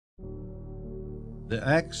The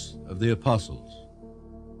Acts of the Apostles,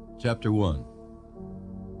 Chapter 1.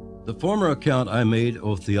 The former account I made,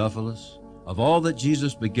 O Theophilus, of all that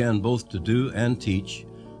Jesus began both to do and teach,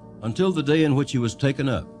 until the day in which he was taken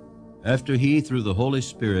up, after he, through the Holy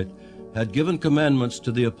Spirit, had given commandments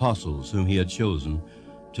to the apostles whom he had chosen,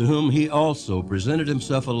 to whom he also presented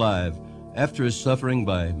himself alive after his suffering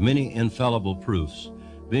by many infallible proofs,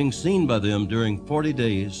 being seen by them during 40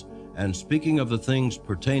 days, and speaking of the things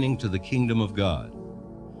pertaining to the kingdom of God.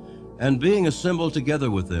 And being assembled together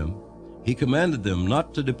with them, he commanded them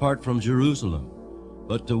not to depart from Jerusalem,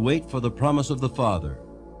 but to wait for the promise of the Father,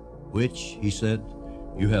 which, he said,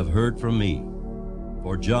 you have heard from me.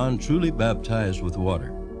 For John truly baptized with water,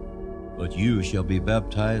 but you shall be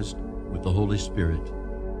baptized with the Holy Spirit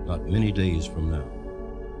not many days from now.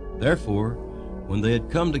 Therefore, when they had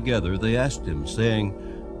come together, they asked him, saying,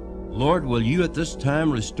 Lord, will you at this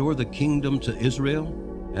time restore the kingdom to Israel?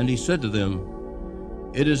 And he said to them,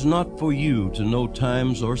 It is not for you to know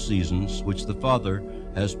times or seasons which the Father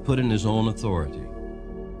has put in his own authority,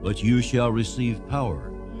 but you shall receive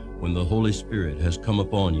power when the Holy Spirit has come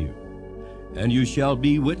upon you. And you shall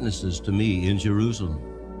be witnesses to me in Jerusalem,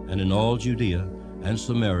 and in all Judea and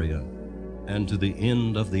Samaria, and to the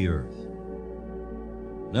end of the earth.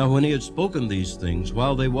 Now when he had spoken these things,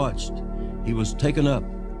 while they watched, he was taken up,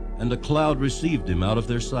 and a cloud received him out of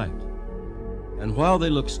their sight. And while they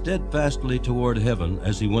looked steadfastly toward heaven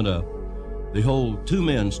as he went up, behold, 2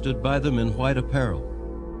 men stood by them in white apparel,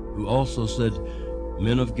 who also said,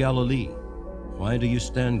 Men of Galilee, why do you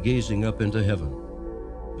stand gazing up into heaven?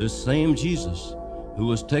 This same Jesus, who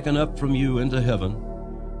was taken up from you into heaven,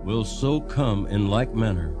 will so come in like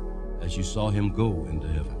manner as you saw him go into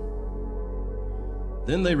heaven.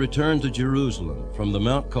 Then they returned to Jerusalem from the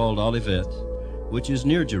mount called Olivet, which is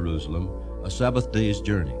near Jerusalem, a Sabbath day's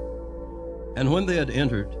journey. And when they had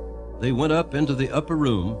entered, they went up into the upper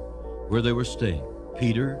room where they were staying,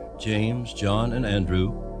 Peter, James, John, and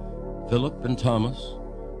Andrew, Philip and Thomas,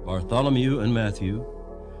 Bartholomew and Matthew,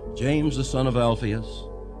 James the son of Alphaeus,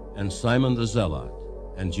 and Simon the Zealot,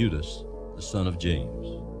 and Judas the son of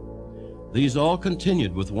James. These all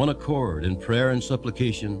continued with one accord in prayer and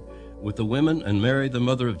supplication with the women and Mary the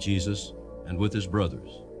mother of Jesus, and with his brothers.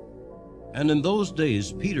 And in those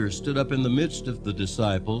days Peter stood up in the midst of the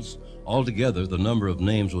disciples, altogether the number of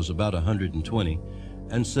names was about 120,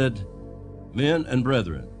 and said, Men and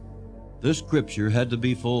brethren, this scripture had to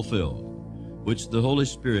be fulfilled, which the Holy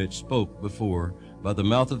Spirit spoke before by the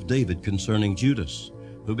mouth of David concerning Judas,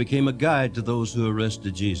 who became a guide to those who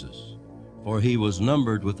arrested Jesus. For he was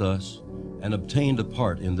numbered with us and obtained a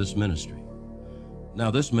part in this ministry. Now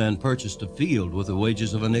this man purchased a field with the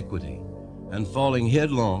wages of iniquity, and falling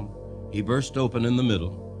headlong, he burst open in the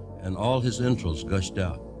middle, and all his entrails gushed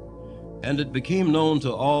out. And it became known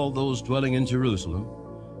to all those dwelling in Jerusalem,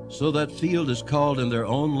 so that field is called in their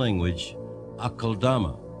own language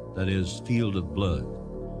Akeldama, that is, field of blood.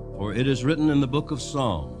 For it is written in the book of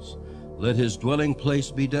Psalms, Let his dwelling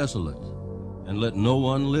place be desolate, and let no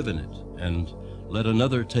one live in it, and let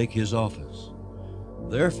another take his office.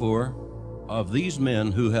 Therefore, of these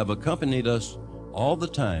men who have accompanied us all the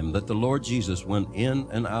time that the Lord Jesus went in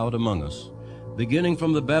and out among us, beginning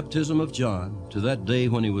from the baptism of John to that day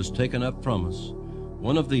when he was taken up from us,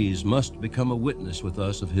 one of these must become a witness with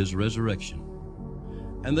us of his resurrection.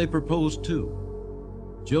 And they proposed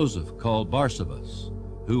 2, Joseph called Barsabas,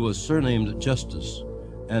 who was surnamed Justus,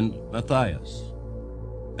 and Matthias.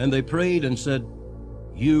 And they prayed and said,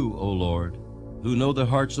 You, O Lord, who know the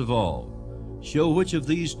hearts of all, show which of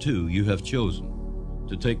these 2 you have chosen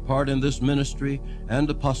to take part in this ministry and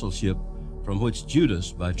apostleship, from which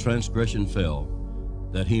Judas by transgression fell,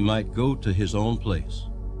 that he might go to his own place.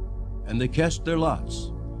 And they cast their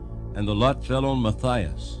lots, and the lot fell on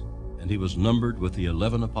Matthias, and he was numbered with the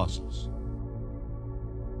 11 apostles.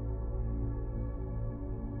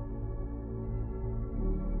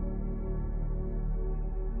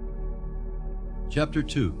 Chapter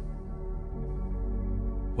 2.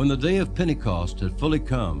 When the day of Pentecost had fully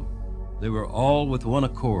come, they were all with one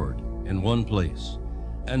accord in one place.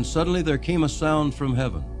 And suddenly there came a sound from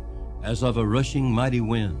heaven, as of a rushing mighty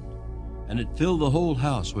wind, and it filled the whole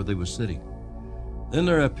house where they were sitting. Then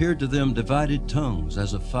there appeared to them divided tongues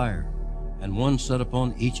as of fire, and one sat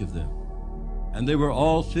upon each of them. And they were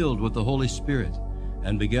all filled with the Holy Spirit,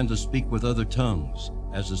 and began to speak with other tongues,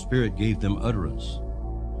 as the Spirit gave them utterance.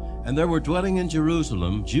 And there were dwelling in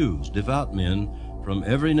Jerusalem Jews, devout men, from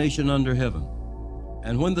every nation under heaven.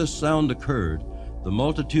 And when this sound occurred, the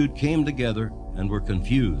multitude came together and were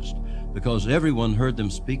confused, because everyone heard them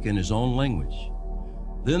speak in his own language.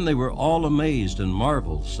 Then they were all amazed and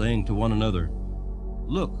marveled, saying to one another,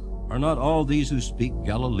 Look, Are not all these who speak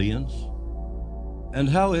Galileans? And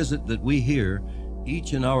how is it that we hear,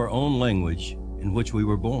 each in our own language in which we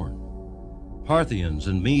were born? Parthians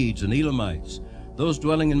and Medes and Elamites, those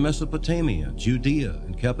dwelling in Mesopotamia, Judea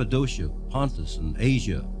and Cappadocia, Pontus and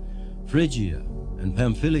Asia, Phrygia and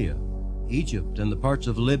Pamphylia, Egypt and the parts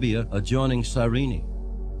of Libya adjoining Cyrene,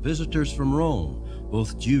 visitors from Rome,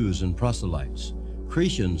 both Jews and proselytes,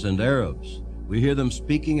 Cretians and Arabs, we hear them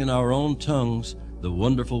speaking in our own tongues the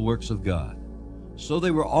wonderful works of God. So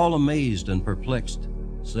they were all amazed and perplexed,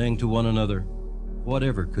 saying to one another,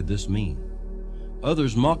 Whatever could this mean?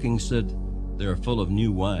 Others mocking said, They are full of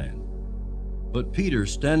new wine. But Peter,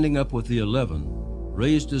 standing up with the 11,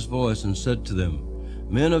 raised his voice and said to them,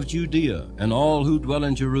 Men of Judea, and all who dwell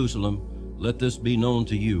in Jerusalem, let this be known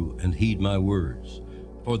to you, and heed my words.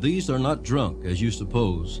 For these are not drunk, as you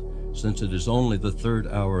suppose, since it is only the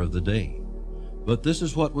 3rd hour of the day. But this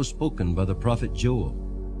is what was spoken by the prophet Joel.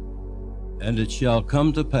 And it shall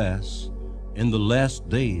come to pass in the last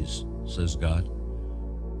days, says God,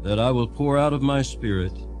 that I will pour out of my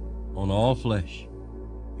Spirit on all flesh.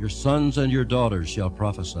 Your sons and your daughters shall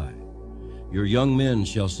prophesy. Your young men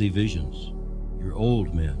shall see visions. Your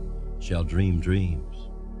old men shall dream dreams.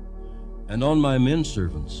 And on my men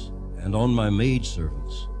servants and on my maid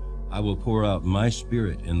servants I will pour out my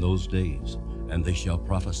Spirit in those days, and they shall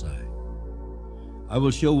prophesy. I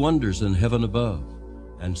will show wonders in heaven above,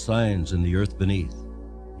 and signs in the earth beneath,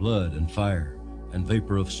 blood and fire and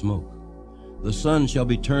vapor of smoke. The sun shall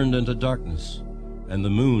be turned into darkness, and the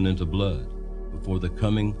moon into blood, before the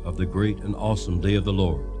coming of the great and awesome day of the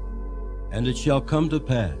Lord. And it shall come to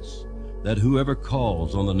pass that whoever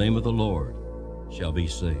calls on the name of the Lord shall be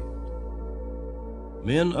saved.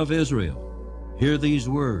 Men of Israel, hear these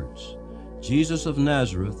words. Jesus of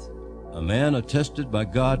Nazareth, a man attested by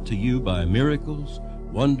God to you by miracles,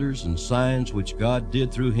 wonders, and signs which God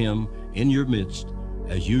did through him in your midst,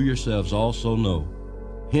 as you yourselves also know,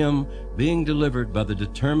 him being delivered by the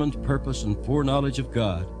determined purpose and foreknowledge of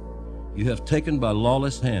God, you have taken by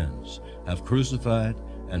lawless hands, have crucified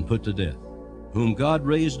and put to death, whom God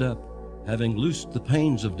raised up, having loosed the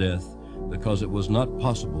pains of death, because it was not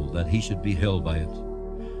possible that he should be held by it.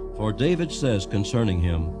 For David says concerning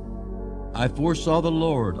him, I foresaw the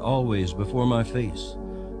Lord always before my face,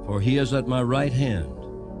 for he is at my right hand,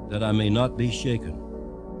 that I may not be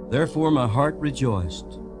shaken. Therefore my heart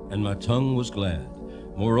rejoiced, and my tongue was glad.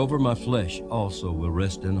 Moreover my flesh also will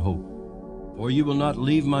rest in hope. For you will not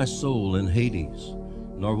leave my soul in Hades,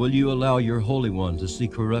 nor will you allow your Holy One to see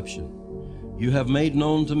corruption. You have made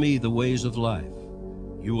known to me the ways of life.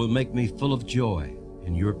 You will make me full of joy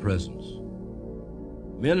in your presence.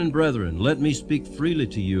 Men and brethren, let me speak freely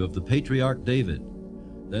to you of the patriarch David,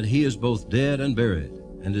 that he is both dead and buried,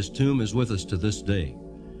 and his tomb is with us to this day.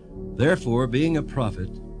 Therefore, being a prophet,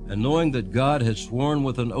 and knowing that God had sworn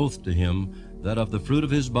with an oath to him that of the fruit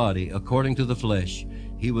of his body, according to the flesh,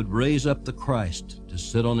 he would raise up the Christ to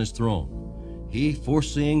sit on his throne, he,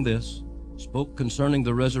 foreseeing this, spoke concerning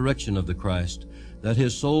the resurrection of the Christ, that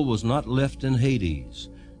his soul was not left in Hades,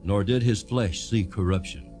 nor did his flesh see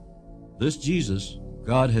corruption. This Jesus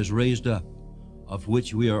God has raised up, of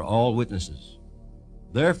which we are all witnesses.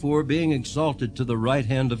 Therefore, being exalted to the right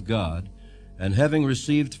hand of God, and having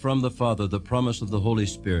received from the Father the promise of the Holy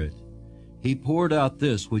Spirit, he poured out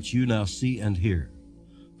this which you now see and hear.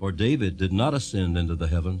 For David did not ascend into the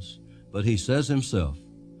heavens, but he says himself,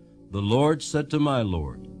 The Lord said to my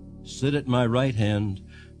Lord, Sit at my right hand,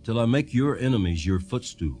 till I make your enemies your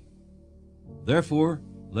footstool. Therefore,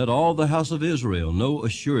 let all the house of Israel know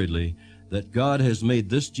assuredly that God has made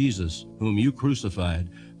this Jesus, whom you crucified,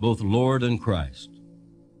 both Lord and Christ.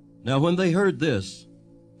 Now when they heard this,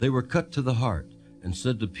 they were cut to the heart, and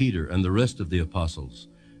said to Peter and the rest of the apostles,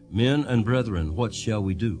 Men and brethren, what shall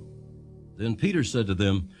we do? Then Peter said to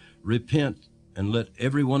them, Repent, and let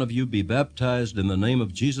every one of you be baptized in the name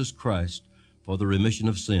of Jesus Christ for the remission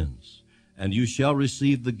of sins, and you shall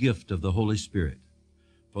receive the gift of the Holy Spirit.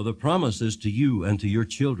 For the promise is to you and to your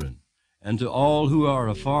children, and to all who are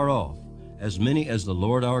afar off, as many as the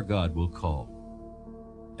Lord our God will call.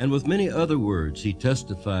 And with many other words he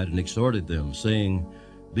testified and exhorted them, saying,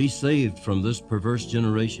 Be saved from this perverse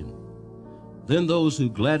generation. Then those who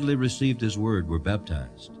gladly received his word were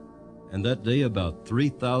baptized, and that day about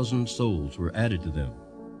 3,000 souls were added to them.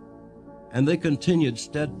 And they continued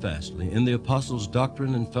steadfastly in the apostles'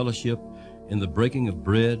 doctrine and fellowship, in the breaking of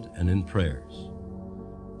bread and in prayers.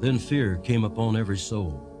 Then fear came upon every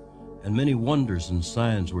soul, and many wonders and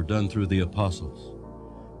signs were done through the apostles.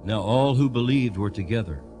 Now all who believed were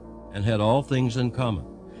together, and had all things in common,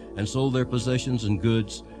 and sold their possessions and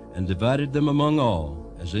goods, and divided them among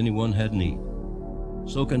all, as anyone had need.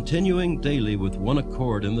 So continuing daily with one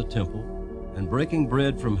accord in the temple, and breaking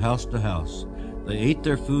bread from house to house, they ate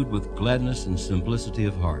their food with gladness and simplicity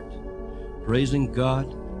of heart, praising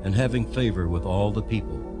God and having favor with all the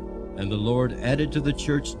people. And the Lord added to the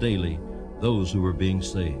church daily those who were being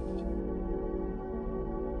saved.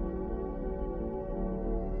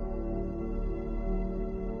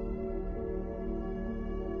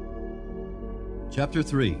 Chapter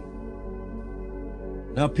 3.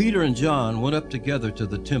 Now Peter and John went up together to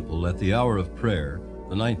the temple at the hour of prayer,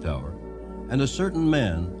 the 9th hour, and a certain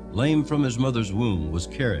man, lame from his mother's womb, was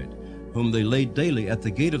carried, whom they laid daily at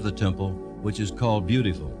the gate of the temple, which is called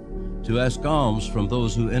Beautiful, to ask alms from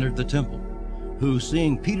those who entered the temple, who,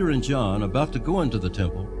 seeing Peter and John about to go into the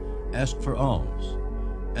temple, asked for alms.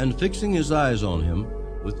 And fixing his eyes on him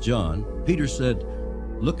with John, Peter said,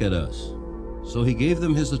 "Look at us." So he gave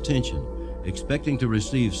them his attention, expecting to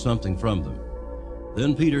receive something from them.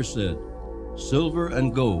 Then Peter said, "Silver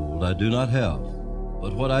and gold I do not have,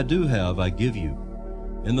 but what I do have I give you.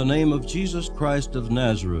 In the name of Jesus Christ of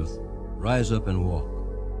Nazareth, rise up and walk."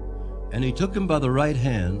 And he took him by the right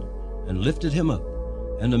hand and lifted him up,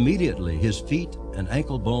 and immediately his feet and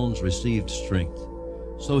ankle bones received strength.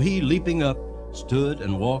 So he, leaping up, stood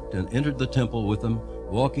and walked and entered the temple with them,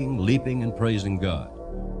 walking, leaping, and praising God.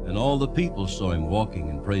 And all the people saw him walking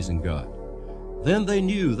and praising God. Then they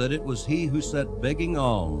knew that it was he who sat begging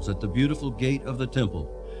alms at the Beautiful gate of the temple,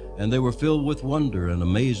 and they were filled with wonder and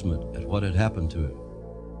amazement at what had happened to him.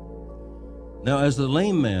 Now as the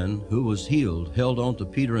lame man who was healed held on to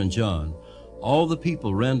Peter and John, all the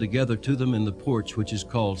people ran together to them in the porch which is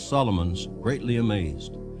called Solomon's, greatly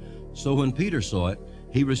amazed. So when Peter saw it,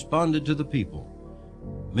 he responded to the people,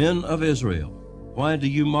 "Men of Israel, why do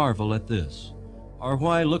you marvel at this? Or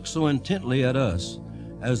why look so intently at us,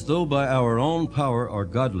 as though by our own power or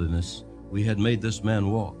godliness we had made this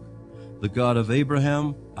man walk? The God of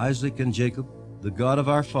Abraham, Isaac, and Jacob, the God of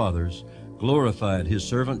our fathers, glorified his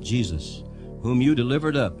servant Jesus, whom you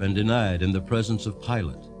delivered up and denied in the presence of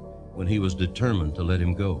Pilate, when he was determined to let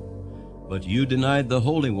him go. But you denied the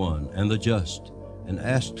Holy One and the just, and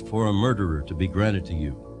asked for a murderer to be granted to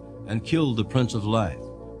you, and killed the Prince of Life,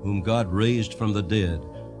 whom God raised from the dead,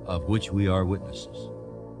 of which we are witnesses.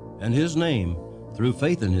 And his name, through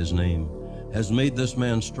faith in his name, has made this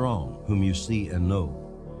man strong, whom you see and know.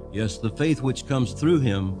 Yes, the faith which comes through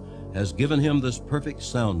him has given him this perfect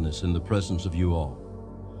soundness in the presence of you all.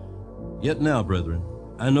 Yet now, brethren,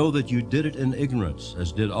 I know that you did it in ignorance,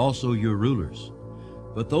 as did also your rulers.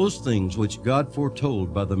 But those things which God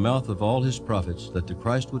foretold by the mouth of all his prophets that the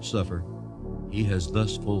Christ would suffer, he has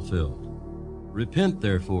thus fulfilled. Repent,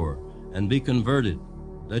 therefore, and be converted,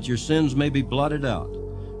 that your sins may be blotted out,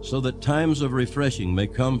 so that times of refreshing may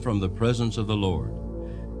come from the presence of the Lord,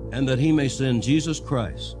 and that he may send Jesus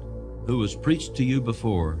Christ, who was preached to you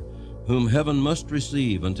before, whom heaven must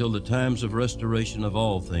receive until the times of restoration of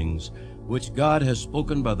all things, which God has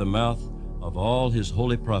spoken by the mouth of all his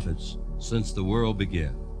holy prophets since the world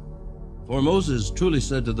began. For Moses truly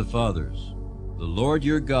said to the fathers, "The Lord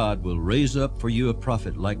your God will raise up for you a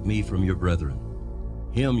prophet like me from your brethren.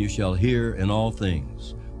 Him you shall hear in all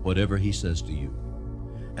things, whatever he says to you.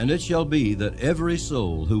 And it shall be that every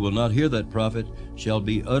soul who will not hear that prophet shall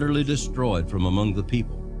be utterly destroyed from among the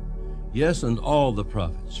people. Yes, and all the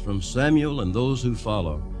prophets, from Samuel and those who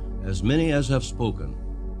follow, as many as have spoken,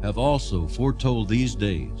 have also foretold these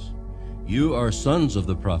days. You are sons of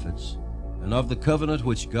the prophets, and of the covenant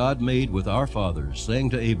which God made with our fathers, saying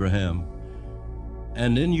to Abraham,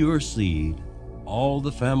 'And in your seed all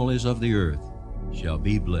the families of the earth shall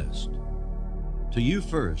be blessed.' To you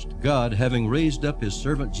first, God, having raised up his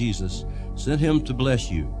servant Jesus, sent him to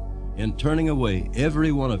bless you, in turning away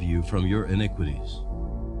every one of you from your iniquities."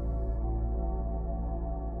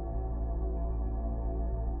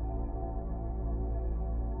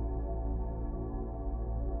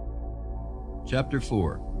 Chapter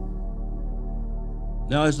 4.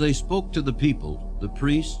 Now as they spoke to the people, the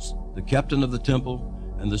priests, the captain of the temple,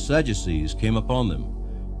 and the Sadducees came upon them,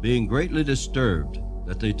 being greatly disturbed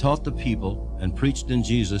that they taught the people and preached in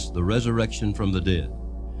Jesus the resurrection from the dead.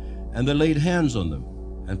 And they laid hands on them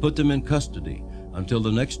and put them in custody until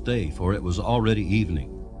the next day, for it was already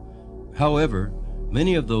evening. However,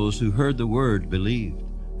 many of those who heard the word believed,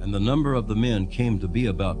 and the number of the men came to be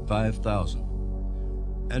about 5,000.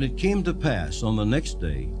 And it came to pass on the next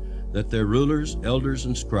day that their rulers, elders,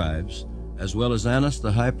 and scribes, as well as Annas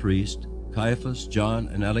the high priest, Caiaphas, John,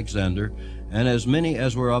 and Alexander, and as many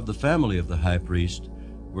as were of the family of the high priest,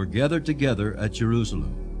 were gathered together at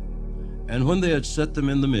Jerusalem. And when they had set them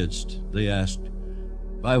in the midst, they asked,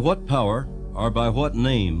 "By what power or by what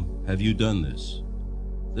name have you done this?"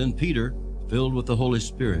 Then Peter, filled with the Holy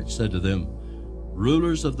Spirit, said to them,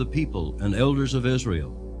 "Rulers of the people and elders of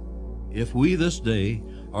Israel, if we this day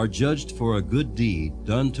are judged for a good deed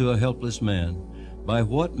done to a helpless man, by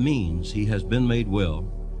what means he has been made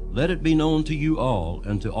well, let it be known to you all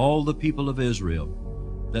and to all the people of Israel,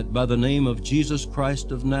 that by the name of Jesus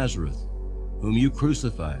Christ of Nazareth, whom you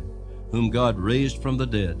crucified, whom God raised from the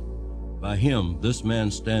dead, by him this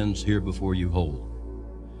man stands here before you whole.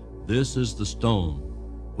 This is the stone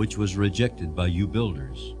which was rejected by you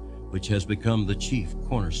builders, which has become the chief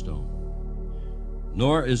cornerstone.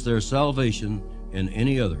 Nor is there salvation in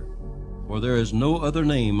any other, for there is no other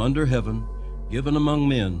name under heaven given among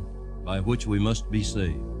men by which we must be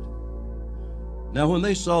saved." Now when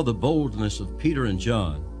they saw the boldness of Peter and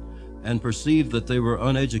John, and perceived that they were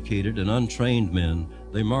uneducated and untrained men,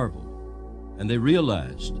 they marveled, and they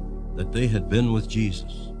realized that they had been with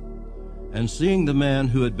Jesus. And seeing the man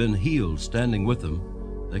who had been healed standing with them,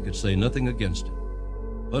 they could say nothing against it.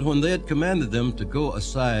 But when they had commanded them to go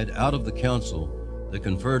aside out of the council, they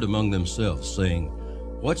conferred among themselves, saying,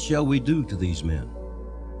 "What shall we do to these men?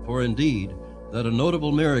 For indeed, that a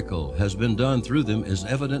notable miracle has been done through them is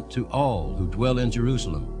evident to all who dwell in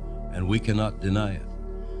Jerusalem, and we cannot deny it.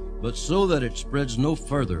 But so that it spreads no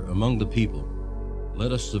further among the people,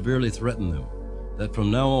 let us severely threaten them, that from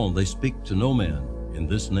now on they speak to no man in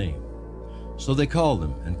this name." So they called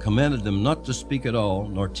them and commanded them not to speak at all,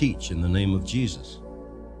 nor teach in the name of Jesus.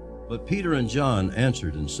 But Peter and John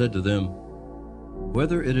answered and said to them,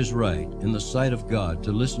 "Whether it is right in the sight of God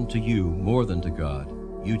to listen to you more than to God,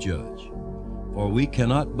 you judge. For we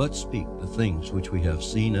cannot but speak the things which we have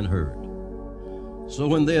seen and heard." So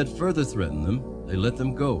when they had further threatened them, they let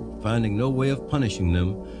them go, finding no way of punishing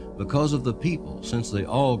them because of the people, since they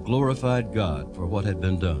all glorified God for what had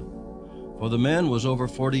been done. For the man was over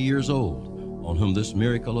 40 years old, on whom this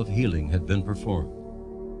miracle of healing had been performed.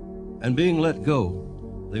 And being let go,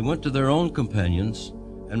 they went to their own companions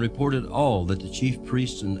and reported all that the chief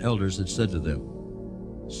priests and elders had said to them.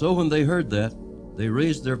 So when they heard that, they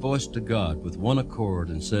raised their voice to God with one accord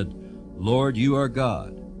and said, "Lord, you are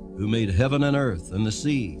God, who made heaven and earth and the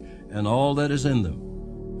sea and all that is in them,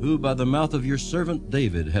 who by the mouth of your servant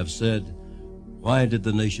David have said, Why did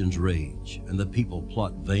the nations rage and the people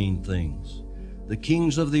plot vain things? The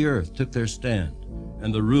kings of the earth took their stand,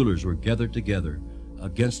 and the rulers were gathered together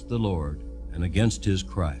against the Lord and against his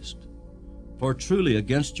Christ. For truly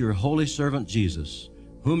against your holy servant Jesus,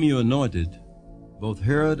 whom you anointed, both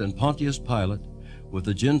Herod and Pontius Pilate, with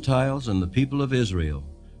the Gentiles and the people of Israel,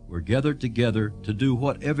 were gathered together to do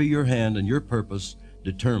whatever your hand and your purpose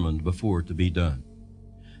determined before to be done.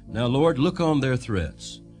 Now, Lord, look on their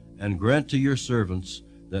threats, and grant to your servants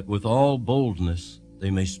that with all boldness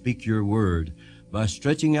they may speak your word, by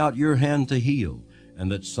stretching out your hand to heal,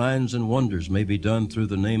 and that signs and wonders may be done through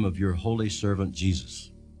the name of your holy servant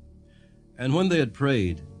Jesus." And when they had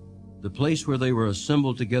prayed, the place where they were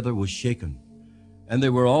assembled together was shaken, and they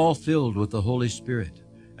were all filled with the Holy Spirit,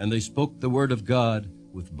 and they spoke the word of God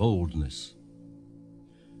with boldness.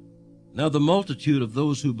 Now the multitude of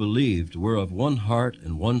those who believed were of one heart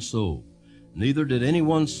and one soul. Neither did any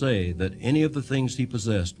one say that any of the things he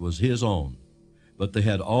possessed was his own, but they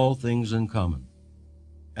had all things in common.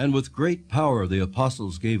 And with great power the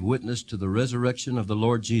apostles gave witness to the resurrection of the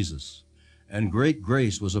Lord Jesus, and great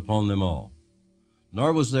grace was upon them all.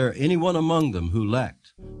 Nor was there any one among them who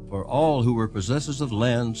lacked, for all who were possessors of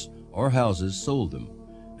lands or houses sold them,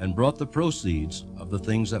 and brought the proceeds of the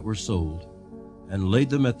things that were sold, and laid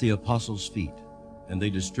them at the apostles' feet, and they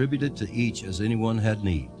distributed to each as anyone had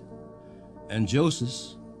need. And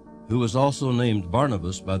Joseph, who was also named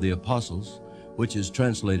Barnabas by the apostles, which is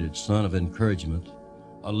translated Son of Encouragement,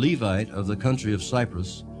 a Levite of the country of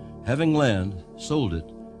Cyprus, having land, sold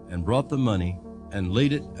it, and brought the money, and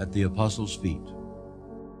laid it at the apostles' feet.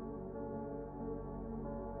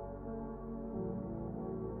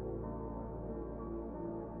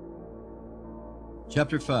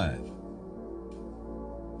 Chapter 5.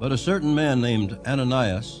 But a certain man named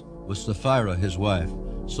Ananias, with Sapphira his wife,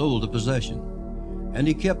 sold a possession, and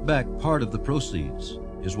he kept back part of the proceeds,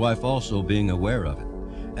 his wife also being aware of it,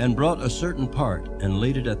 and brought a certain part and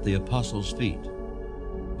laid it at the apostles' feet.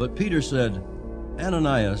 But Peter said,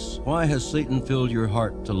 "Ananias, why has Satan filled your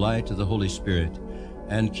heart to lie to the Holy Spirit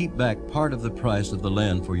and keep back part of the price of the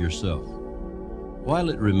land for yourself? While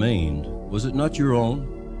it remained, was it not your own?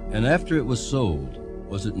 And after it was sold,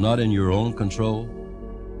 was it not in your own control?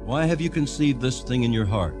 Why have you conceived this thing in your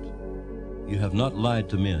heart? You have not lied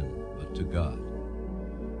to men, but to God."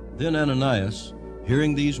 Then Ananias,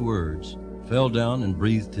 hearing these words, fell down and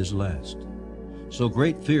breathed his last. So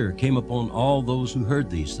great fear came upon all those who heard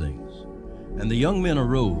these things. And the young men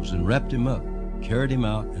arose and wrapped him up, carried him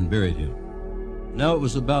out, and buried him. Now it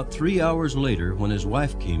was about 3 hours later when his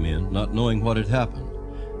wife came in, not knowing what had happened.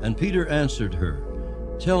 And Peter answered her,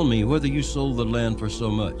 "Tell me whether you sold the land for so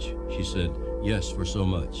much." She said, "Yes, for so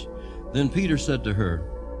much." Then Peter said to her,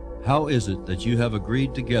 "How is it that you have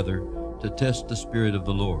agreed together to test the Spirit of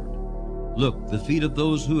the Lord? Look, the feet of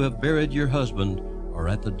those who have buried your husband are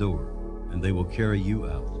at the door, and they will carry you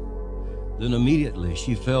out." Then immediately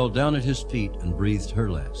she fell down at his feet and breathed her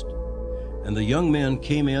last. And the young men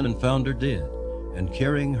came in and found her dead, and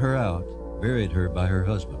carrying her out, buried her by her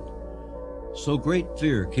husband. So great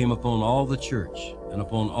fear came upon all the church and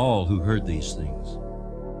upon all who heard these things.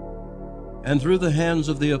 And through the hands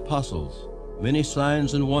of the apostles many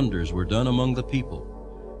signs and wonders were done among the people,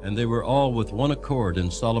 and they were all with one accord in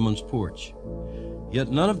Solomon's porch.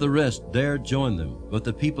 Yet none of the rest dared join them, but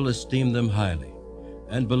the people esteemed them highly.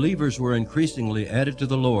 And believers were increasingly added to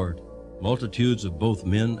the Lord, multitudes of both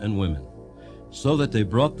men and women, so that they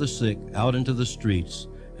brought the sick out into the streets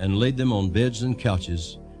and laid them on beds and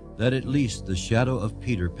couches, that at least the shadow of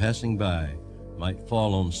Peter passing by might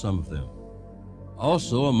fall on some of them.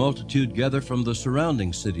 Also a multitude gathered from the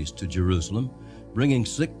surrounding cities to Jerusalem, bringing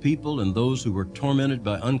sick people and those who were tormented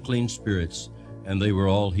by unclean spirits, and they were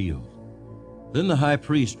all healed. Then the high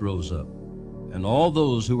priest rose up, and all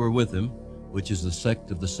those who were with him, which is the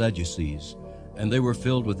sect of the Sadducees, and they were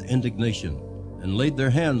filled with indignation, and laid their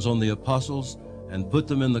hands on the apostles, and put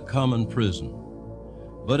them in the common prison.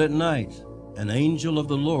 But at night an angel of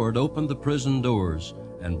the Lord opened the prison doors,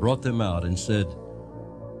 and brought them out, and said,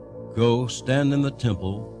 "Go, stand in the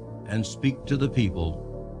temple, and speak to the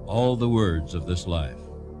people all the words of this life."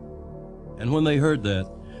 And when they heard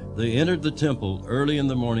that, they entered the temple early in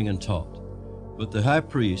the morning and taught. But the high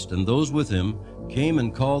priest and those with him came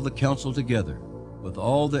and called the council together, with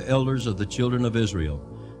all the elders of the children of Israel,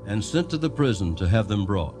 and sent to the prison to have them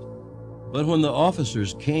brought. But when the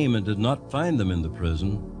officers came and did not find them in the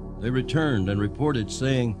prison, they returned and reported,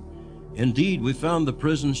 saying, "Indeed, we found the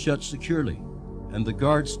prison shut securely, and the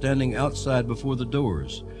guards standing outside before the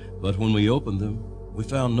doors, but when we opened them, we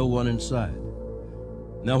found no one inside."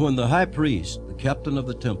 Now when the high priest, the captain of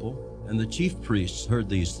the temple, and the chief priests heard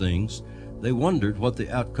these things, they wondered what the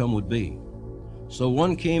outcome would be. So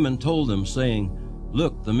one came and told them, saying,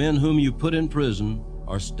 "Look, the men whom you put in prison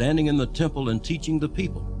are standing in the temple and teaching the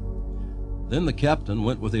people." Then the captain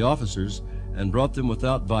went with the officers and brought them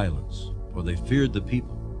without violence, for they feared the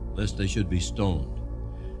people, lest they should be stoned.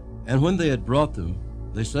 And when they had brought them,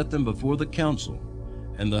 they set them before the council.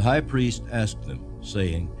 And the high priest asked them,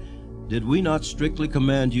 saying, "Did we not strictly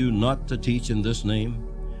command you not to teach in this name?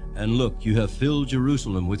 And look, you have filled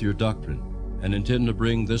Jerusalem with your doctrine, and intend to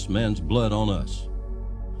bring this man's blood on us."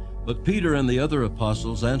 But Peter and the other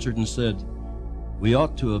apostles answered and said, "We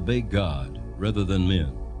ought to obey God rather than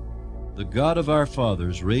men. The God of our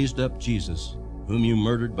fathers raised up Jesus, whom you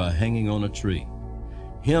murdered by hanging on a tree.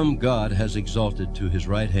 Him God has exalted to his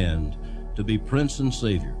right hand to be Prince and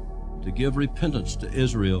Savior, to give repentance to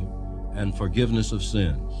Israel and forgiveness of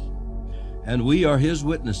sins. And we are his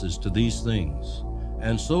witnesses to these things,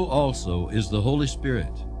 and so also is the Holy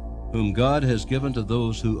Spirit, whom God has given to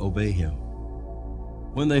those who obey him."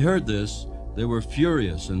 When they heard this, they were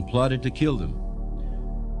furious and plotted to kill them.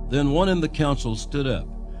 Then one in the council stood up,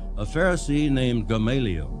 a Pharisee named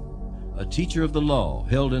Gamaliel, a teacher of the law,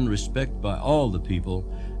 held in respect by all the people,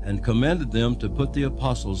 and commanded them to put the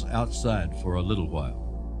apostles outside for a little while.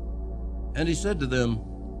 And he said to them,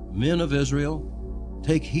 "Men of Israel,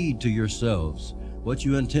 take heed to yourselves what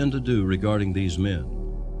you intend to do regarding these men.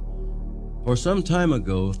 For some time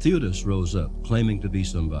ago Theophilus rose up, claiming to be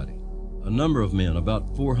somebody. A number of men,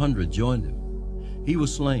 about 400, joined him. He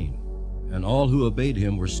was slain, and all who obeyed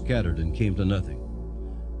him were scattered and came to nothing.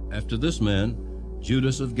 After this man,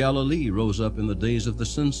 Judas of Galilee rose up in the days of the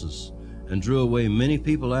census, and drew away many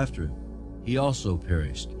people after him. He also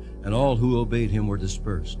perished, and all who obeyed him were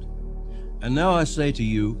dispersed. And now I say to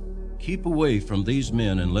you, keep away from these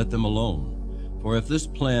men and let them alone. For if this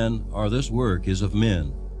plan or this work is of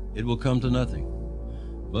men, it will come to nothing.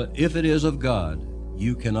 But if it is of God,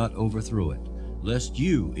 you cannot overthrow it, lest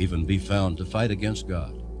you even be found to fight against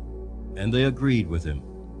God." And they agreed with him.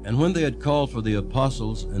 And when they had called for the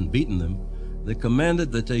apostles and beaten them, they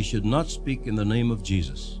commanded that they should not speak in the name of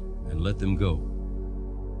Jesus, and let them go.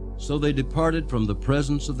 So they departed from the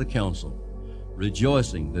presence of the council,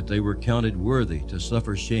 rejoicing that they were counted worthy to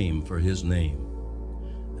suffer shame for his name.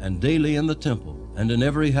 And daily in the temple and in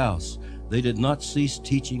every house they did not cease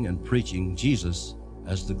teaching and preaching Jesus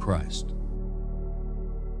as the Christ.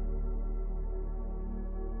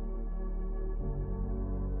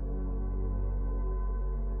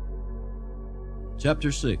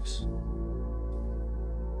 Chapter 6.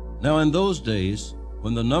 Now in those days,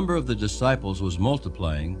 when the number of the disciples was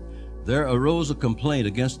multiplying, there arose a complaint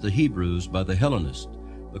against the Hebrews by the Hellenists,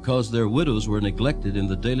 because their widows were neglected in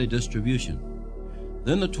the daily distribution.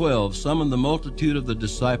 Then the 12 summoned the multitude of the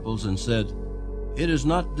disciples and said, "It is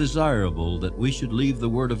not desirable that we should leave the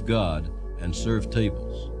word of God and serve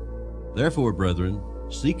tables. Therefore, brethren,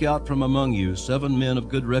 seek out from among you 7 men of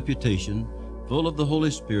good reputation, full of the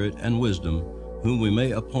Holy Spirit and wisdom, whom we may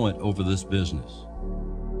appoint over this business.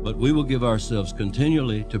 But we will give ourselves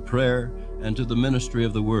continually to prayer and to the ministry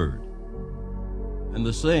of the word." And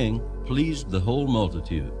the saying pleased the whole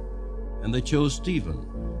multitude. And they chose Stephen,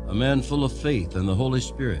 a man full of faith and the Holy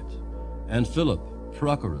Spirit, and Philip,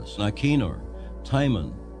 Prochorus, Nicanor,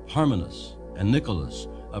 Timon, Parmenas, and Nicholas,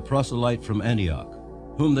 a proselyte from Antioch,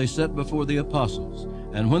 whom they set before the apostles,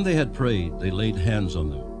 and when they had prayed, they laid hands on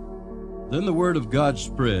them. Then the word of God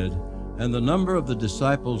spread, and the number of the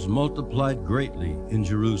disciples multiplied greatly in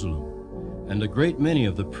Jerusalem, and a great many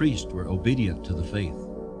of the priests were obedient to the faith.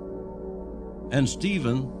 And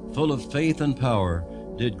Stephen, full of faith and power,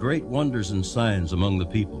 did great wonders and signs among the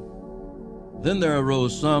people. Then there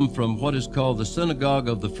arose some from what is called the synagogue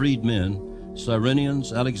of the freedmen,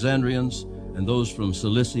 Cyrenians, Alexandrians, and those from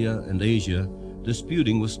Cilicia and Asia,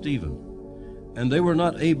 disputing with Stephen. And they were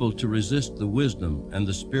not able to resist the wisdom and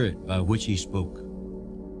the spirit by which he spoke.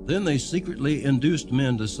 Then they secretly induced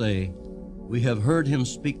men to say, "We have heard him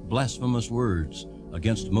speak blasphemous words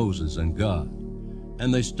against Moses and God."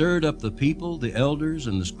 And they stirred up the people, the elders,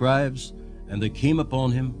 and the scribes, and they came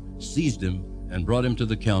upon him, seized him, and brought him to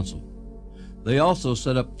the council. They also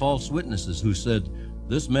set up false witnesses who said,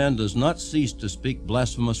 "This man does not cease to speak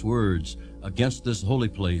blasphemous words against this holy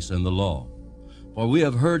place and the law. For we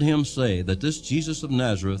have heard him say that this Jesus of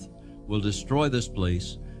Nazareth will destroy this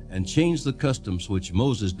place and change the customs which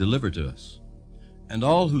Moses delivered to us." And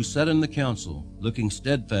all who sat in the council, looking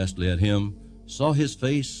steadfastly at him, saw his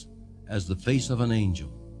face as the face of an angel.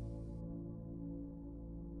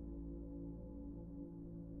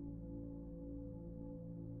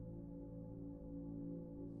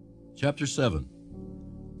 Chapter 7.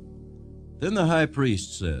 Then the high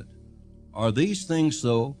priest said, "Are these things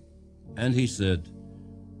so?" And he said,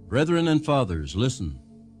 "Brethren and fathers, listen.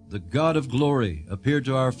 The God of glory appeared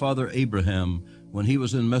to our father Abraham when he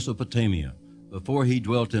was in Mesopotamia, before he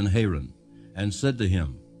dwelt in Haran, and said to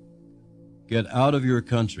him, 'Get out of your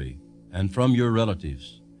country and from your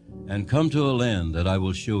relatives, and come to a land that I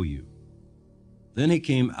will show you.' Then he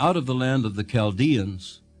came out of the land of the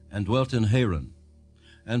Chaldeans and dwelt in Haran.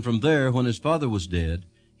 And from there, when his father was dead,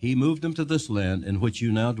 he moved him to this land in which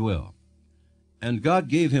you now dwell. And God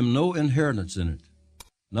gave him no inheritance in it,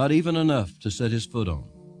 not even enough to set his foot on.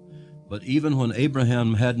 But even when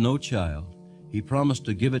Abraham had no child, he promised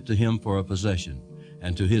to give it to him for a possession,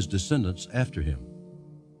 and to his descendants after him.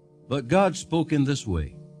 But God spoke in this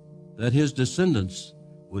way, that his descendants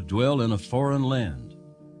would dwell in a foreign land,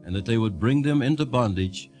 and that they would bring them into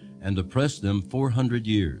bondage and oppress them 400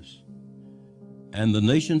 years. And the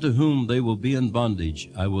nation to whom they will be in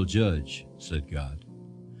bondage I will judge, said God.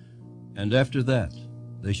 And after that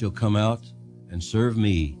they shall come out and serve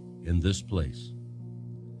me in this place.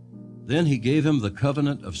 Then he gave him the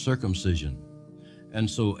covenant of circumcision. And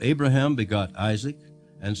so Abraham begot Isaac,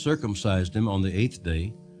 and circumcised him on the 8th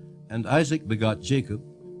day. And Isaac begot Jacob,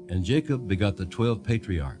 and Jacob begot the 12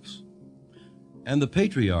 patriarchs. And the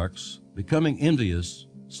patriarchs, becoming envious,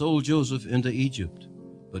 sold Joseph into Egypt.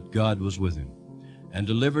 But God was with him, and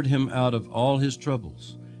delivered him out of all his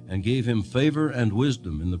troubles, and gave him favor and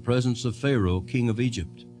wisdom in the presence of Pharaoh, king of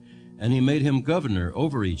Egypt. And he made him governor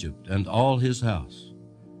over Egypt and all his house.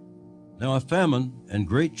 Now a famine and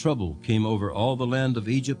great trouble came over all the land of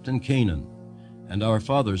Egypt and Canaan, and our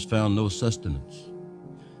fathers found no sustenance.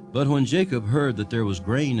 But when Jacob heard that there was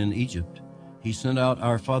grain in Egypt, he sent out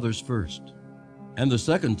our fathers first. And the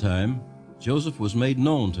second time Joseph was made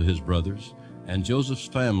known to his brothers, and Joseph's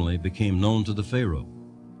family became known to the Pharaoh.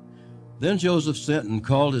 Then Joseph sent and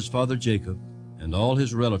called his father Jacob and all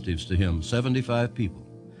his relatives to him, 75 people.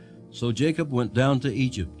 So Jacob went down to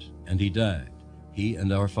Egypt, and he died, he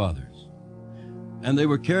and our fathers. And they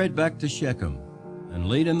were carried back to Shechem, and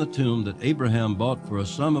laid in the tomb that Abraham bought for a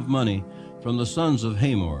sum of money from the sons of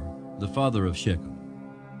Hamor, the father of Shechem.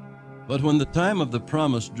 But when the time of the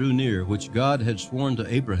promise drew near which God had sworn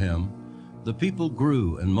to Abraham, the people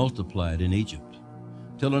grew and multiplied in Egypt,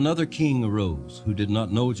 till another king arose who did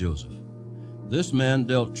not know Joseph. This man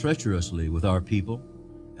dealt treacherously with our people,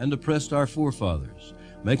 and oppressed our forefathers,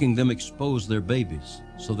 making them expose their babies,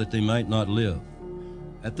 so that they might not live.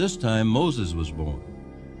 At this time Moses was born,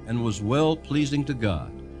 and was well pleasing to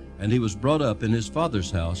God, and he was brought up in his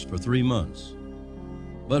father's house for 3 months.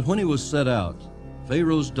 But when he was set out,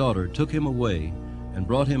 Pharaoh's daughter took him away and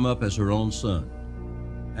brought him up as her own son.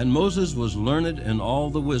 And Moses was learned in all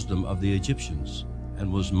the wisdom of the Egyptians,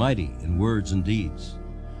 and was mighty in words and deeds.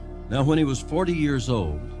 Now when he was 40 years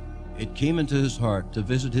old, it came into his heart to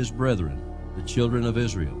visit his brethren, the children of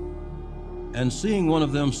Israel. And seeing one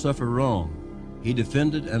of them suffer wrong, he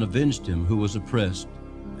defended and avenged him who was oppressed,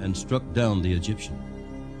 and struck down the Egyptian.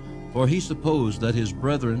 For he supposed that his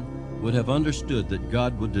brethren would have understood that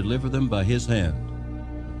God would deliver them by his hand,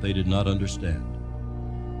 but they did not understand.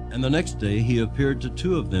 And the next day he appeared to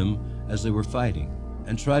 2 of them as they were fighting,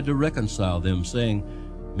 and tried to reconcile them, saying,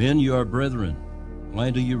 Men, you are brethren. Why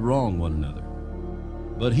do you wrong one another?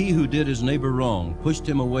 But he who did his neighbor wrong pushed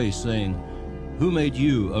him away, saying, Who made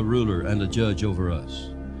you a ruler and a judge over us?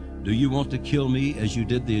 Do you want to kill me as you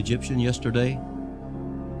did the Egyptian yesterday?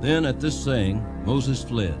 Then at this saying Moses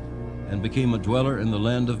fled, and became a dweller in the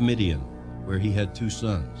land of Midian, where he had 2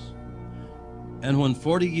 sons. And when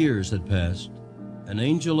 40 years had passed, an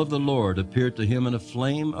angel of the Lord appeared to him in a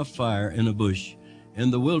flame of fire in a bush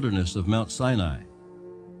in the wilderness of Mount Sinai.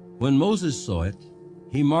 When Moses saw it,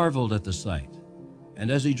 he marveled at the sight,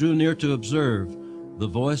 and as he drew near to observe, the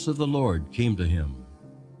voice of the Lord came to him,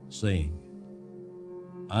 saying,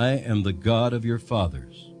 I am the God of your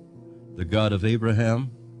fathers, the God of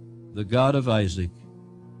Abraham, the God of Isaac,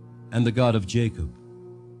 and the God of Jacob.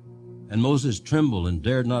 And Moses trembled and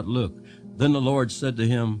dared not look. Then the Lord said to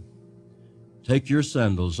him, Take your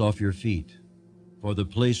sandals off your feet, for the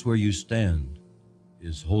place where you stand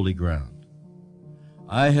is holy ground.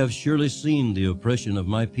 I have surely seen the oppression of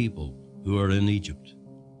my people who are in Egypt.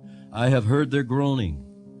 I have heard their groaning,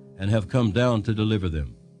 and have come down to deliver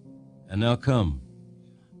them. And now come,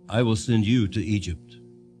 I will send you to Egypt.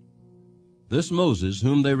 This Moses,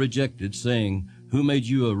 whom they rejected, saying, Who made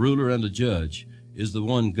you a ruler and a judge, is the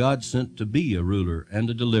one God sent to be a ruler and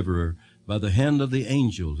a deliverer by the hand of the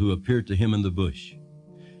angel who appeared to him in the bush.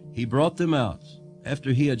 He brought them out,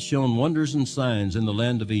 after he had shown wonders and signs in the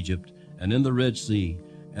land of Egypt, and in the Red Sea,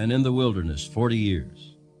 and in the wilderness 40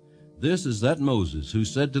 years. This is that Moses who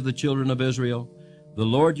said to the children of Israel, The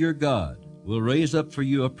Lord your God will raise up for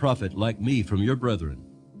you a prophet like me from your brethren.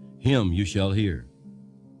 Him you shall hear.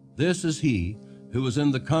 This is he who was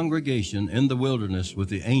in the congregation in the wilderness with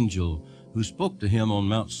the angel who spoke to him on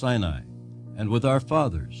Mount Sinai, and with our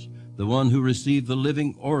fathers, the one who received the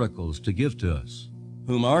living oracles to give to us,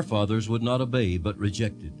 whom our fathers would not obey but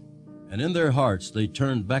rejected. And in their hearts they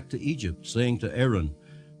turned back to Egypt, saying to Aaron,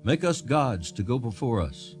 Make us gods to go before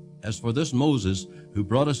us. As for this Moses, who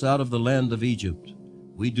brought us out of the land of Egypt,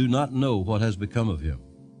 we do not know what has become of him.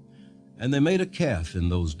 And they made a calf in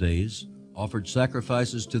those days, offered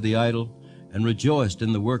sacrifices to the idol, and rejoiced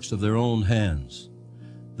in the works of their own hands.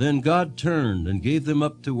 Then God turned and gave them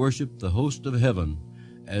up to worship the host of heaven,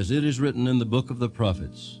 as it is written in the book of the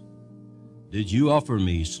prophets. Did you offer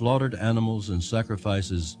me slaughtered animals and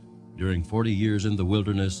sacrifices during 40 years in the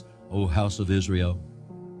wilderness, O house of Israel?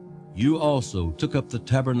 You also took up the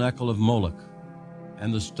tabernacle of Moloch,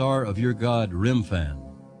 and the star of your god Remphan,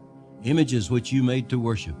 images which you made to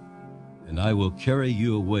worship, and I will carry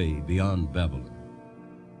you away beyond Babylon.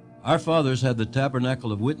 Our fathers had the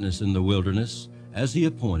tabernacle of witness in the wilderness, as he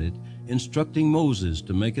appointed, instructing Moses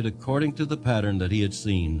to make it according to the pattern that he had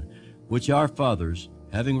seen, which our fathers,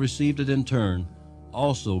 having received it in turn,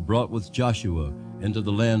 also brought with Joshua into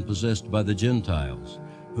the land possessed by the Gentiles,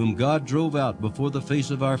 whom God drove out before the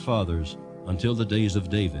face of our fathers until the days of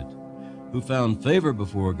David, who found favor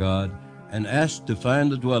before God and asked to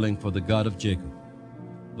find a dwelling for the God of Jacob.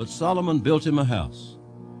 But Solomon built him a house.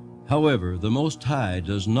 However, the Most High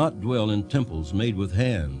does not dwell in temples made with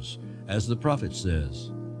hands, as the prophet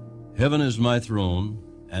says, Heaven is my throne,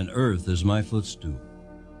 and earth is my footstool.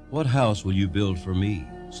 What house will you build for me,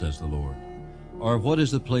 says the Lord? Or what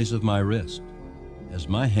is the place of my rest? Has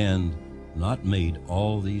my hand not made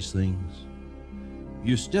all these things?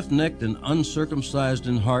 You stiff-necked and uncircumcised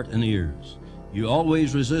in heart and ears, you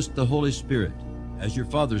always resist the Holy Spirit. As your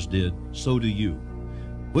fathers did, so do you.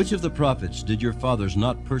 Which of the prophets did your fathers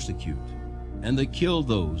not persecute? And they killed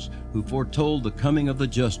those who foretold the coming of the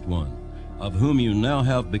Just One, of whom you now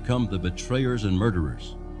have become the betrayers and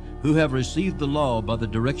murderers, who have received the law by the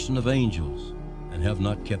direction of angels, and have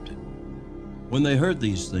not kept it. When they heard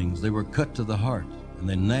these things, they were cut to the heart, and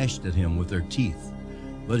they gnashed at him with their teeth.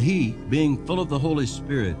 But he, being full of the Holy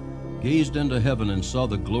Spirit, gazed into heaven and saw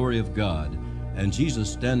the glory of God, and Jesus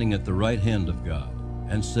standing at the right hand of God,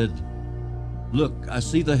 and said, Look, I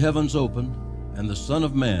see the heavens opened, and the Son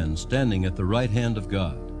of Man standing at the right hand of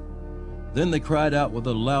God. Then they cried out with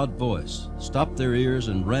a loud voice, stopped their ears,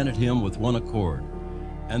 and ran at him with one accord.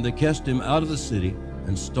 And they cast him out of the city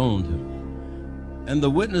and stoned him. And the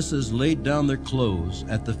witnesses laid down their clothes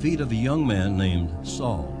at the feet of a young man named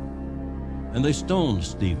Saul. And they stoned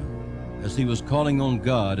Stephen, as he was calling on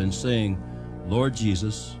God and saying, Lord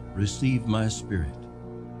Jesus, receive my spirit.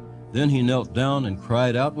 Then he knelt down and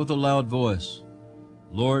cried out with a loud voice,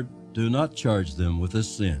 Lord, do not charge them with this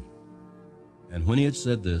sin. And when he had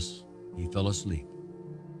said this, he fell asleep.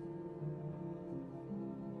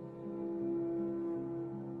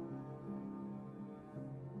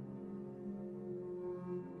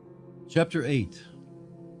 Chapter 8.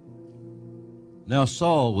 Now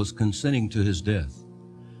Saul was consenting to his death.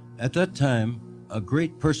 At that time, a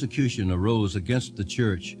great persecution arose against the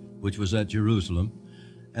church which was at Jerusalem,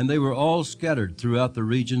 and they were all scattered throughout the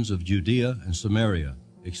regions of Judea and Samaria,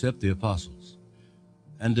 except the apostles.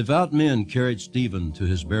 And devout men carried Stephen to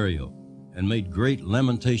his burial, and made great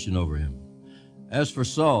lamentation over him. As for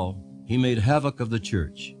Saul, he made havoc of the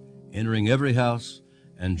church, entering every house,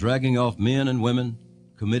 and dragging off men and women,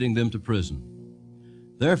 committing them to prison.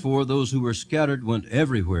 Therefore those who were scattered went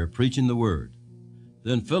everywhere preaching the word.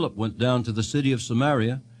 Then Philip went down to the city of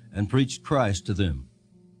Samaria, and preached Christ to them.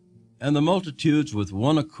 And the multitudes with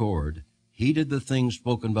one accord heeded the things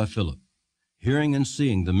spoken by Philip, hearing and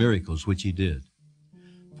seeing the miracles which he did.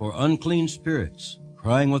 For unclean spirits,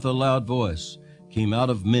 crying with a loud voice, came out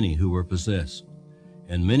of many who were possessed,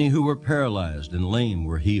 and many who were paralyzed and lame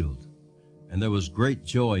were healed. And there was great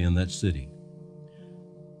joy in that city.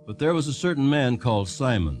 But there was a certain man called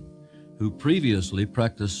Simon, who previously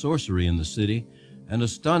practiced sorcery in the city, and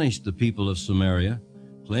astonished the people of Samaria,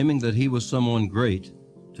 claiming that he was someone great,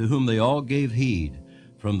 to whom they all gave heed,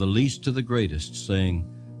 from the least to the greatest, saying,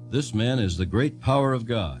 This man is the great power of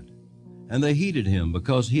God. And they heeded him,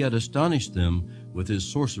 because he had astonished them with his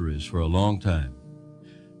sorceries for a long time.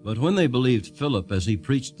 But when they believed Philip as he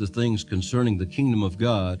preached the things concerning the kingdom of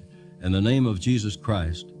God and the name of Jesus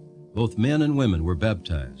Christ, both men and women were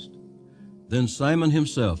baptized. Then Simon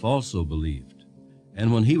himself also believed.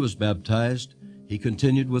 And when he was baptized, he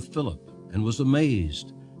continued with Philip, and was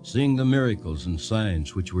amazed, seeing the miracles and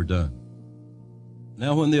signs which were done.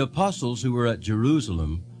 Now when the apostles who were at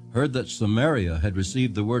Jerusalem heard that Samaria had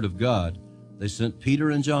received the word of God, they sent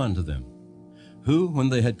Peter and John to them, who, when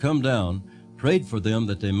they had come down, prayed for them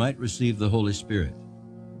that they might receive the Holy Spirit.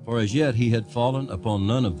 For as yet he had fallen upon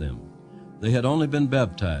none of them. They had only been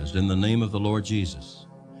baptized in the name of the Lord Jesus.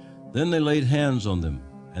 Then they laid hands on them,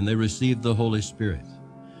 and they received the Holy Spirit.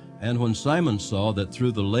 And when Simon saw that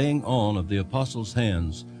through the laying on of the apostles'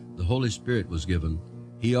 hands the Holy Spirit was given,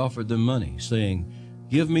 he offered them money, saying,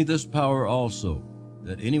 Give me this power also,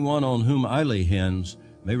 that anyone on whom I lay hands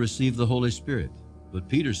may receive the Holy Spirit. But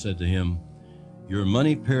Peter said to him, Your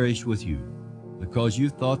money perish with you, because you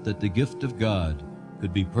thought that the gift of God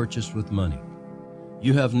could be purchased with money.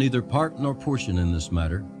 You have neither part nor portion in this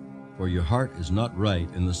matter, for your heart is not right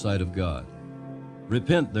in the sight of God.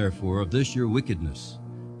 Repent therefore of this your wickedness,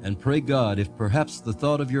 and pray God if perhaps the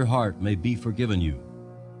thought of your heart may be forgiven you.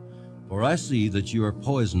 For I see that you are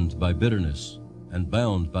poisoned by bitterness and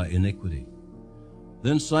bound by iniquity.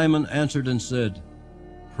 Then Simon answered and said,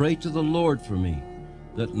 Pray to the Lord for me,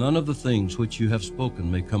 that none of the things which you have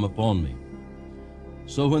spoken may come upon me.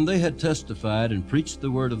 So when they had testified and preached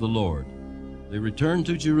the word of the Lord, they returned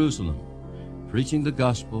to Jerusalem, preaching the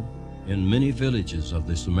gospel in many villages of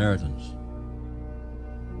the Samaritans.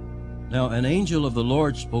 Now an angel of the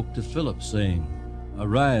Lord spoke to Philip, saying,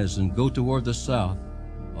 Arise and go toward the south,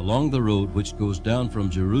 along the road which goes down from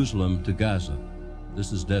Jerusalem to Gaza.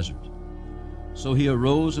 This is desert. So he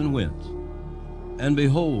arose and went. And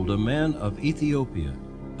behold, a man of Ethiopia,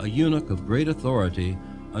 a eunuch of great authority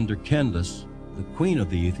under Candace, the queen of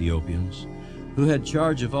the Ethiopians, who had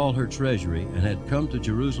charge of all her treasury and had come to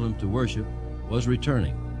Jerusalem to worship, was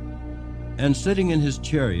returning. And sitting in his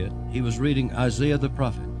chariot, he was reading Isaiah the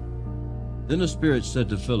prophet. Then a spirit said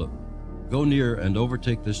to Philip, Go near and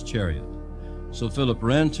overtake this chariot. So Philip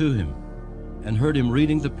ran to him and heard him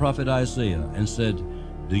reading the prophet Isaiah, and said,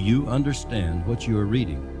 Do you understand what you are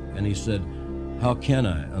reading? And he said, How can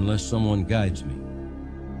I, unless someone guides me?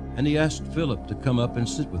 And he asked Philip to come up and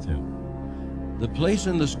sit with him. The place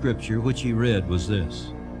in the scripture which he read was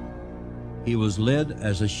this: He was led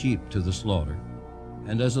as a sheep to the slaughter,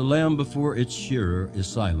 and as a lamb before its shearer is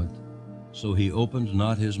silent, so he opened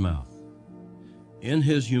not his mouth. In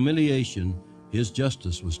his humiliation his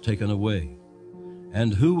justice was taken away.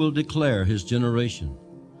 And who will declare his generation?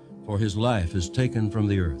 For his life is taken from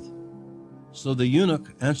the earth. So the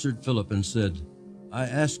eunuch answered Philip and said, I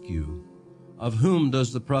ask you, of whom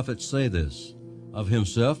does the prophet say this? of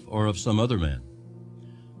himself or of some other man?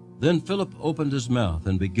 Then Philip opened his mouth,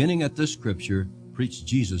 and beginning at this scripture, preached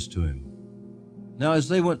Jesus to him. Now as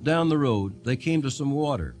they went down the road, they came to some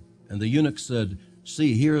water, and the eunuch said,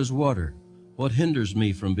 See, here is water. What hinders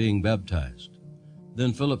me from being baptized?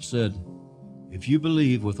 Then Philip said, If you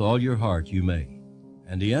believe with all your heart, you may.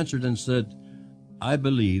 And he answered and said, I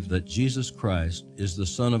believe that Jesus Christ is the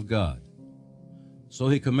Son of God. So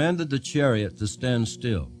he commanded the chariot to stand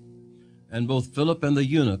still. And both Philip and the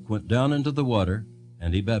eunuch went down into the water,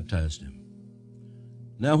 and he baptized him.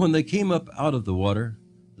 Now when they came up out of the water,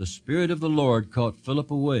 the Spirit of the Lord caught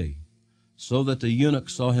Philip away, so that the eunuch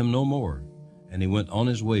saw him no more, and he went on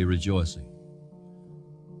his way rejoicing.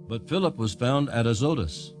 But Philip was found at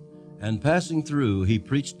Azotus, and passing through, he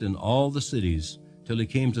preached in all the cities till he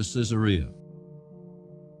came to Caesarea.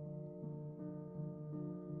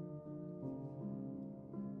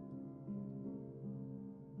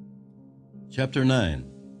 Chapter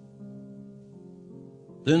 9.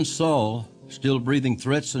 Then Saul, still breathing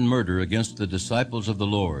threats and murder against the disciples of the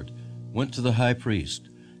Lord, went to the high priest,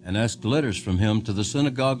 and asked letters from him to the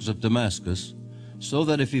synagogues of Damascus, so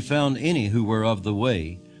that if he found any who were of the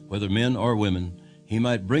way, whether men or women, he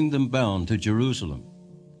might bring them bound to Jerusalem.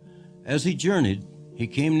 As he journeyed, he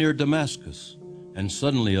came near Damascus, and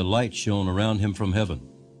suddenly a light shone around him from heaven.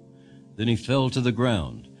 Then he fell to the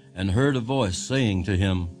ground, and heard a voice saying to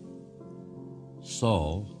him,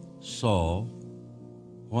 Saul, Saul,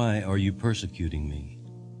 why are you persecuting me?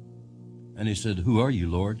 And he said, Who are you,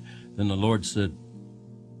 Lord? Then the Lord said,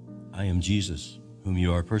 I am Jesus, whom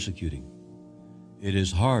you are persecuting. It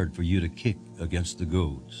is hard for you to kick against the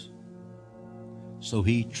goads. So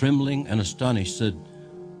he, trembling and astonished, said,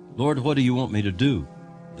 Lord, what do you want me to do?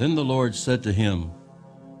 Then the Lord said to him,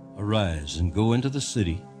 Arise and go into the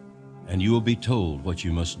city, and you will be told what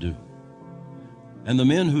you must do. And the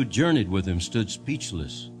men who journeyed with him stood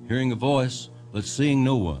speechless, hearing a voice, but seeing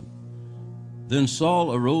no one. Then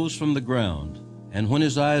Saul arose from the ground, and when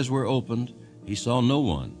his eyes were opened, he saw no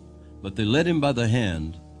one, but they led him by the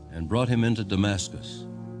hand and brought him into Damascus.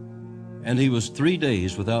 And he was 3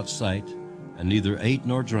 days without sight, and neither ate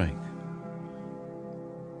nor drank.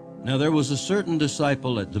 Now there was a certain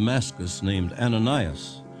disciple at Damascus named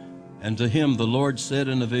Ananias, and to him the Lord said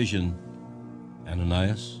in a vision,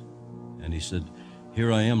 Ananias? And he said,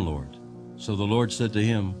 Here I am, Lord. So the Lord said to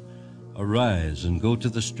him, Arise and go to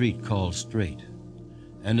the street called Straight,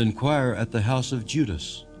 and inquire at the house of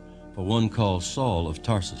Judas, for one called Saul of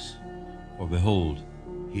Tarsus. For behold,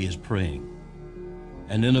 he is praying.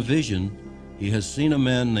 And in a vision he has seen a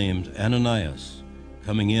man named Ananias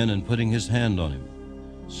coming in and putting his hand on him,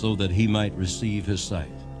 so that he might receive his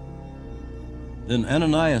sight. Then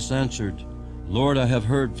Ananias answered, Lord, I have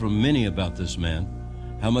heard from many about this man,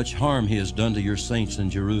 how much harm he has done to your saints in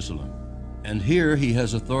Jerusalem. And here he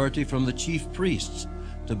has authority from the chief priests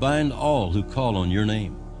to bind all who call on your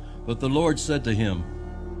name. But the Lord said to him,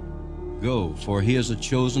 Go, for he is a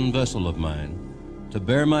chosen vessel of mine, to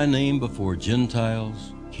bear my name before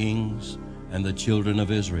Gentiles, kings, and the children of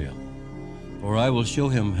Israel. For I will show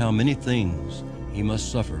him how many things he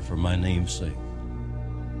must suffer for my name's sake.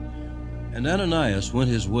 And Ananias went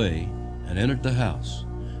his way and entered the house.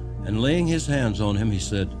 And laying his hands on him, he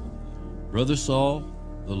said, Brother Saul,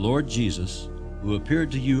 the Lord Jesus, who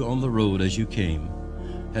appeared to you on the road as you came,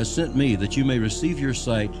 has sent me that you may receive your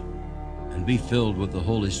sight and be filled with the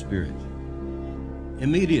Holy Spirit.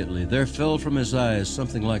 Immediately there fell from his eyes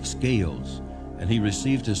something like scales, and he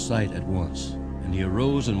received his sight at once, and he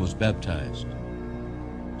arose and was baptized.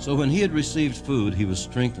 So when he had received food, he was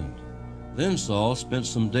strengthened. Then Saul spent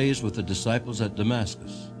some days with the disciples at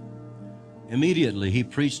Damascus. Immediately he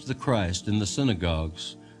preached the Christ in the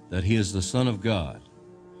synagogues, that he is the Son of God.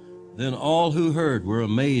 Then all who heard were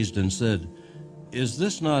amazed and said, Is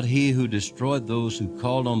this not he who destroyed those who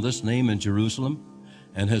called on this name in Jerusalem,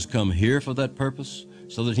 and has come here for that purpose,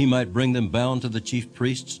 so that he might bring them bound to the chief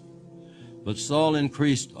priests? But Saul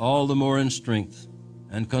increased all the more in strength,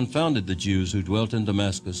 and confounded the Jews who dwelt in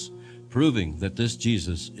Damascus, proving that this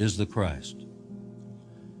Jesus is the Christ.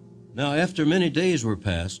 Now after many days were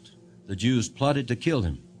passed, the Jews plotted to kill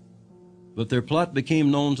him. But their plot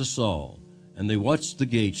became known to Saul, and they watched the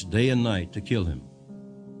gates day and night to kill him.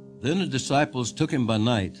 Then the disciples took him by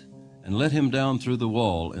night and let him down through the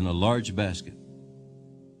wall in a large basket.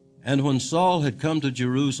 And when Saul had come to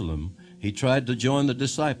Jerusalem, he tried to join the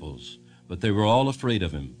disciples, but they were all afraid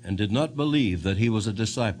of him and did not believe that he was a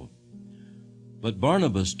disciple. But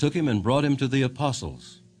Barnabas took him and brought him to the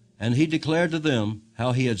apostles, and he declared to them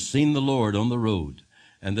how he had seen the Lord on the road,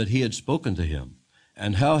 and that he had spoken to him,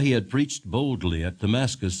 and how he had preached boldly at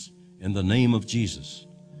Damascus in the name of Jesus.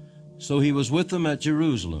 So he was with them at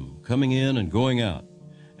Jerusalem, coming in and going out.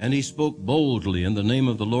 And he spoke boldly in the name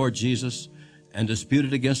of the Lord Jesus, and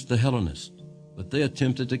disputed against the Hellenists, but they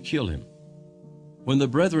attempted to kill him. When the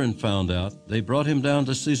brethren found out, they brought him down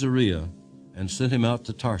to Caesarea, and sent him out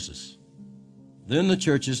to Tarsus. Then the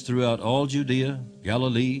churches throughout all Judea,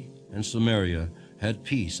 Galilee, and Samaria had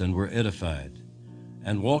peace and were edified.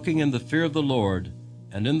 And walking in the fear of the Lord,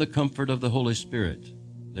 and in the comfort of the Holy Spirit,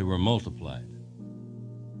 they were multiplied.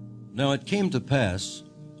 Now it came to pass,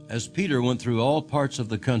 as Peter went through all parts of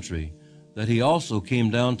the country, that he also came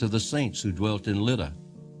down to the saints who dwelt in Lydda.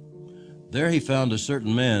 There he found a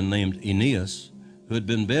certain man named Aeneas, who had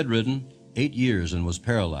been bedridden 8 years and was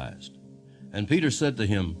paralyzed. And Peter said to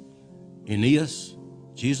him, Aeneas,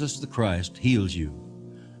 Jesus the Christ heals you.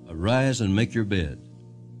 Arise and make your bed.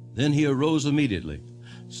 Then he arose immediately.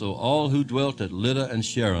 So all who dwelt at Lydda and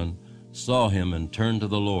Sharon saw him and turned to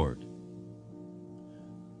the Lord.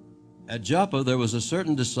 At Joppa there was a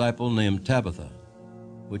certain disciple named Tabitha,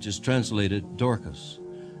 which is translated Dorcas.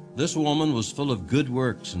 This woman was full of good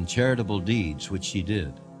works and charitable deeds, which she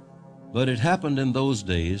did. But it happened in those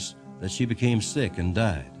days that she became sick and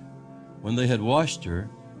died. When they had washed her,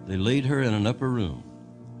 they laid her in an upper room.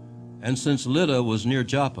 And since Lydda was near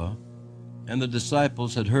Joppa, and the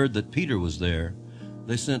disciples had heard that Peter was there,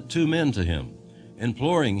 they sent 2 men to him,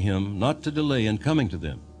 imploring him not to delay in coming to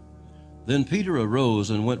them. Then Peter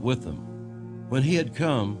arose and went with them. When he had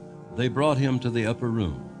come, they brought him to the upper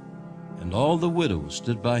room. And all the widows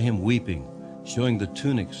stood by him weeping, showing the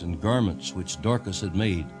tunics and garments which Dorcas had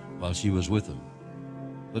made while she was with them.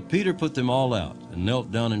 But Peter put them all out, and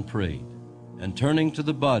knelt down and prayed. And turning to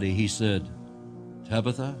the body, he said,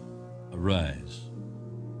 Tabitha, arise.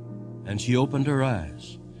 And she opened her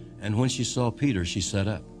eyes, and when she saw Peter, she sat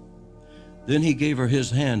up. Then he gave her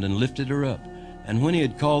his hand and lifted her up, and when he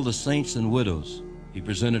had called the saints and widows, he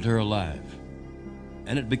presented her alive.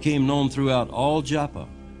 And it became known throughout all Joppa,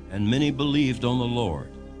 and many believed on the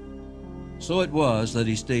Lord. So it was that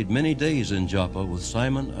he stayed many days in Joppa with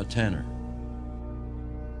Simon a tanner.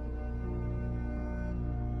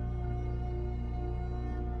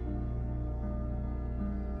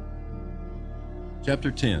 Chapter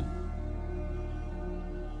 10.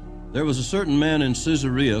 There was a certain man in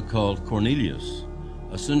Caesarea called Cornelius,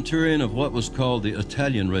 a centurion of what was called the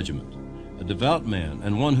Italian regiment, a devout man,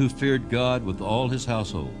 and one who feared God with all his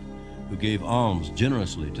household, who gave alms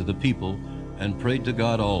generously to the people and prayed to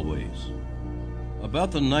God always.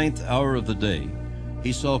 About the 9th hour of the day,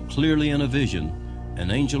 he saw clearly in a vision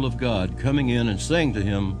an angel of God coming in and saying to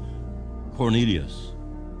him, Cornelius.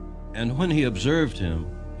 And when he observed him,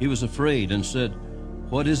 he was afraid and said,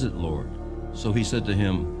 What is it, Lord? So he said to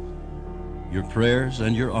him, Your prayers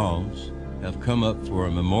and your alms have come up for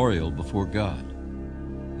a memorial before God.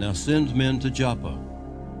 Now send men to Joppa,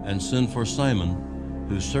 and send for Simon,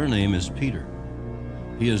 whose surname is Peter.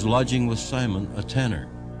 He is lodging with Simon a tanner,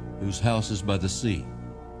 whose house is by the sea.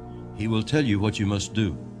 He will tell you what you must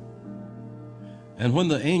do. And when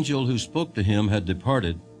the angel who spoke to him had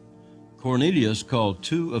departed, Cornelius called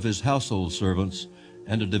 2 of his household servants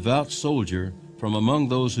and a devout soldier from among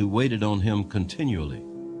those who waited on him continually.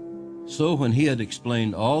 So when he had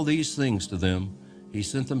explained all these things to them, he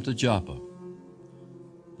sent them to Joppa.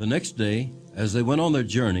 The next day, as they went on their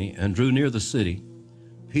journey and drew near the city,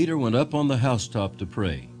 Peter went up on the housetop to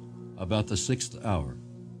pray, about the 6th hour.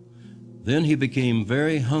 Then he became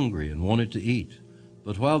very hungry and wanted to eat.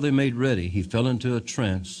 But while they made ready, he fell into a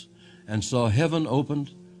trance and saw heaven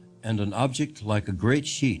opened and an object like a great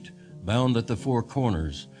sheet bound at the 4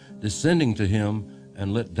 corners, descending to him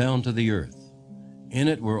and let down to the earth. In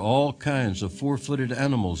it were all kinds of 4-footed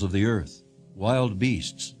animals of the earth, wild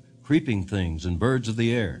beasts, creeping things, and birds of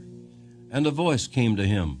the air. And a voice came to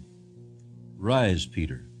him, Rise,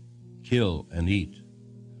 Peter, kill and eat.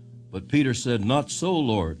 But Peter said, Not so,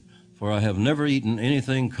 Lord, for I have never eaten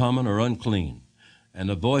anything common or unclean. And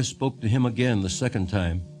a voice spoke to him again the 2nd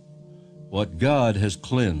time, What God has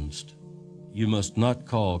cleansed, you must not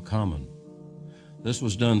call common. This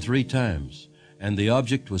was done 3 times, and the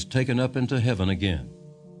object was taken up into heaven again.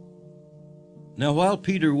 Now while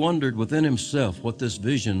Peter wondered within himself what this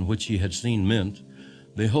vision which he had seen meant,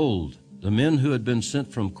 behold, the men who had been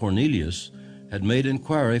sent from Cornelius had made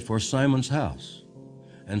inquiry for Simon's house,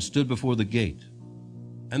 and stood before the gate.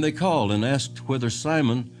 And they called and asked whether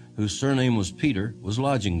Simon, whose surname was Peter, was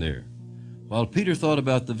lodging there. While Peter thought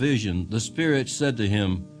about the vision, the Spirit said to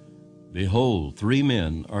him, Behold, 3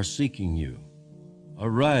 men are seeking you.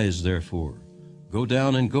 Arise, therefore, go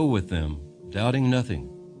down and go with them, doubting nothing,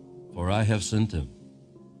 for I have sent them.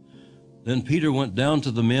 Then Peter went down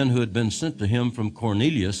to the men who had been sent to him from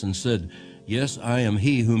Cornelius and said, Yes, I am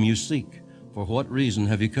he whom you seek. For what reason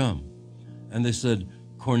have you come? And they said,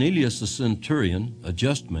 Cornelius the centurion, a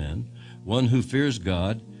just man, one who fears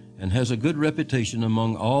God, and has a good reputation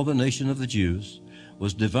among all the nation of the Jews,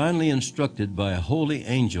 was divinely instructed by a holy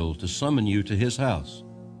angel to summon you to his house,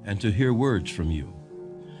 and to hear words from you.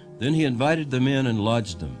 Then he invited them in and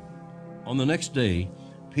lodged them. On the next day,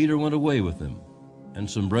 Peter went away with them, and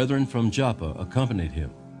some brethren from Joppa accompanied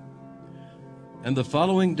him. And the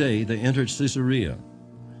following day they entered Caesarea.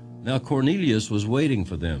 Now Cornelius was waiting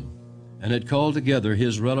for them, and had called together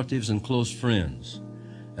his relatives and close friends.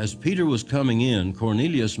 As Peter was coming in,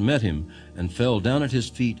 Cornelius met him and fell down at his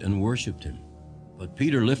feet and worshipped him. But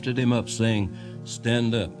Peter lifted him up, saying,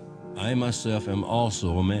 Stand up, I myself am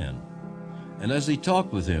also a man. And as he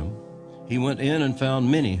talked with him, he went in and found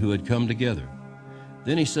many who had come together.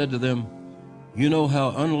 Then he said to them, You know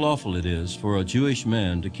how unlawful it is for a Jewish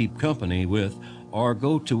man to keep company with or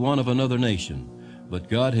go to one of another nation, but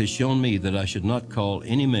God has shown me that I should not call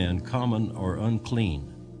any man common or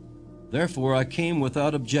unclean. Therefore I came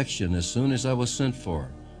without objection as soon as I was sent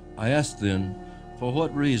for. I asked then, For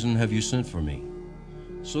what reason have you sent for me?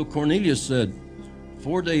 So Cornelius said,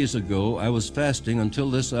 4 days ago I was fasting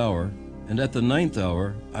until this hour, and at the 9th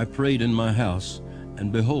hour I prayed in my house,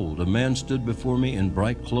 and behold, a man stood before me in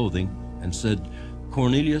bright clothing, and said,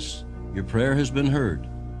 Cornelius, your prayer has been heard,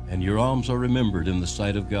 and your alms are remembered in the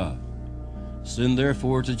sight of God. Send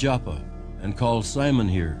therefore to Joppa, and call Simon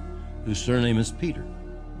here, whose surname is Peter.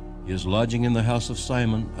 He is lodging in the house of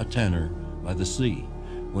Simon, a tanner, by the sea.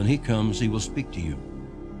 When he comes, he will speak to you.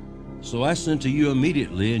 So I sent to you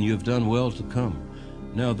immediately, and you have done well to come.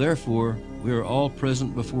 Now therefore we are all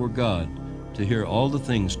present before God to hear all the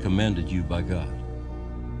things commanded you by God.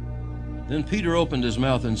 Then Peter opened his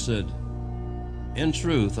mouth and said, In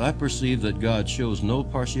truth, I perceive that God shows no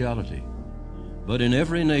partiality, but in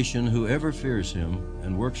every nation whoever fears him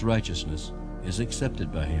and works righteousness is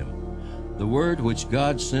accepted by him. The word which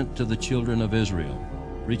God sent to the children of Israel,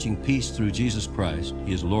 preaching peace through Jesus Christ,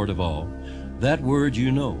 he is Lord of all, that word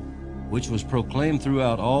you know, which was proclaimed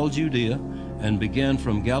throughout all Judea and began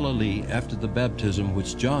from Galilee after the baptism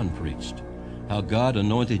which John preached, how God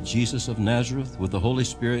anointed Jesus of Nazareth with the Holy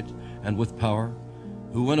Spirit and with power,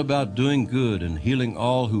 who went about doing good and healing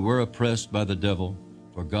all who were oppressed by the devil,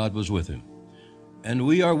 for God was with him. And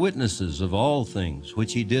we are witnesses of all things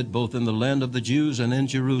which he did both in the land of the Jews and in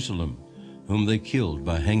Jerusalem, whom they killed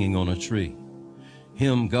by hanging on a tree.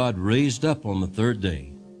 Him God raised up on the 3rd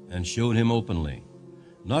day and showed him openly,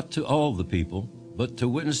 not to all the people, but to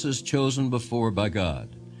witnesses chosen before by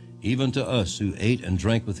God, even to us who ate and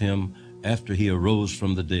drank with him after he arose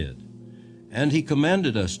from the dead. And he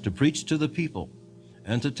commanded us to preach to the people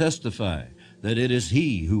and to testify that it is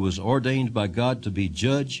he who was ordained by God to be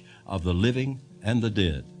judge of the living and the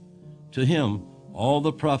dead. To him all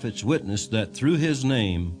the prophets witness that through his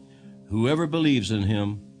name whoever believes in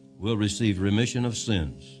him will receive remission of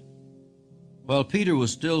sins. While Peter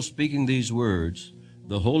was still speaking these words,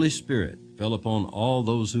 the Holy Spirit fell upon all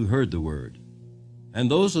those who heard the word. And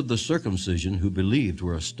those of the circumcision who believed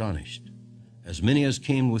were astonished, as many as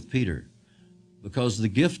came with Peter, because the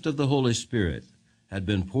gift of the Holy Spirit had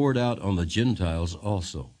been poured out on the Gentiles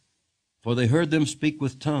also. For they heard them speak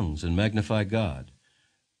with tongues and magnify God.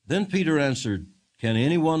 Then Peter answered, Can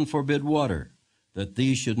anyone forbid water, that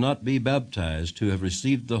these should not be baptized who have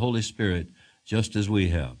received the Holy Spirit just as we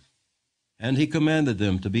have? And he commanded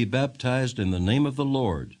them to be baptized in the name of the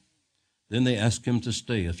Lord. Then they asked him to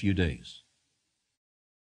stay a few days.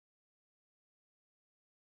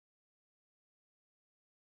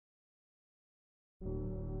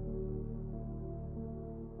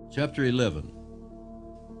 Chapter 11.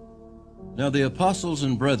 Now the apostles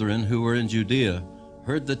and brethren who were in Judea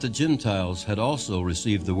heard that the Gentiles had also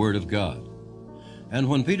received the word of God. And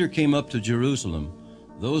when Peter came up to Jerusalem,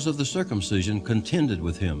 those of the circumcision contended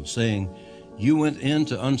with him, saying, You went in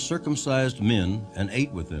to uncircumcised men and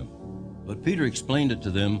ate with them. But Peter explained it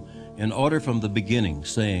to them in order from the beginning,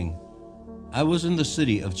 saying, I was in the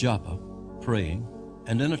city of Joppa, praying,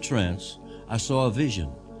 and in a trance I saw a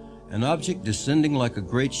vision, an object descending like a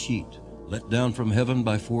great sheet, let down from heaven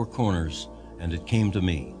by 4 corners, and it came to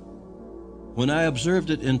me. When I observed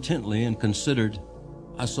it intently and considered,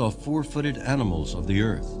 I saw 4-footed animals of the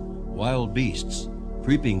earth, wild beasts,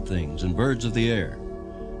 creeping things, and birds of the air.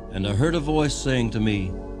 And I heard a voice saying to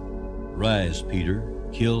me, Rise, Peter,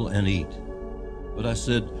 kill and eat. But I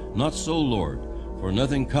said, Not so, Lord, for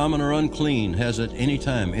nothing common or unclean has at any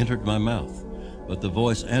time entered my mouth. But the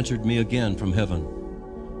voice answered me again from heaven,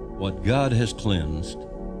 What God has cleansed,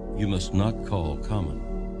 you must not call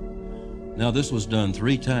common. Now this was done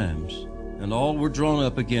 3 times, and all were drawn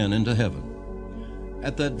up again into heaven.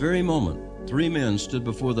 At that very moment, 3 men stood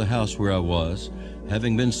before the house where I was,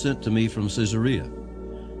 having been sent to me from Caesarea.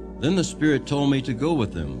 Then the Spirit told me to go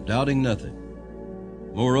with them, doubting nothing.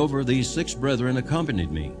 Moreover, these 6 brethren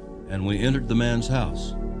accompanied me, and we entered the man's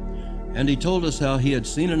house. And he told us how he had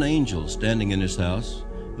seen an angel standing in his house,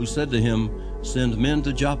 who said to him, "Send men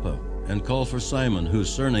to Joppa, and call for Simon, whose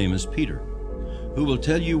surname is Peter, who will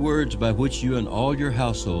tell you words by which you and all your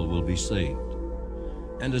household will be saved."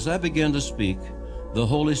 And as I began to speak, the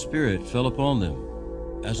Holy Spirit fell upon them,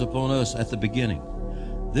 as upon us at the beginning.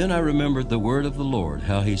 Then I remembered the word of the Lord,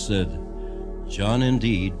 how he said, "John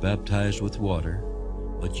indeed baptized with water,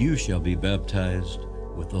 but you shall be baptized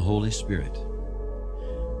with the Holy Spirit."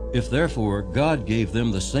 If therefore God gave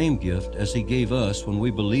them the same gift as he gave us when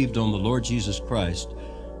we believed on the Lord Jesus Christ,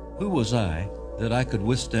 who was I that I could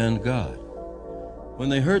withstand God? When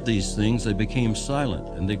they heard these things, they became silent,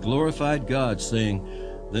 and they glorified God, saying,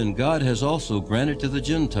 "Then God has also granted to the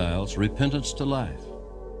Gentiles repentance to life."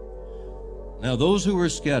 Now those who were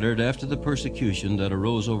scattered after the persecution that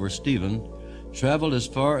arose over Stephen traveled as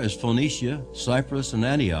far as Phoenicia, Cyprus, and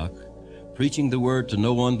Antioch, preaching the word to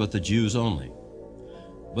no one but the Jews only.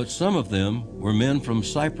 But some of them were men from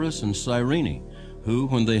Cyprus and Cyrene, who,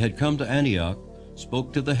 when they had come to Antioch,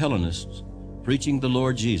 spoke to the Hellenists, preaching the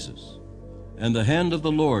Lord Jesus. And the hand of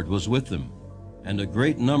the Lord was with them, and a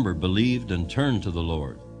great number believed and turned to the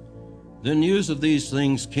Lord. Then news of these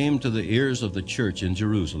things came to the ears of the church in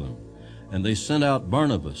Jerusalem, and they sent out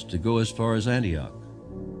Barnabas to go as far as Antioch.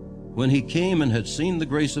 When he came and had seen the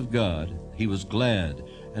grace of God, he was glad,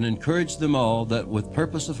 and encouraged them all that with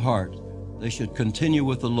purpose of heart they should continue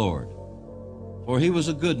with the Lord. For he was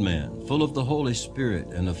a good man, full of the Holy Spirit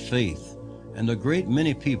and of faith, and a great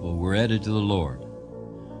many people were added to the Lord.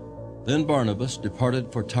 Then Barnabas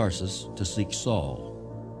departed for Tarsus to seek Saul.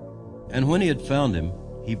 And when he had found him,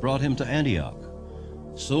 he brought him to Antioch.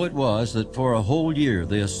 So it was that for a whole year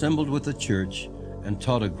they assembled with the church and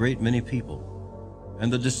taught a great many people.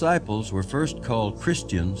 And the disciples were first called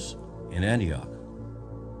Christians in Antioch.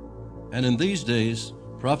 And in these days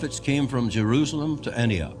prophets came from Jerusalem to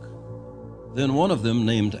Antioch. Then one of them,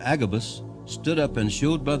 named Agabus, stood up and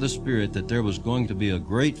showed by the Spirit that there was going to be a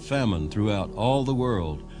great famine throughout all the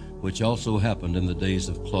world, which also happened in the days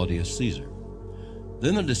of Claudius Caesar.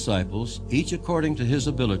 Then the disciples, each according to his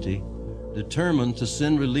ability, determined to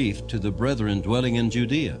send relief to the brethren dwelling in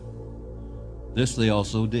Judea. This they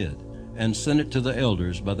also did, and sent it to the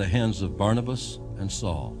elders by the hands of Barnabas and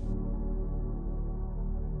Saul.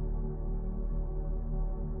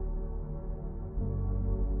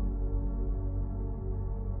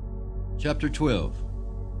 Chapter 12.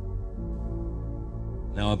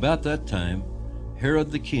 Now about that time,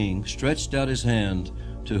 Herod the king stretched out his hand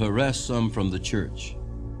to harass some from the church.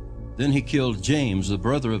 Then he killed James, the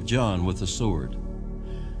brother of John, with a sword.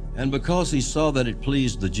 And because he saw that it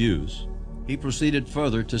pleased the Jews, he proceeded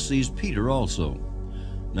further to seize Peter also.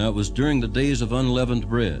 Now it was during the days of unleavened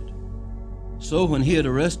bread. So when he had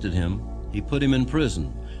arrested him, he put him in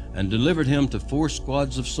prison, and delivered him to 4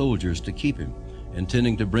 squads of soldiers to keep him,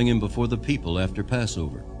 intending to bring him before the people after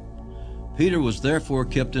Passover. Peter was therefore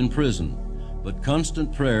kept in prison, but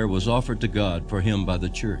constant prayer was offered to God for him by the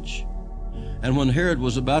church. And when Herod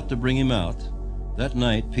was about to bring him out, that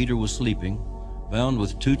night Peter was sleeping, bound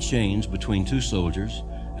with 2 chains between 2 soldiers,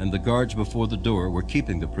 and the guards before the door were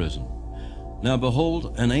keeping the prison. Now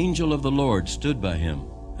behold, an angel of the Lord stood by him,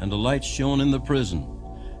 and a light shone in the prison.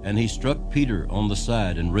 And he struck Peter on the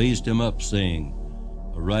side and raised him up, saying,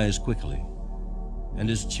 "Arise quickly." And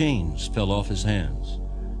his chains fell off his hands.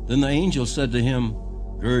 Then the angel said to him,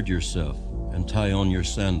 "Gird yourself and tie on your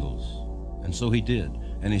sandals." And so he did.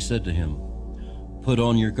 And he said to him, "Put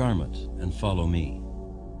on your garment and follow me."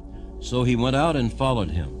 So he went out and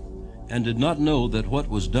followed him, and did not know that what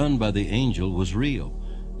was done by the angel was real,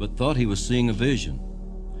 but thought he was seeing a vision.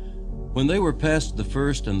 When they were past the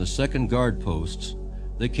first and the second guard posts,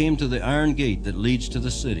 they came to the iron gate that leads to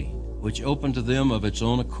the city, which opened to them of its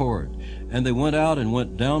own accord. And they went out and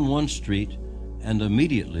went down one street, and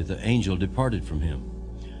immediately the angel departed from him.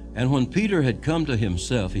 And when Peter had come to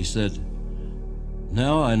himself, he said,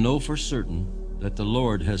 "Now I know for certain that the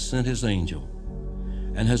Lord has sent his angel,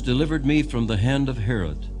 and has delivered me from the hand of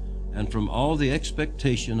Herod, and from all the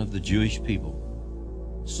expectation of the Jewish people."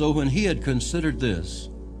 So when he had considered this,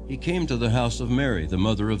 he came to the house of Mary, the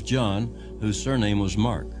mother of John, whose surname was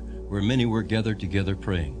Mark, where many were gathered together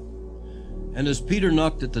praying. And as Peter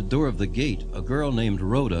knocked at the door of the gate, a girl named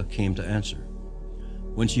Rhoda came to answer.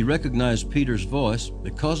 When she recognized Peter's voice,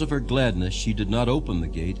 because of her gladness, she did not open the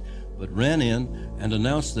gate, but ran in and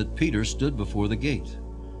announced that Peter stood before the gate.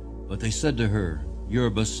 But they said to her, "You are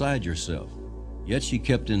beside yourself. Yet she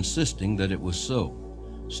kept insisting that it was so.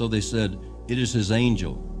 So they said, "It is his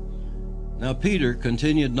angel." Now Peter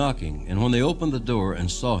continued knocking, and when they opened the door and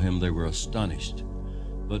saw him, they were astonished.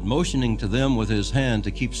 But motioning to them with his hand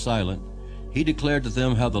to keep silent, he declared to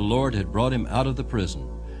them how the Lord had brought him out of the prison.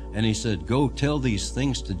 And he said, "Go tell these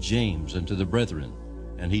things to James and to the brethren."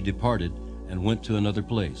 And he departed and went to another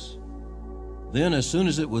place. Then as soon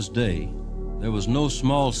as it was day, there was no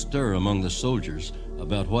small stir among the soldiers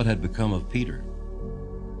about what had become of Peter.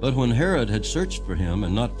 But when Herod had searched for him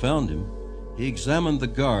and not found him, he examined the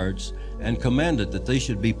guards and commanded that they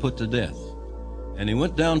should be put to death. And he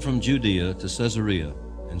went down from Judea to Caesarea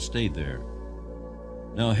and stayed there.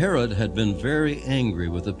 Now Herod had been very angry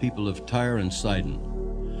with the people of Tyre and Sidon.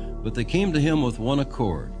 But they came to him with one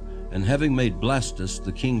accord, and having made Blastus,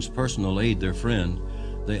 the king's personal aide, their friend,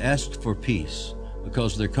 they asked for peace,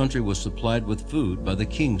 because their country was supplied with food by the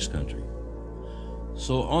king's country.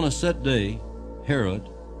 So on a set day, Herod,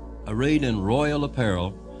 arrayed in royal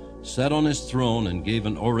apparel, sat on his throne and gave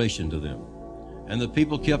an oration to them. And the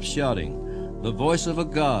people kept shouting, "The voice of a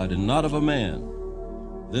God and not of a man."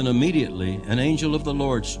 Then immediately an angel of the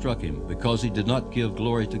Lord struck him, because he did not give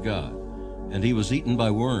glory to God, and he was eaten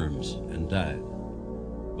by worms and died.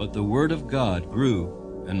 But the word of God grew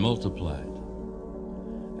and multiplied.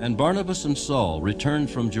 And Barnabas and Saul returned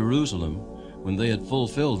from Jerusalem when they had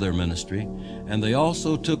fulfilled their ministry, and they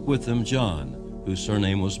also took with them John, whose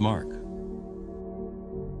surname was Mark.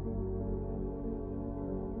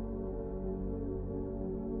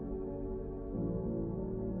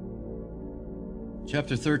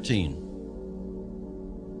 Chapter 13.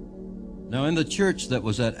 Now in the church that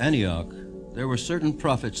was at Antioch there were certain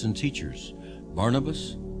prophets and teachers,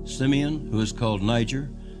 Barnabas, Simeon, who is called Niger,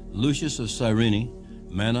 Lucius of Cyrene,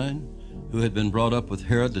 Manaen, who had been brought up with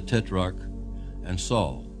Herod the Tetrarch, and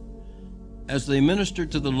Saul. As they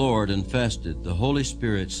ministered to the Lord and fasted, the Holy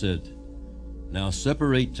Spirit said, "Now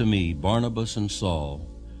separate to me Barnabas and Saul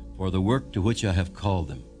for the work to which I have called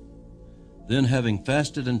them." Then having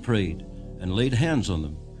fasted and prayed, and laid hands on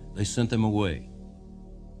them, they sent them away.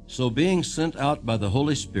 So being sent out by the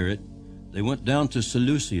Holy Spirit, they went down to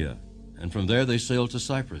Seleucia, and from there they sailed to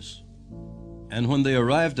Cyprus. And when they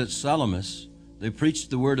arrived at Salamis, they preached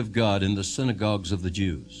the word of God in the synagogues of the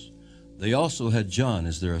Jews. They also had John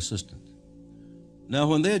as their assistant. Now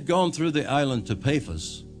when they had gone through the island to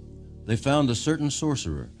Paphos, they found a certain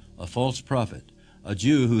sorcerer, a false prophet, a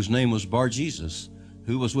Jew whose name was Bar-Jesus,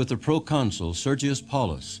 who was with the proconsul Sergius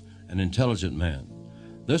Paulus, an intelligent man.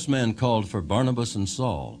 This man called for Barnabas and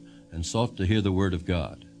Saul, and sought to hear the word of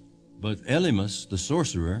God. But Elymas, the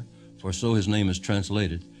sorcerer, for so his name is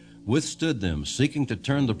translated, withstood them, seeking to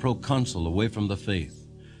turn the proconsul away from the faith.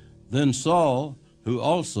 Then Saul, who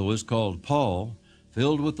also is called Paul,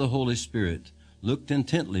 filled with the Holy Spirit, looked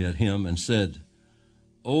intently at him and said,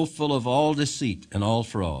 "O full of all deceit and all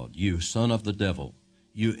fraud, you son of the devil,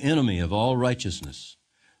 you enemy of all righteousness,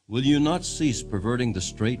 will you not cease perverting the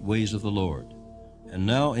straight ways of the Lord? And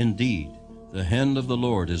now indeed the hand of the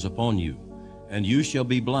Lord is upon you, and you shall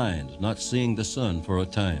be blind, not seeing the sun for a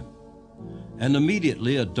time." And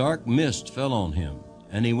immediately a dark mist fell on him,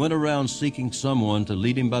 and he went around seeking someone to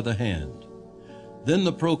lead him by the hand. Then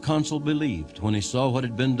the proconsul believed when he saw what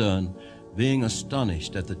had been done, being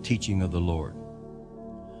astonished at the teaching of the Lord.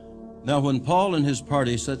 Now when Paul and his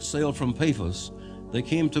party set sail from Paphos, they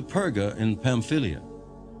came to Perga in Pamphylia,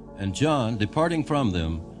 and John, departing from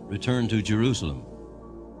them, returned to Jerusalem.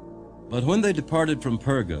 But when they departed from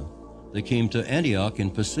Perga, they came to Antioch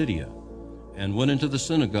in Pisidia, and went into the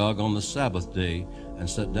synagogue on the Sabbath day and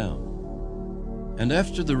sat down. And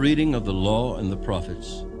after the reading of the law and the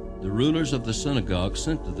prophets, the rulers of the synagogue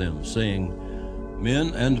sent to them, saying,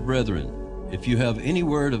 "Men and brethren, if you have any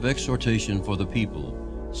word of exhortation for the people,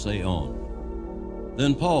 say on."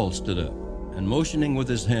 Then Paul stood up, and motioning with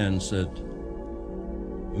his hand said,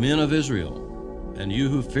 "Men of Israel, and you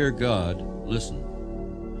who fear God, listen.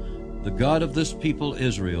 The God of this people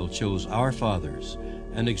Israel chose our fathers,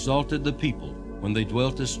 and exalted the people when they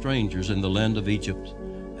dwelt as strangers in the land of Egypt,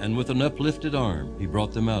 and with an uplifted arm he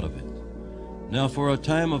brought them out of it. Now for a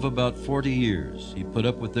time of about 40 years he put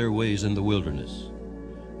up with their ways in the wilderness.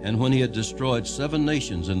 And when he had destroyed 7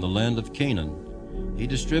 nations in the land of Canaan, he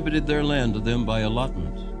distributed their land to them by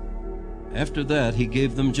allotment. After that he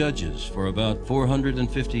gave them judges for about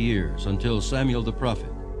 450 years, until Samuel the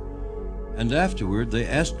prophet. And afterward they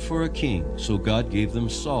asked for a king, so God gave them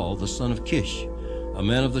Saul the son of Kish, a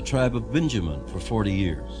man of the tribe of Benjamin, for 40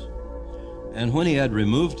 years. And when he had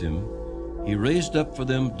removed him, he raised up for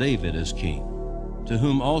them David as king, to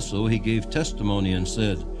whom also he gave testimony and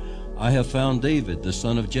said, I have found David the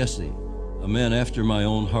son of Jesse, a man after my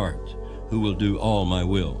own heart, who will do all my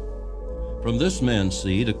will. From this man's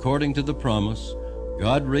seed, according to the promise,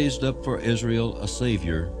 God raised up for Israel a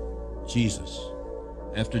Savior, Jesus,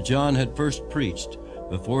 after John had first preached,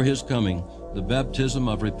 before his coming, the baptism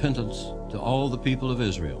of repentance to all the people of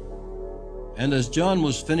Israel. And as John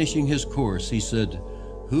was finishing his course, he said,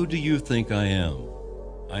 "Who do you think I am?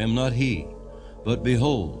 I am not he, but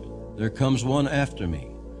behold, there comes one after me,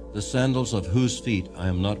 the sandals of whose feet I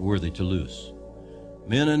am not worthy to loose.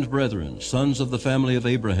 Men and brethren, sons of the family of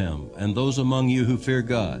Abraham, and those among you who fear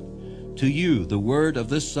God, to you the word of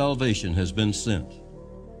this salvation has been sent.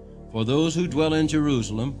 For those who dwell in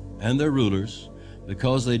Jerusalem, and their rulers,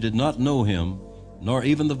 because they did not know him, nor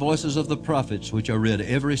even the voices of the prophets which are read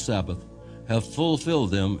every Sabbath, have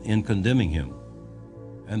fulfilled them in condemning him.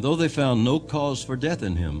 And though they found no cause for death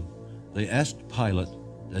in him, they asked Pilate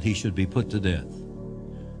that he should be put to death.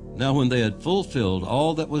 Now when they had fulfilled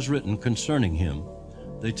all that was written concerning him,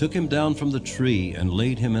 they took him down from the tree and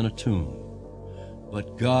laid him in a tomb.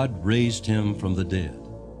 But God raised him from the dead.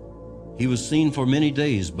 He was seen for many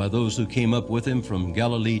days by those who came up with him from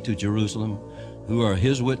Galilee to Jerusalem, who are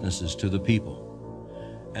his witnesses to the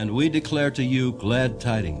people. And we declare to you glad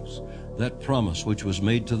tidings, that promise which was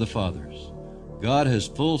made to the fathers. God has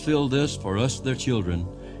fulfilled this for us their children,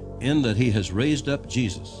 in that he has raised up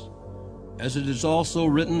Jesus. As it is also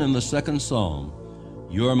written in the second psalm,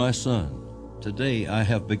 You are my son, today I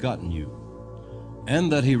have begotten you.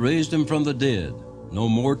 And that he raised him from the dead, no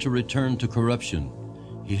more to return to corruption.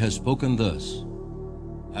 He has spoken thus,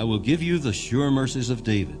 I will give you the sure mercies of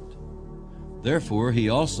David. Therefore he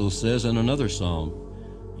also says in another psalm,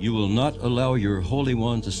 You will not allow your Holy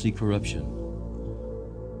One to see corruption.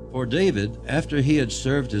 For David, after he had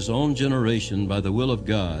served his own generation by the will of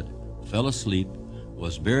God, fell asleep,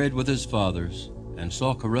 was buried with his fathers, and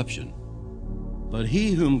saw corruption. But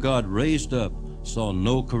he whom God raised up saw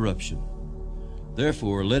no corruption.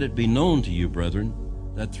 Therefore let it be known to you, brethren,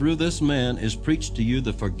 that through this man is preached to you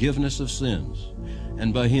the forgiveness of sins,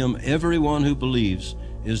 and by him every one who believes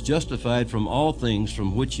is justified from all things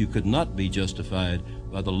from which you could not be justified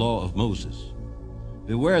by the law of Moses.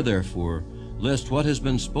 Beware therefore, lest what has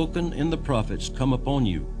been spoken in the prophets come upon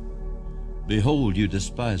you. Behold, you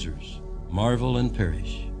despisers, marvel and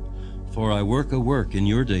perish. For I work a work in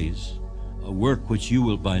your days, a work which you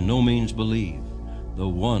will by no means believe, though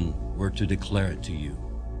one were to declare it to you.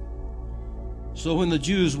 So when the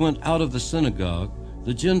Jews went out of the synagogue,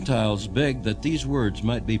 the Gentiles begged that these words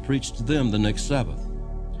might be preached to them the next Sabbath.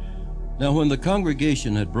 Now when the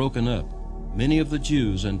congregation had broken up, many of the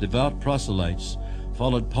Jews and devout proselytes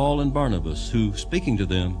followed Paul and Barnabas, who, speaking to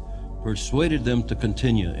them, persuaded them to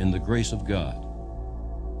continue in the grace of God.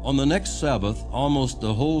 On the next Sabbath, almost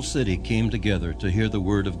the whole city came together to hear the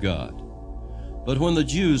word of God. But when the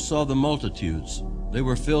Jews saw the multitudes, they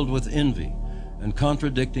were filled with envy, and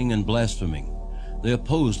contradicting and blaspheming, they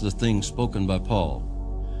opposed the things spoken by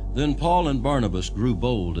Paul. Then Paul and Barnabas grew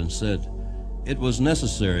bold and said, It was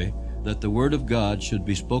necessary that the word of God should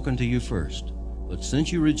be spoken to you first. But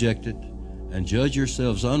since you reject it, and judge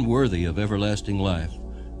yourselves unworthy of everlasting life,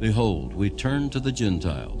 behold, we turn to the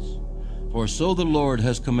Gentiles. For so the Lord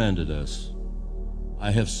has commanded us,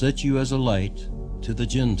 I have set you as a light to the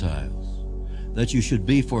Gentiles, that you should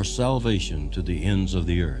be for salvation to the ends of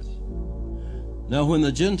the earth. Now when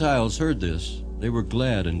the Gentiles heard this, they were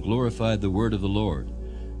glad and glorified the word of the Lord,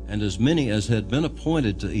 and as many as had been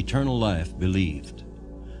appointed to eternal life believed.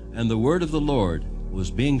 And the word of the Lord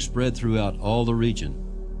was being spread throughout all the region.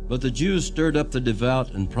 But the Jews stirred up the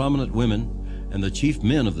devout and prominent women and the chief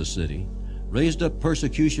men of the city, raised up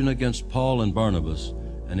persecution against Paul and Barnabas,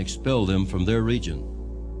 and expelled them from their region.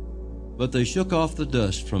 But they shook off the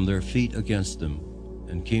dust from their feet against them,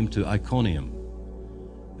 and came to Iconium.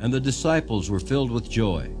 And the disciples were filled with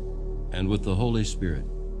joy, and with the Holy Spirit.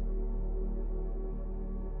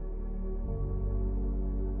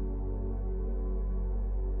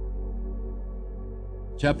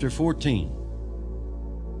 Chapter 14.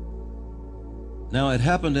 Now it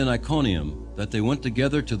happened in Iconium that they went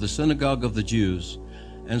together to the synagogue of the Jews,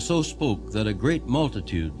 and so spoke that a great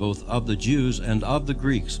multitude both of the Jews and of the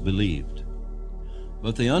Greeks believed.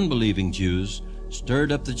 But the unbelieving Jews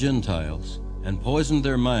stirred up the Gentiles, and poisoned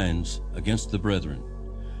their minds against the brethren.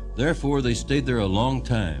 Therefore they stayed there a long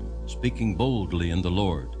time, speaking boldly in the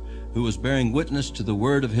Lord, who was bearing witness to the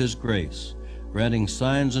word of his grace, granting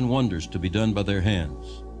signs and wonders to be done by their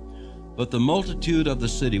hands. But the multitude of the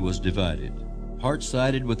city was divided, part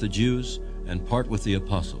sided with the Jews, and part with the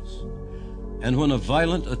apostles. And when a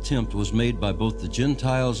violent attempt was made by both the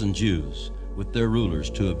Gentiles and Jews, with their rulers,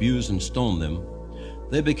 to abuse and stone them,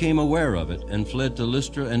 they became aware of it, and fled to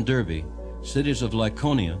Lystra and Derbe, cities of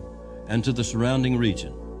Lycaonia, and to the surrounding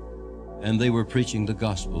region, and they were preaching the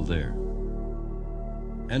gospel there.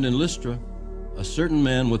 And in Lystra, a certain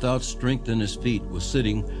man without strength in his feet was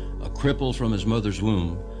sitting, a cripple from his mother's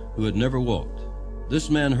womb, who had never walked. This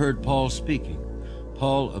man heard Paul speaking.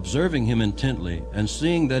 Paul, observing him intently, and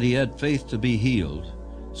seeing that he had faith to be healed,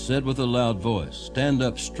 said with a loud voice, "Stand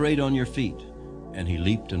up straight on your feet." And he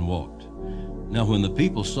leaped and walked. Now when the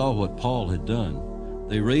people saw what Paul had done,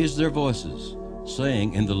 they raised their voices,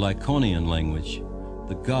 saying in the Lycaonian language,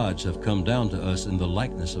 "The gods have come down to us in the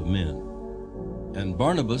likeness of men." And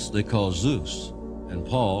Barnabas they called Zeus, and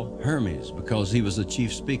Paul Hermes, because he was the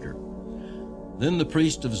chief speaker. Then the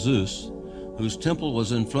priest of Zeus, whose temple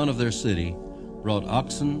was in front of their city, brought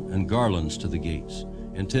oxen and garlands to the gates,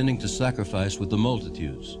 intending to sacrifice with the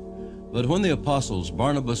multitudes. But when the apostles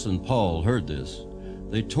Barnabas and Paul heard this,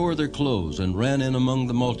 they tore their clothes and ran in among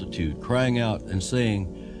the multitude, crying out and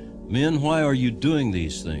saying, "Men, why are you doing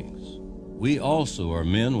these things? We also are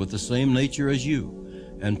men with the same nature as you,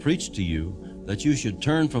 and preach to you that you should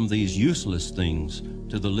turn from these useless things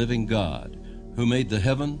to the living God, who made the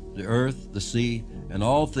heaven, the earth, the sea, and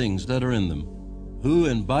all things that are in them, who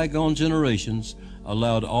in bygone generations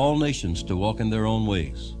allowed all nations to walk in their own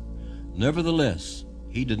ways. Nevertheless,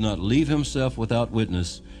 he did not leave himself without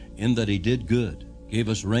witness, in that he did good, gave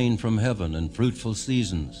us rain from heaven and fruitful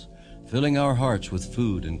seasons, filling our hearts with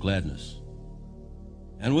food and gladness."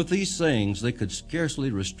 And with these sayings they could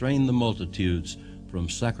scarcely restrain the multitudes from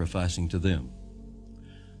sacrificing to them.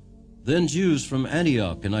 Then Jews from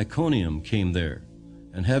Antioch and Iconium came there,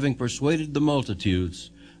 and having persuaded the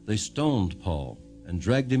multitudes, they stoned Paul and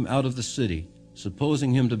dragged him out of the city,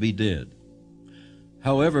 supposing him to be dead.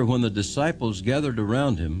 However, when the disciples gathered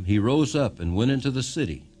around him, he rose up and went into the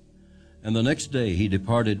city, and the next day he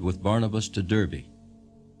departed with Barnabas to Derbe.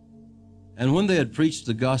 And when they had preached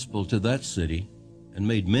the gospel to that city, and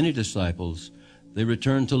made many disciples, they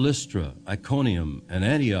returned to Lystra, Iconium, and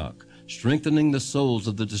Antioch, strengthening the souls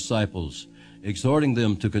of the disciples, exhorting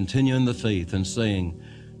them to continue in the faith, and saying,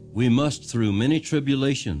 "We must through many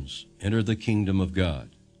tribulations enter the kingdom of God."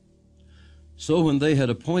 So when they had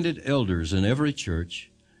appointed elders in every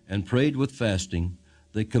church, and prayed with fasting,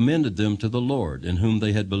 they commended them to the Lord, in whom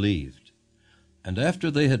they had believed. And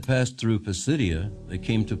after they had passed through Pisidia, they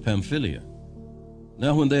came to Pamphylia.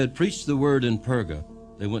 Now when they had preached the word in Perga,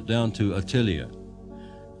 they went down to Attalia.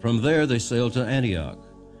 From there they sailed to Antioch,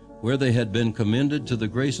 where they had been commended to the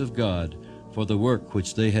grace of God for the work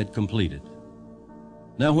which they had completed.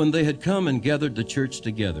 Now when they had come and gathered the church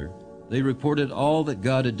together, they reported all that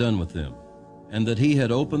God had done with them, and that he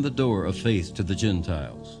had opened the door of faith to the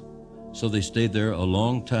Gentiles. So they stayed there a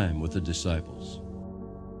long time with the disciples.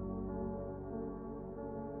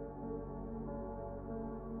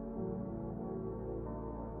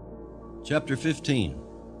 Chapter 15.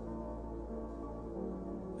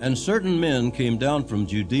 And certain men came down from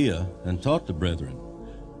Judea and taught the brethren,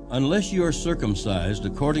 "Unless you are circumcised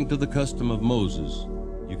according to the custom of Moses,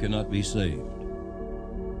 you cannot be saved."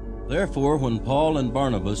 Therefore, when Paul and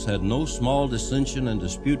Barnabas had no small dissension and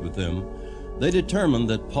dispute with them, they determined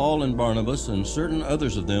that Paul and Barnabas and certain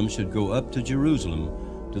others of them should go up to Jerusalem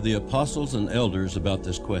to the apostles and elders about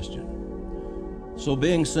this question. So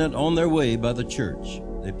being sent on their way by the church,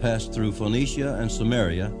 they passed through Phoenicia and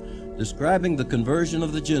Samaria, describing the conversion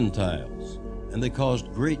of the Gentiles, and they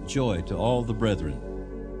caused great joy to all the brethren.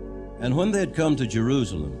 And when they had come to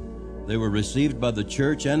Jerusalem, they were received by the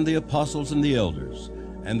church and the apostles and the elders,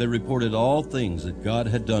 and they reported all things that God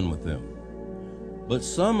had done with them. But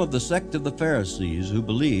some of the sect of the Pharisees who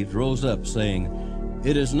believed rose up, saying,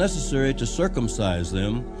 "It is necessary to circumcise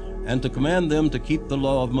them, and to command them to keep the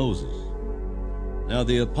law of Moses." Now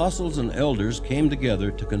the apostles and elders came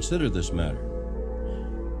together to consider this matter.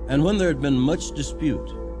 And when there had been much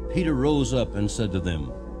dispute, Peter rose up and said to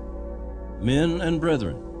them, "Men and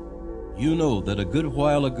brethren, you know that a good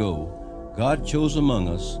while ago God chose among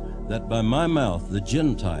us that by my mouth the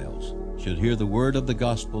Gentiles should hear the word of the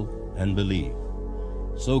gospel and believe.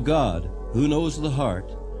 So God, who knows the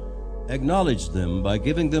heart, acknowledged them by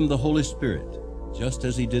giving them the Holy Spirit, just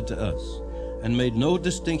as he did to us, and made no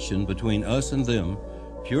distinction between us and them,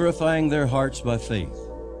 purifying their hearts by faith.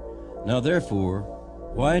 Now therefore,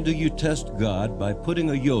 why do you test God by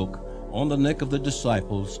putting a yoke on the neck of the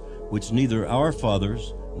disciples, which neither our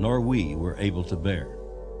fathers nor we were able to bear?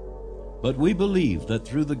 But we believe that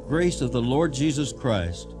through the grace of the Lord Jesus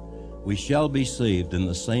Christ, we shall be saved in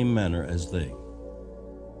the same manner as they."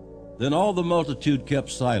 Then all the multitude kept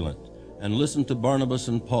silent and listened to Barnabas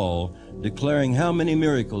and Paul, declaring how many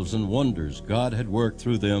miracles and wonders God had worked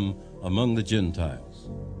through them among the Gentiles.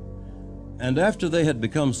 And after they had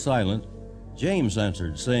become silent, James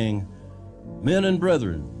answered, saying, Men and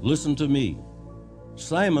brethren, listen to me.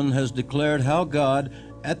 Simon has declared how God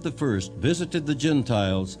at the first visited the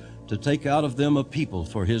Gentiles to take out of them a people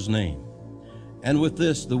for his name. And with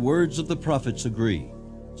this the words of the prophets agree,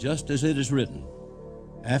 just as it is written,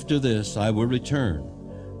 After this I will return,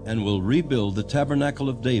 and will rebuild the tabernacle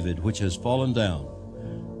of David which has fallen down.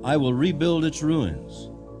 I will rebuild its ruins,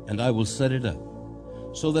 and I will set it up,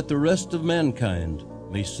 so that the rest of mankind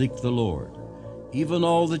may seek the Lord, even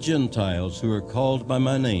all the Gentiles who are called by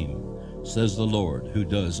my name, says the Lord, who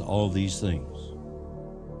does all these things.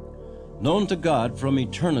 Known to God from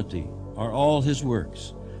eternity are all his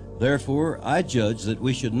works. Therefore I judge that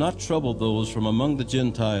we should not trouble those from among the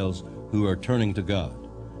Gentiles who are turning to God,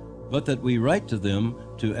 but that we write to them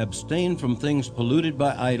to abstain from things polluted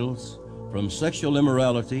by idols, from sexual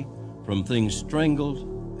immorality, from things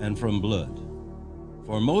strangled, and from blood.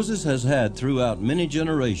 For Moses has had throughout many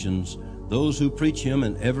generations those who preach him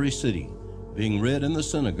in every city, being read in the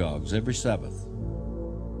synagogues every Sabbath.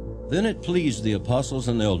 Then it pleased the apostles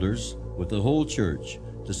and elders with the whole church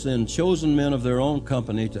to send chosen men of their own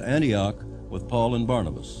company to Antioch with Paul and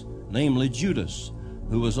Barnabas, namely Judas,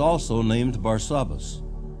 who was also named Barsabbas,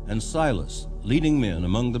 and Silas, leading men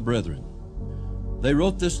among the brethren. They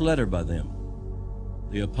wrote this letter by them: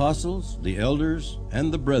 The apostles, the elders,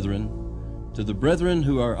 and the brethren, to the brethren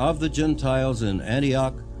who are of the Gentiles in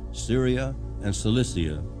Antioch, Syria, and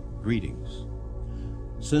Cilicia, greetings.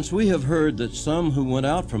 Since we have heard that some who went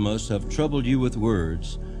out from us have troubled you with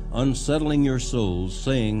words, unsettling your souls,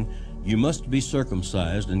 saying, You must be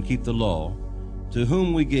circumcised and keep the law, to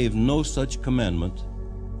whom we gave no such commandment,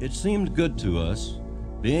 it seemed good to us,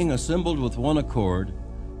 being assembled with one accord,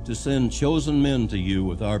 to send chosen men to you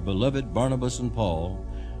with our beloved Barnabas and Paul,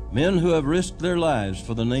 men who have risked their lives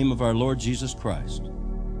for the name of our Lord Jesus Christ.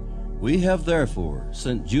 We have therefore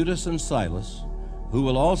sent Judas and Silas, who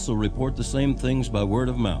will also report the same things by word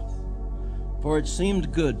of mouth. For it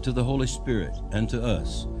seemed good to the Holy Spirit and to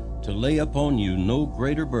us to lay upon you no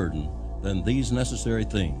greater burden than these necessary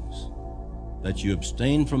things, that you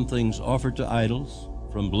abstain from things offered to idols,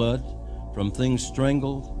 from blood, from things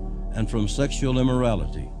strangled, and from sexual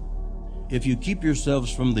immorality. If you keep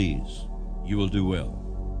yourselves from these, you will do well.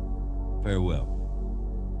 Farewell.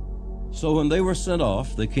 So when they were sent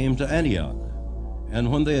off, they came to Antioch,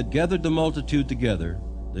 and when they had gathered the multitude together,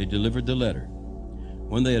 they delivered the letter.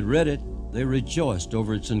 When they had read it, they rejoiced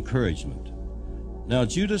over its encouragement. Now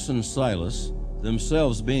Judas and Silas,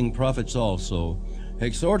 themselves being prophets also,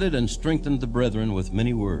 exhorted and strengthened the brethren with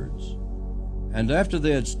many words. And after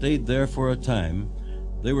they had stayed there for a time,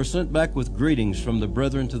 they were sent back with greetings from the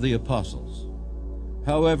brethren to the apostles.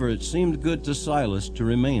 However, it seemed good to Silas to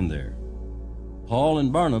remain there. Paul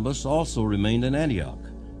and Barnabas also remained in Antioch,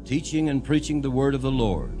 teaching and preaching the word of the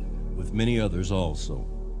Lord, with many others also.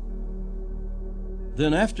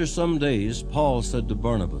 Then after some days, Paul said to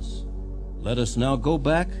Barnabas, Let us now go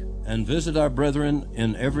back and visit our brethren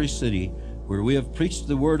in every city where we have preached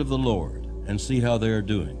the word of the Lord, and see how they are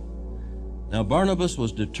doing. Now Barnabas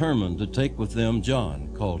was determined to take with them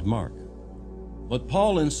John, called Mark. But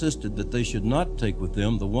Paul insisted that they should not take with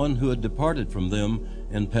them the one who had departed from them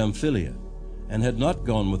in Pamphylia, and had not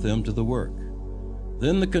gone with them to the work.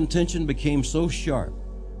 Then the contention became so sharp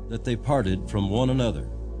that they parted from one another.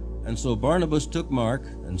 And so Barnabas took Mark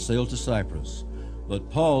and sailed to Cyprus. But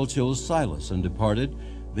Paul chose Silas and departed,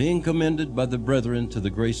 being commended by the brethren to the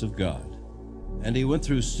grace of God. And he went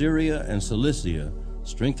through Syria and Cilicia,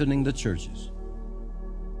 strengthening the churches.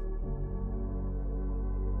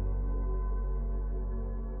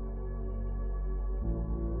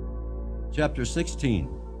 Chapter 16.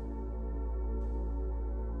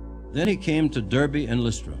 Then he came to Derbe and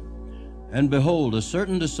Lystra. And behold, a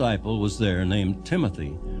certain disciple was there named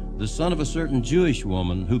Timothy, the son of a certain Jewish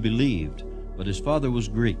woman who believed, but his father was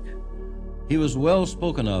Greek. He was well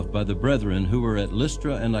spoken of by the brethren who were at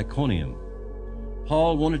Lystra and Iconium.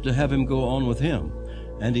 Paul wanted to have him go on with him,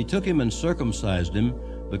 and he took him and circumcised him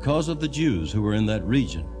because of the Jews who were in that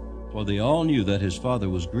region, for they all knew that his father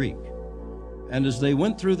was Greek. And as they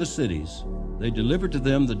went through the cities, they delivered to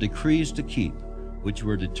them the decrees to keep, which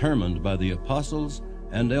were determined by the apostles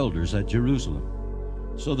and elders at Jerusalem.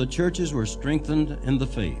 So the churches were strengthened in the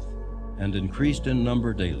faith and increased in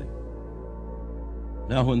number daily.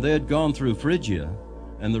 Now when they had gone through Phrygia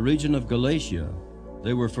and the region of Galatia,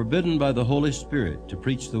 they were forbidden by the Holy Spirit to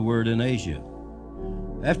preach the word in Asia.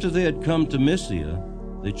 After they had come to Mysia,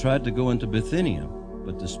 they tried to go into Bithynia,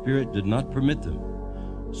 but the Spirit did not permit them.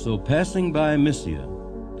 So passing by Mysia,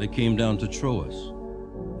 they came down to Troas.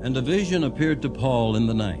 And a vision appeared to Paul in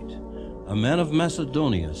the night. A man of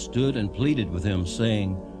Macedonia stood and pleaded with him,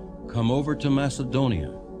 saying, "Come over to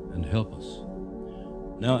Macedonia and help us."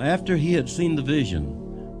 Now after he had seen the vision,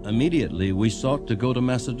 immediately we sought to go to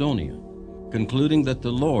Macedonia, concluding that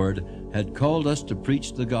the Lord had called us to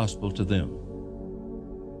preach the gospel to them.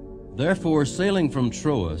 Therefore, sailing from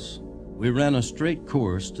Troas, we ran a straight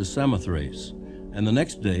course to Samothrace, and the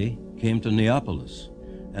next day came to Neapolis,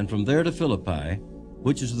 and from there to Philippi,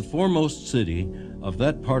 which is the foremost city of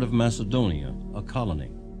that part of Macedonia, a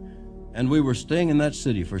colony. And we were staying in that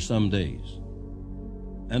city for some days.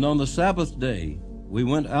 And on the Sabbath day, we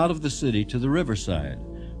went out of the city to the riverside,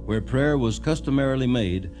 where prayer was customarily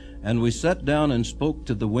made, and we sat down and spoke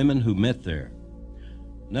to the women who met there.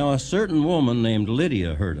 Now a certain woman named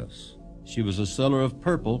Lydia heard us. She was a seller of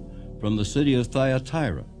purple from the city of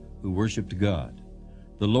Thyatira, who worshipped God.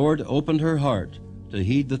 The Lord opened her heart to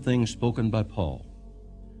heed the things spoken by Paul.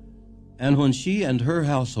 And when she and her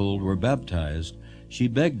household were baptized, she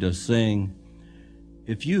begged us, saying,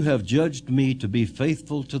 "If you have judged me to be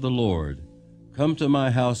faithful to the Lord, come to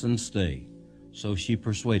my house and stay." So she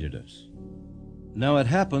persuaded us. Now it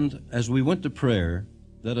happened, as we went to prayer,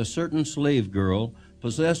 that a certain slave girl,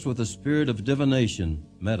 possessed with a spirit of divination,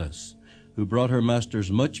 met us, who brought her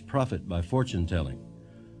masters much profit by fortune-telling.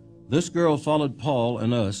 This girl followed Paul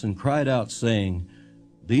and us and cried out, saying,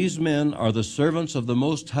 "These men are the servants of the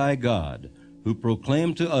Most High God, who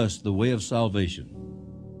proclaim to us the way of salvation."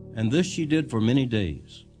 And this she did for many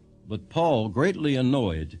days. But Paul, greatly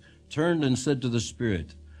annoyed, turned and said to the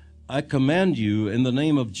Spirit, "I command you in the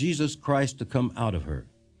name of Jesus Christ to come out of her."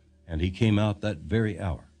 And he came out that very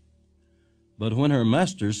hour. But when her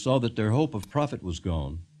masters saw that their hope of profit was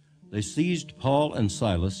gone, they seized Paul and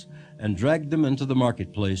Silas and dragged them into the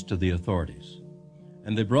marketplace to the authorities.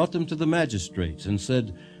 And they brought them to the magistrates and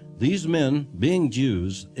said, "These men, being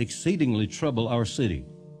Jews, exceedingly trouble our city,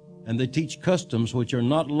 and they teach customs which are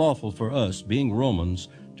not lawful for us, being Romans,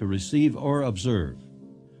 to receive or observe."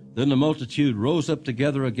 Then the multitude rose up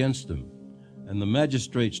together against them, and the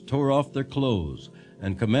magistrates tore off their clothes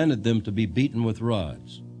and commanded them to be beaten with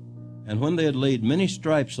rods. And when they had laid many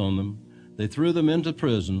stripes on them, they threw them into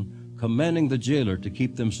prison, commanding the jailer to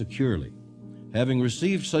keep them securely. Having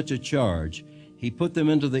received such a charge, he put them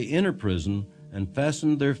into the inner prison and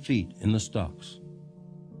fastened their feet in the stocks.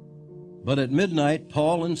 But at midnight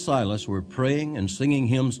Paul and Silas were praying and singing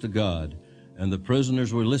hymns to God, and the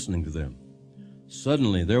prisoners were listening to them.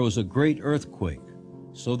 Suddenly there was a great earthquake,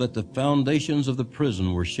 so that the foundations of the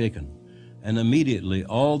prison were shaken, and immediately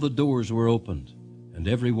all the doors were opened, and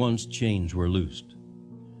everyone's chains were loosed.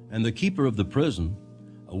 And the keeper of the prison,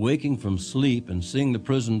 awaking from sleep and seeing the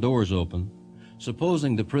prison doors open,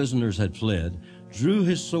 supposing the prisoners had fled, drew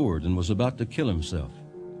his sword and was about to kill himself.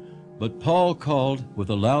 But Paul called with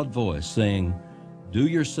a loud voice, saying, "Do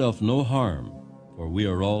yourself no harm, for we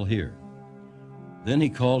are all here." Then he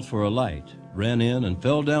called for a light, ran in, and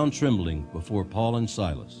fell down trembling before Paul and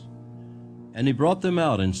Silas. And he brought them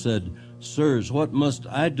out and said, "Sirs, what must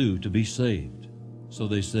I do to be saved?" So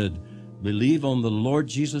they said, "Believe on the Lord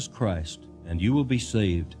Jesus Christ, and you will be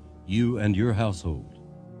saved, you and your household."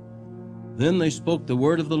 Then they spoke the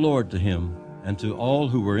word of the Lord to him and to all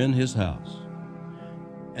who were in his house.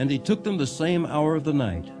 And he took them the same hour of the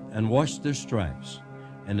night and washed their stripes,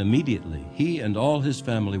 and immediately he and all his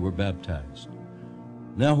family were baptized.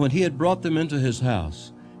 Now when he had brought them into his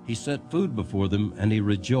house, he set food before them, and he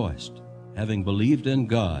rejoiced, having believed in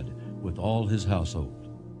God with all his household.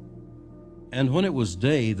 And when it was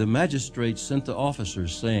day, the magistrates sent the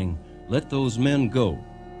officers, saying, "Let those men go."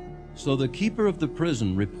 So the keeper of the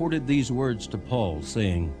prison reported these words to Paul,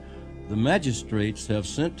 saying, "The magistrates have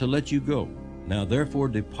sent to let you go. Now therefore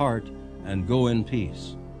depart and go in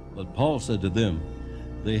peace." But Paul said to them,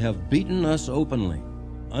 "They have beaten us openly,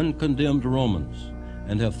 uncondemned Romans,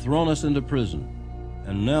 and have thrown us into prison.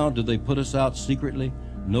 And now do they put us out secretly?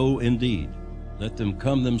 No, indeed. Let them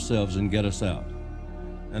come themselves and get us out."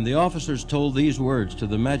 And the officers told these words to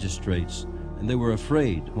the magistrates, and they were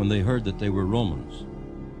afraid when they heard that they were Romans.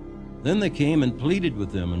 Then they came and pleaded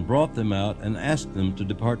with them and brought them out and asked them to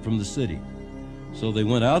depart from the city. So they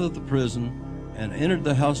went out of the prison and entered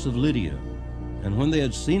the house of Lydia. And when they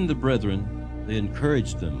had seen the brethren, they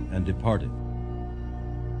encouraged them and departed.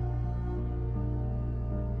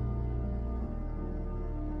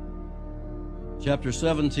 Chapter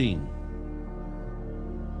 17.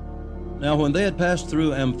 Now when they had passed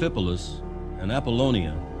through Amphipolis and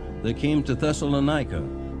Apollonia, they came to Thessalonica,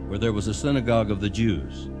 where there was a synagogue of the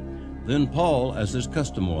Jews. Then Paul, as his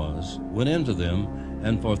custom was, went into them,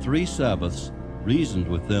 and for 3 Sabbaths reasoned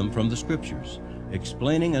with them from the Scriptures,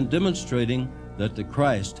 explaining and demonstrating that the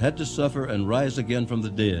Christ had to suffer and rise again from the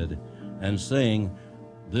dead, and saying,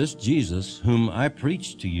 This Jesus, whom I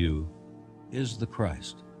preach to you, is the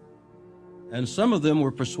Christ. And some of them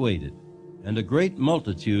were persuaded, and a great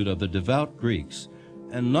multitude of the devout Greeks,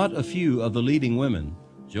 and not a few of the leading women,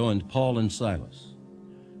 joined Paul and Silas.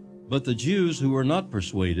 But the Jews who were not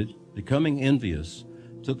persuaded, becoming envious,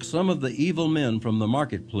 took some of the evil men from the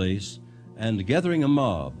marketplace, and gathering a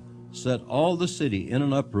mob, set all the city in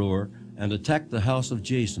an uproar, and attacked the house of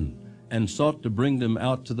Jason, and sought to bring them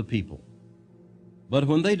out to the people. But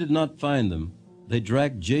when they did not find them, they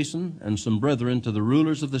dragged Jason and some brethren to the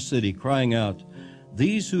rulers of the city, crying out,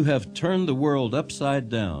 "These who have turned the world upside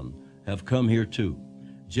down have come here too.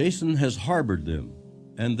 Jason has harbored them,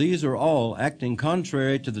 and these are all acting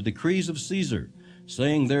contrary to the decrees of Caesar,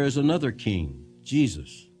 saying there is another king,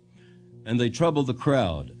 Jesus." And they troubled the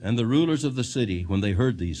crowd and the rulers of the city when they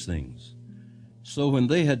heard these things. So when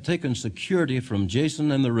they had taken security from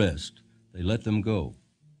Jason and the rest, they let them go.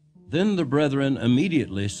 Then the brethren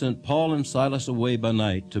immediately sent Paul and Silas away by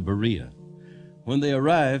night to Berea. When they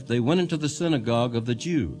arrived, they went into the synagogue of the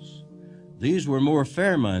Jews. These were more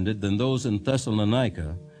fair-minded than those in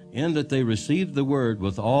Thessalonica, in that they received the word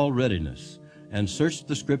with all readiness, and searched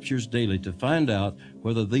the Scriptures daily to find out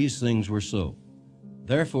whether these things were so.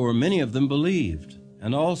 Therefore many of them believed,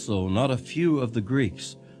 and also not a few of the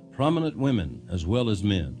Greeks, prominent women as well as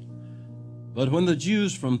men. But when the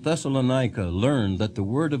Jews from Thessalonica learned that the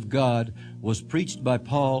word of God was preached by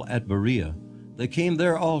Paul at Berea, they came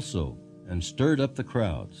there also, and stirred up the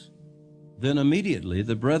crowds. Then immediately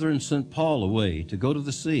the brethren sent Paul away to go to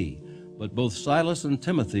the sea, but both Silas and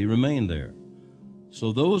Timothy remained there.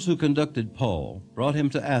 So those who conducted Paul brought him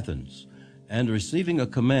to Athens, and receiving a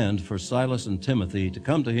command for Silas and Timothy to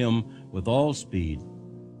come to him with all speed,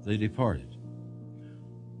 they departed.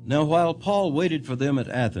 Now while Paul waited for them at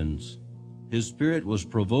Athens, his spirit was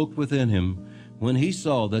provoked within him when he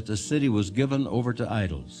saw that the city was given over to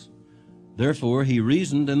idols. Therefore he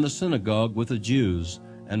reasoned in the synagogue with the Jews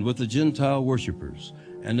and with the Gentile worshippers,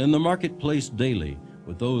 and in the marketplace daily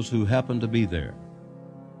with those who happened to be there.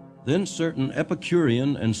 Then certain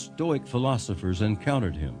Epicurean and Stoic philosophers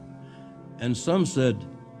encountered him, and some said,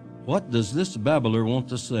 "What does this babbler want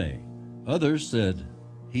to say?" Others said,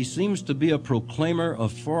 "He seems to be a proclaimer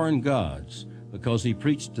of foreign gods, because he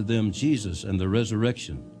preached to them Jesus and the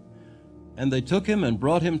resurrection." And they took him and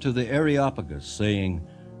brought him to the Areopagus, saying,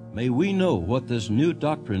 "May we know what this new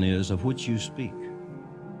doctrine is of which you speak?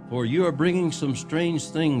 For you are bringing some strange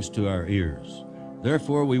things to our ears.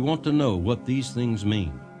 Therefore we want to know what these things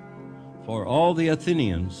mean." For all the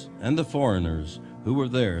Athenians and the foreigners who were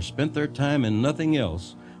there spent their time in nothing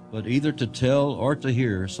else but either to tell or to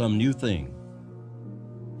hear some new thing.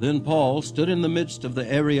 Then Paul stood in the midst of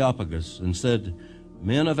the Areopagus and said,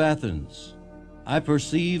 "Men of Athens, I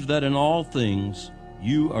perceive that in all things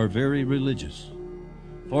you are very religious.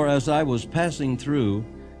 For as I was passing through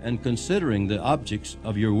and considering the objects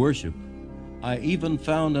of your worship, I even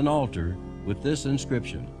found an altar with this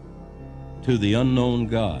inscription, 'To the unknown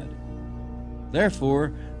God.'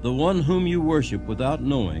 Therefore, the one whom you worship without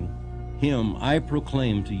knowing, him I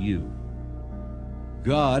proclaim to you.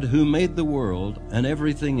 God, who made the world and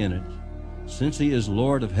everything in it, since he is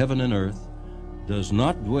Lord of heaven and earth, does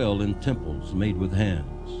not dwell in temples made with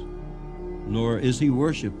hands, nor is he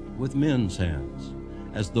worshipped with men's hands,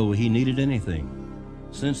 as though he needed anything,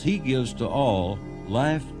 since he gives to all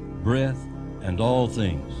life, breath, and all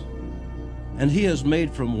things. And he has made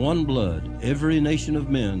from one blood every nation of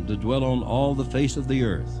men to dwell on all the face of the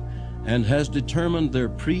earth, and has determined their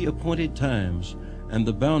pre-appointed times and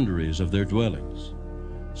the boundaries of their dwellings,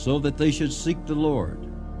 so that they should seek the Lord,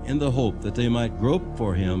 in the hope that they might grope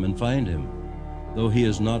for him and find him, though he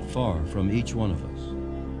is not far from each one of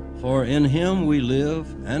us. For in him we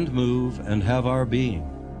live and move and have our being,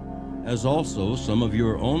 as also some of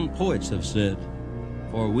your own poets have said,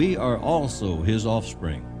 for we are also his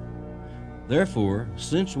offspring. Therefore,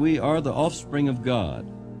 since we are the offspring of God,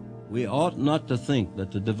 we ought not to think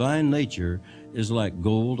that the divine nature is like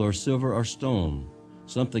gold or silver or stone,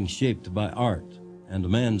 something shaped by art and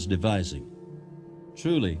man's devising.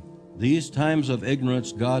 Truly, these times of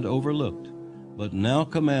ignorance God overlooked, but now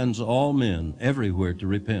commands all men everywhere to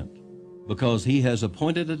repent, because he has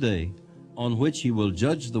appointed a day on which he will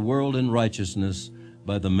judge the world in righteousness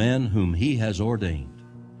by the man whom he has ordained.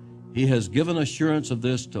 He has given assurance of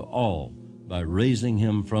this to all by raising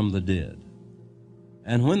him from the dead.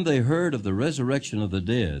 And when they heard of the resurrection of the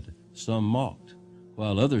dead, some mocked,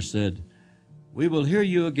 while others said, "We will hear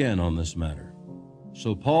you again on this matter."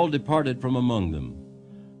 So Paul departed from among them.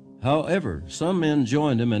 However, some men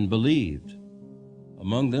joined him and believed,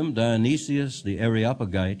 among them Dionysius the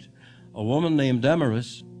Areopagite, a woman named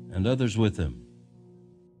Damaris, and others with him.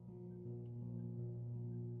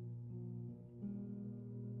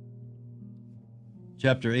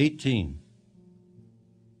 Chapter 18.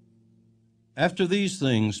 After these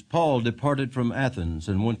things, Paul departed from Athens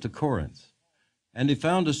and went to Corinth. And he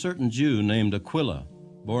found a certain Jew named Aquila,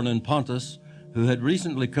 born in Pontus, who had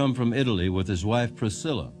recently come from Italy with his wife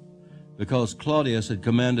Priscilla, because Claudius had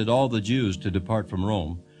commanded all the Jews to depart from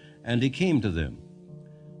Rome, and he came to them.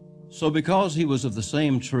 So because he was of the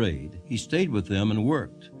same trade, he stayed with them and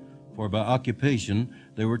worked, for by occupation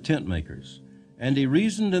they were tent makers. And he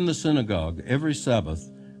reasoned in the synagogue every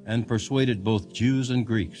Sabbath, and persuaded both Jews and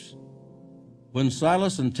Greeks. When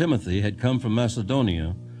Silas and Timothy had come from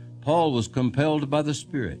Macedonia, Paul was compelled by the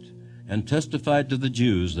Spirit, and testified to the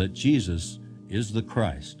Jews that Jesus is the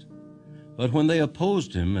Christ. But when they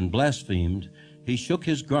opposed him and blasphemed, he shook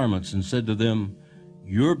his garments and said to them,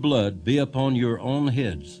 "Your blood be upon your own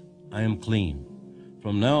heads. I am clean.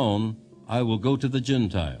 From now on I will go to the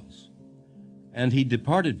Gentiles." And he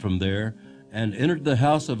departed from there, and entered the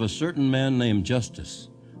house of a certain man named Justus,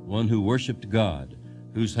 one who worshipped God,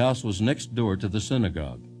 whose house was next door to the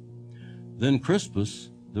synagogue. Then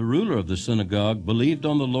Crispus, the ruler of the synagogue, believed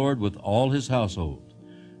on the Lord with all his household,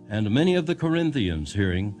 and many of the Corinthians,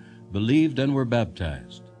 hearing, believed and were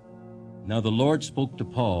baptized. Now the Lord spoke to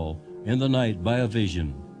Paul in the night by a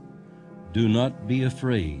vision, "Do not be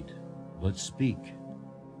afraid, but speak,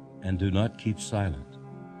 and do not keep silent,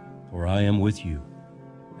 for I am with you,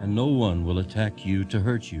 and no one will attack you to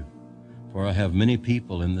hurt you, for I have many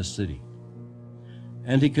people in this city."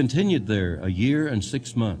 And he continued there 1 year and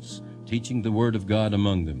 6 months, teaching the word of God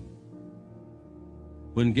among them.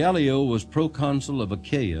 When Gallio was proconsul of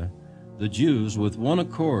Achaia, the Jews with one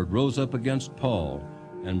accord rose up against Paul,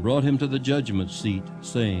 and brought him to the judgment seat,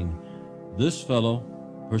 saying, "This fellow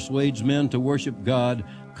persuades men to worship God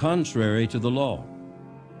contrary to the law."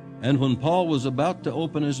 And when Paul was about to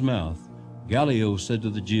open his mouth, Gallio said to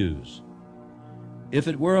the Jews, "If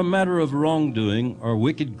it were a matter of wrongdoing or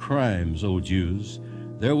wicked crimes, O Jews,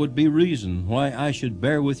 there would be reason why I should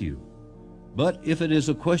bear with you. But if it is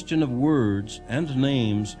a question of words and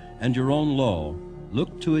names and your own law,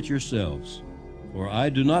 look to it yourselves, for I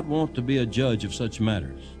do not want to be a judge of such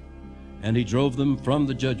matters." And he drove them from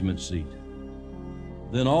the judgment seat.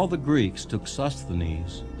 Then all the Greeks took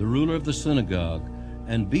Sosthenes, the ruler of the synagogue,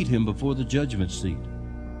 and beat him before the judgment seat.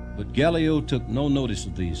 But Gallio took no notice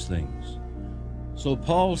of these things. So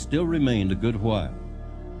Paul still remained a good while.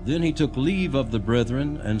 Then he took leave of the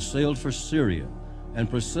brethren and sailed for Syria, and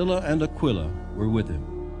Priscilla and Aquila were with him.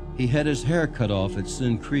 He had his hair cut off at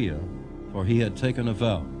Cenchrea, for he had taken a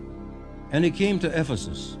vow. And he came to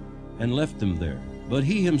Ephesus, and left them there. But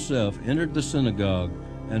he himself entered the synagogue,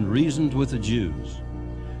 and reasoned with the Jews.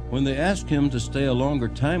 When they asked him to stay a longer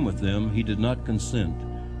time with them, he did not consent,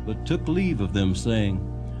 but took leave of them, saying,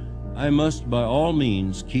 "I must by all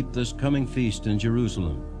means keep this coming feast in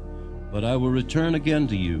Jerusalem, but I will return again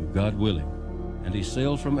to you, God willing." And he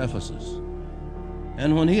sailed from Ephesus.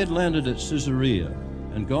 And when he had landed at Caesarea,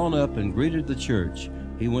 and gone up and greeted the church,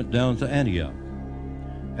 he went down to Antioch.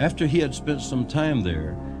 After he had spent some time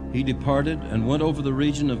there, he departed and went over the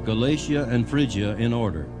region of Galatia and Phrygia in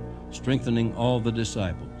order, strengthening all the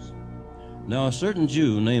disciples. Now a certain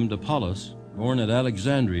Jew named Apollos, born at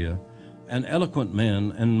Alexandria, an eloquent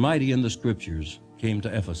man and mighty in the Scriptures, came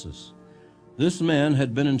to Ephesus. This man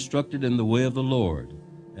had been instructed in the way of the Lord,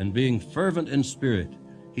 and being fervent in spirit,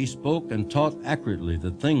 he spoke and taught accurately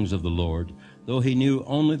the things of the Lord, though he knew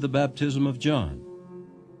only the baptism of John.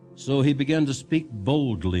 So he began to speak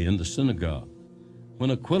boldly in the synagogue.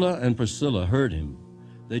 When Aquila and Priscilla heard him,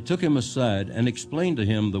 they took him aside and explained to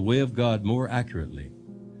him the way of God more accurately.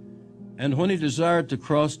 And when he desired to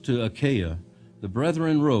cross to Achaia, the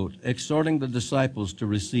brethren wrote, exhorting the disciples to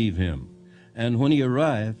receive him. And when he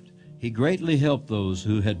arrived, he greatly helped those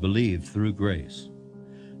who had believed through grace.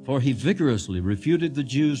 For he vigorously refuted the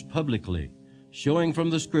Jews publicly, showing from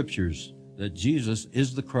the Scriptures that Jesus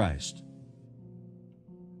is the Christ.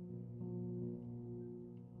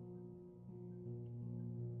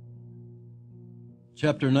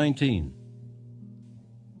 Chapter 19.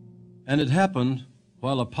 And it happened,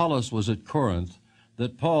 while Apollos was at Corinth,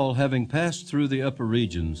 that Paul, having passed through the upper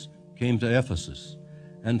regions, came to Ephesus.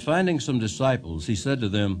 And finding some disciples, he said to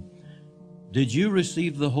them, "Did you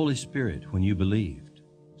receive the Holy Spirit when you believed?"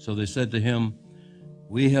 So they said to him,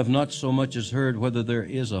 "We have not so much as heard whether there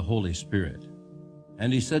is a Holy Spirit."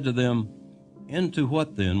 And he said to them, "Into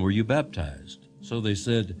what then were you baptized?" So they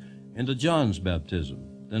said, "Into John's baptism."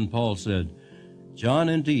 Then Paul said, "John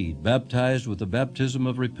indeed baptized with the baptism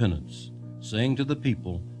of repentance, saying to the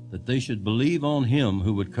people that they should believe on him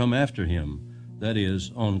who would come after him, that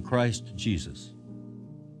is, on Christ Jesus."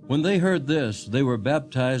 When they heard this, they were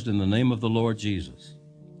baptized in the name of the Lord Jesus.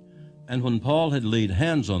 And when Paul had laid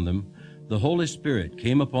hands on them, the Holy Spirit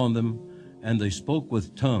came upon them, and they spoke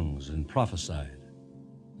with tongues and prophesied.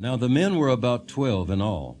 Now the men were about 12 in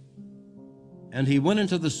all. And he went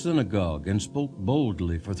into the synagogue and spoke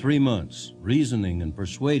boldly for 3 months, reasoning and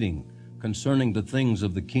persuading concerning the things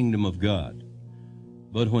of the kingdom of God.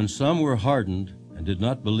 But when some were hardened and did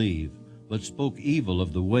not believe, but spoke evil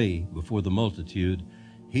of the way before the multitude,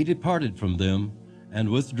 he departed from them and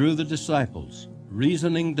withdrew the disciples,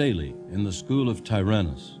 reasoning daily in the school of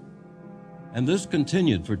Tyrannus. And this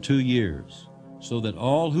continued for 2 years, so that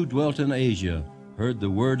all who dwelt in Asia heard the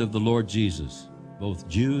word of the Lord Jesus, both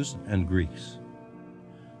Jews and Greeks.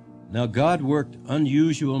 Now God worked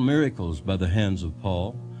unusual miracles by the hands of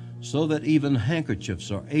Paul, so that even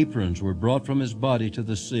handkerchiefs or aprons were brought from his body to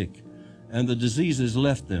the sick, and the diseases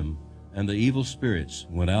left them, and the evil spirits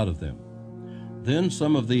went out of them. Then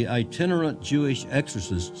some of the itinerant Jewish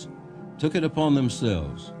exorcists took it upon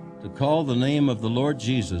themselves to call the name of the Lord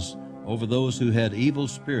Jesus over those who had evil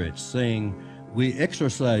spirits, saying, "We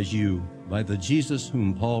exorcise you by the Jesus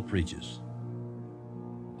whom Paul preaches."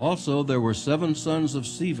 Also there were 7 sons of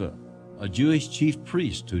Sceva, a Jewish chief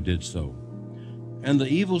priest, who did so. And the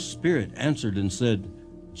evil spirit answered and said,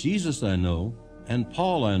 "Jesus I know, and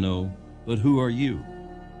Paul I know, but who are you?"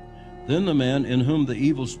 Then the man in whom the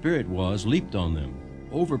evil spirit was leaped on them,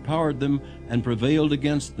 overpowered them, and prevailed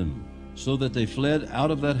against them, so that they fled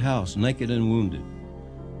out of that house naked and wounded.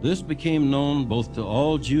 This became known both to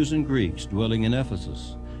all Jews and Greeks dwelling in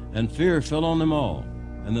Ephesus, and fear fell on them all,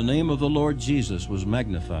 and the name of the Lord Jesus was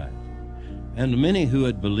magnified. And many who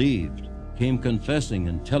had believed came confessing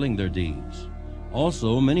and telling their deeds.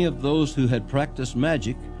 Also many of those who had practiced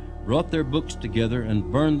magic brought their books together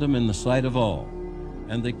and burned them in the sight of all.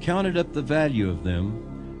 And they counted up the value of them,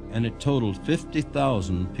 and it totaled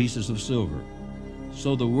 50,000 pieces of silver.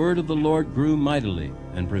 So the word of the Lord grew mightily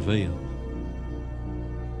and prevailed.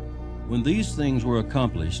 When these things were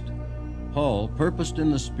accomplished, Paul purposed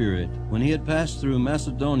in the Spirit, when he had passed through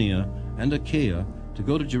Macedonia and Achaia, to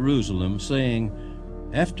go to Jerusalem, saying,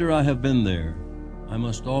 "After I have been there, I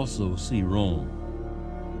must also see Rome."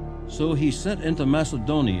 So he sent into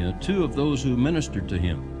Macedonia 2 of those who ministered to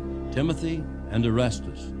him, Timothy and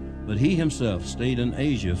Erastus, but he himself stayed in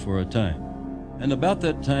Asia for a time. And about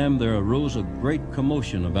that time there arose a great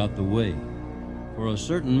commotion about the way. For a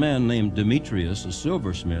certain man named Demetrius, a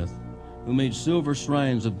silversmith, who made silver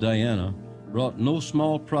shrines of Diana, brought no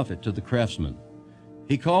small profit to the craftsmen.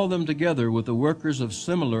 He called them together with the workers of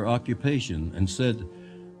similar occupation, and said,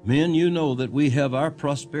 "Men, you know that we have our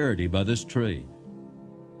prosperity by this trade.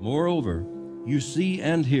 Moreover, you see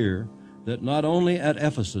and hear that not only at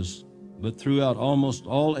Ephesus, but throughout almost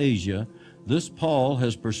all Asia, this Paul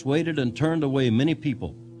has persuaded and turned away many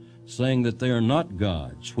people, saying that they are not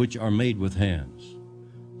gods which are made with hands.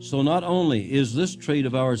 So not only is this trade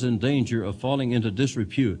of ours in danger of falling into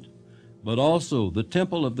disrepute, but also the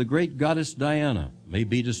temple of the great goddess Diana may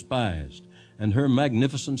be despised, and her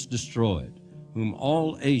magnificence destroyed, whom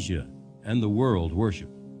all Asia and the world worship."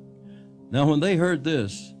 Now when they heard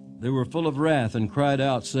this, they were full of wrath, and cried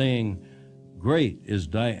out, saying, "Great is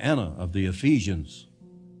Diana of the Ephesians."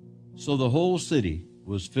 So the whole city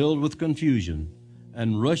was filled with confusion,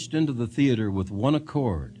 and rushed into the theater with one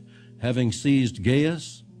accord, having seized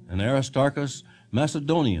Gaius and Aristarchus,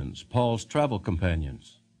 Macedonians, Paul's travel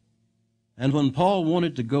companions. And when Paul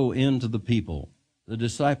wanted to go in to the people, the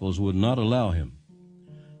disciples would not allow him.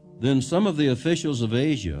 Then some of the officials of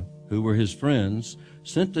Asia, who were his friends,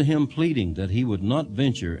 sent to him pleading that he would not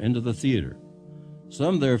venture into the theater.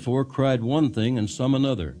 Some therefore cried one thing and some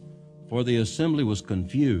another, for the assembly was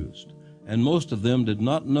confused, and most of them did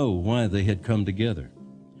not know why they had come together.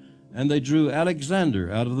 And they drew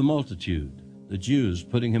Alexander out of the multitude, the Jews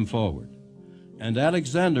putting him forward. And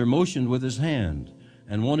Alexander motioned with his hand,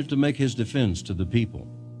 and wanted to make his defense to the people.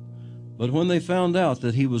 But when they found out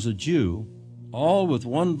that he was a Jew, all with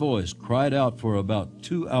one voice cried out for about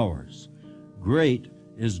 2 hours, "Great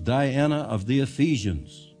is Diana of the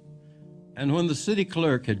Ephesians." And when the city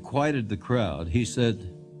clerk had quieted the crowd, he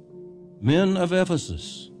said, "Men of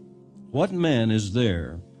Ephesus, what man is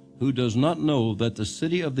there who does not know that the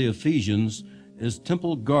city of the Ephesians is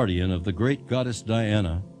temple guardian of the great goddess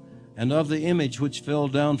Diana, and of the image which fell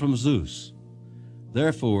down from Zeus?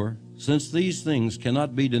 Therefore, since these things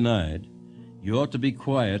cannot be denied, you ought to be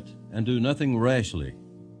quiet and do nothing rashly.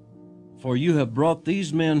 For you have brought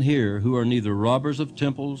these men here who are neither robbers of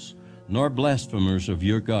temples nor blasphemers of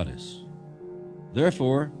your goddess.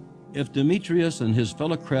 Therefore, if Demetrius and his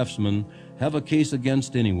fellow craftsmen have a case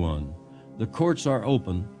against anyone, the courts are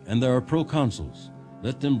open, and there are proconsuls.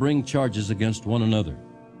 Let them bring charges against one another."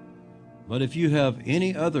 But if you have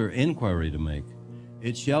any other inquiry to make,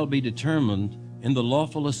 it shall be determined in the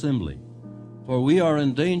lawful assembly. For we are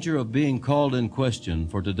in danger of being called in question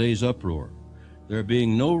for today's uproar, there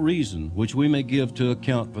being no reason which we may give to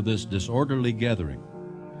account for this disorderly gathering.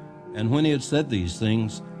 And when he had said these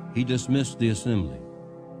things, he dismissed the assembly.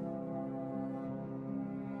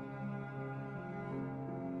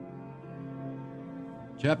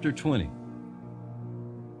 Chapter 20.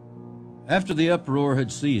 After the uproar had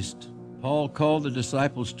ceased, Paul called the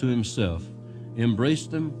disciples to himself,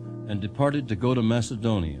 embraced them, and departed to go to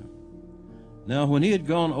Macedonia. Now when he had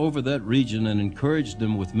gone over that region and encouraged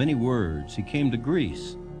them with many words, he came to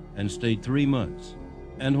Greece and stayed 3 months.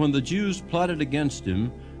 And when the Jews plotted against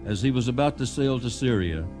him as he was about to sail to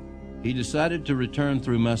Syria, he decided to return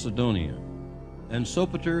through Macedonia. And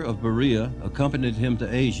Sopater of Berea accompanied him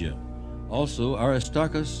to Asia, also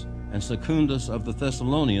Aristarchus and Secundus of the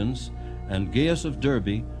Thessalonians, and Gaius of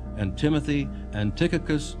Derbe, and Timothy, and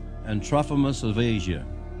Tychicus, and Trophimus of Asia.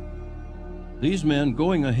 These men,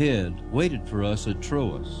 going ahead, waited for us at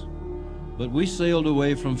Troas. But we sailed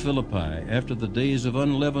away from Philippi after the days of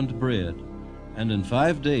unleavened bread, and in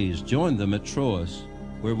 5 days joined them at Troas,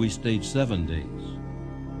 where we stayed 7 days.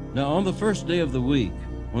 Now on the first day of the week,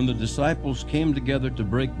 when the disciples came together to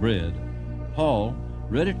break bread, Paul,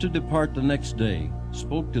 ready to depart the next day,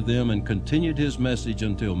 spoke to them and continued his message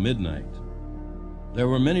until midnight. There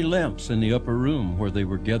were many lamps in the upper room where they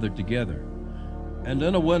were gathered together. And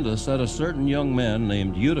in a window sat a certain young man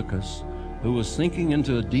named Eutychus, who was sinking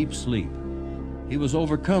into a deep sleep. He was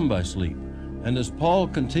overcome by sleep, and as Paul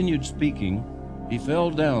continued speaking, he fell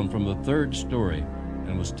down from the 3rd story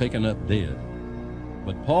and was taken up dead.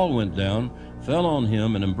 But Paul went down, fell on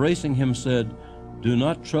him, and embracing him said, "Do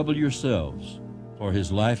not trouble yourselves, for his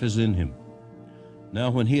life is in him."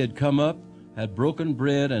 Now when he had come up, had broken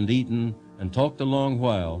bread and eaten, and talked a long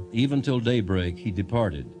while, even till daybreak, he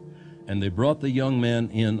departed. And they brought the young man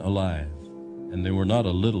in alive, and they were not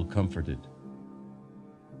a little comforted.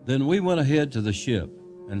 Then we went ahead to the ship,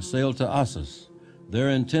 and sailed to Assos, there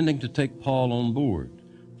intending to take Paul on board,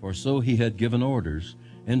 for so he had given orders,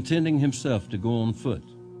 intending himself to go on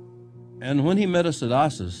foot. And when he met us at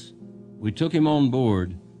Assos, we took him on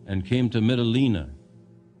board, and came to Mytilene.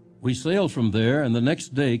 We sailed from there, and the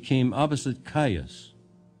next day came opposite Chios.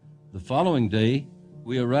 The following day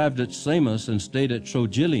we arrived at Samos and stayed at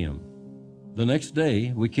Trogyllium. The next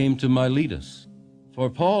day we came to Miletus, for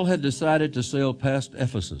Paul had decided to sail past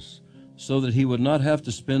Ephesus, so that he would not have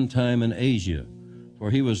to spend time in Asia,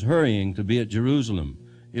 for he was hurrying to be at Jerusalem,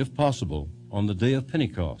 if possible, on the day of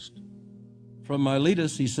Pentecost. From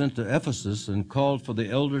Miletus he sent to Ephesus and called for the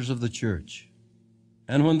elders of the church.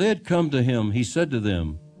 And when they had come to him, he said to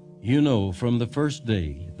them, "You know from the first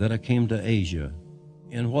day that I came to Asia,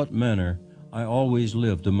 in what manner I always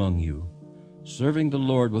lived among you, serving the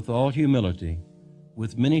Lord with all humility,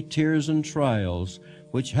 with many tears and trials,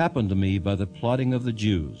 which happened to me by the plotting of the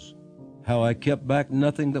Jews, how I kept back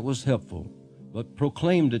nothing that was helpful, but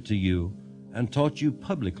proclaimed it to you, and taught you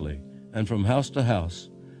publicly, and from house to house,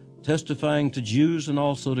 testifying to Jews and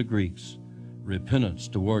also to Greeks, repentance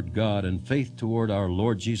toward God and faith toward our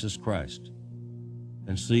Lord Jesus Christ.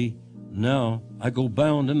 And see, now I go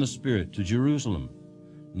bound in the Spirit to Jerusalem,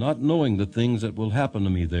 not knowing the things that will happen to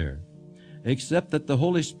me there, except that the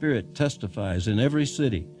Holy Spirit testifies in every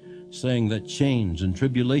city, saying that chains and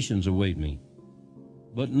tribulations await me.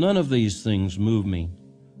 But none of these things move me,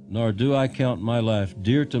 nor do I count my life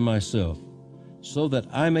dear to myself, so that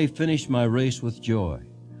I may finish my race with joy,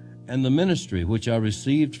 and the ministry which I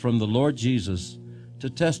received from the Lord Jesus, to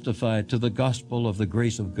testify to the gospel of the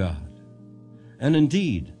grace of God. And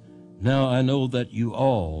indeed, now I know that you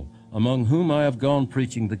all, among whom I have gone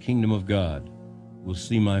preaching the kingdom of God, will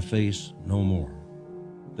see my face no more.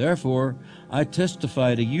 Therefore I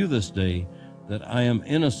testify to you this day that I am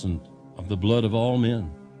innocent of the blood of all men,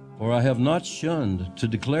 for I have not shunned to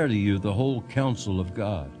declare to you the whole counsel of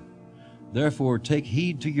God. Therefore take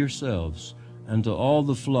heed to yourselves and to all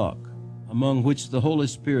the flock, among which the Holy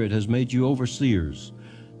Spirit has made you overseers,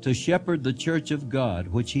 to shepherd the church of God,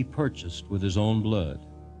 which he purchased with his own blood.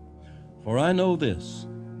 For I know this,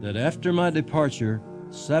 that after my departure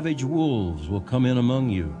savage wolves will come in among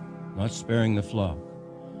you, not sparing the flock.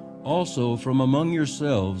 Also from among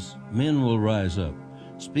yourselves men will rise up,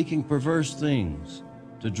 speaking perverse things,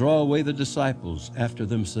 to draw away the disciples after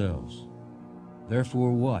themselves.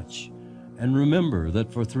 Therefore watch, and remember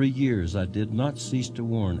that for 3 years I did not cease to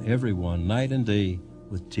warn everyone night and day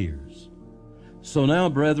with tears. So now,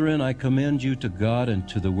 brethren, I commend you to God and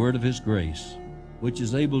to the word of his grace, which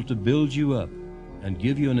is able to build you up and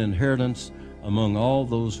give you an inheritance among all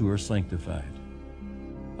those who are sanctified.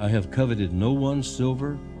 I have coveted no one's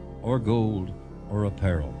silver or gold or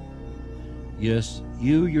apparel. Yes,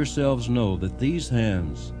 you yourselves know that these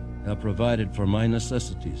hands have provided for my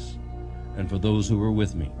necessities and for those who were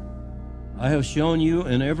with me. I have shown you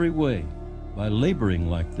in every way, by laboring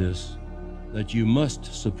like this, that you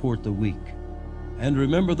must support the weak. And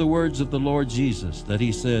remember the words of the Lord Jesus, that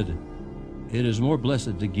he said, "It is more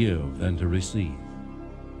blessed to give than to receive."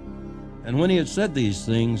 And when he had said these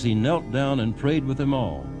things, he knelt down and prayed with them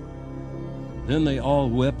all. Then they all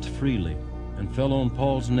wept freely and fell on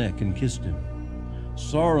Paul's neck and kissed him,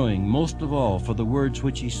 sorrowing most of all for the words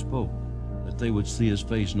which he spoke, that they would see his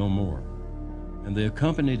face no more. And they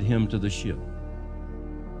accompanied him to the ship.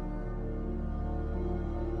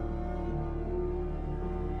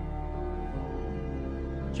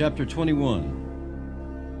 Chapter 21.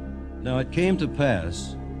 Now it came to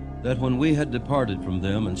pass that when we had departed from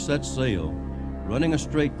them and set sail, running a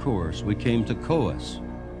straight course, we came to Coos,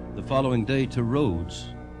 the following day to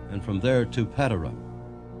Rhodes, and from there to Patara.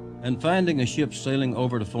 And finding a ship sailing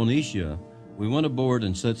over to Phoenicia, we went aboard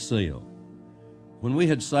and set sail. When we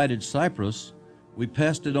had sighted Cyprus, we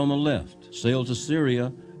passed it on the left, sailed to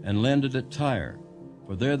Syria, and landed at Tyre,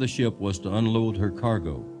 for there the ship was to unload her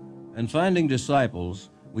cargo. And finding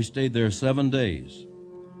disciples, we stayed there 7 days.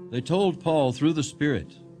 They told Paul through the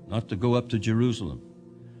Spirit not to go up to Jerusalem.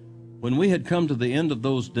 When we had come to the end of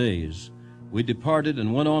those days, we departed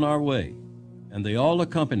and went on our way, and they all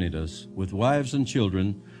accompanied us with wives and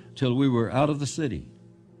children till we were out of the city,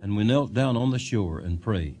 and we knelt down on the shore and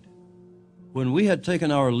prayed. When we had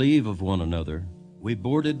taken our leave of one another, we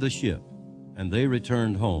boarded the ship, and they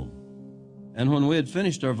returned home. And when we had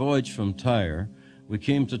finished our voyage from Tyre, we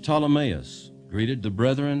came to Ptolemais, greeted the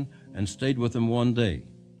brethren, and stayed with them 1 day.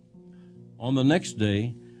 On the next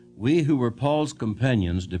day, we who were Paul's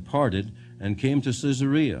companions departed and came to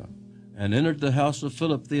Caesarea, and entered the house of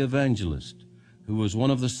Philip the evangelist, who was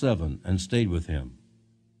one of the 7, and stayed with him.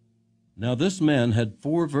 Now this man had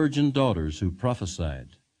 4 virgin daughters who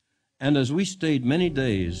prophesied. And as we stayed many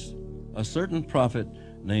days, a certain prophet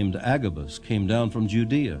named Agabus came down from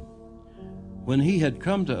Judea. When he had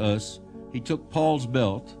come to us, he took Paul's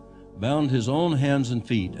belt, bound his own hands and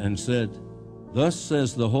feet, and said, "Thus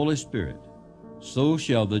says the Holy Spirit, so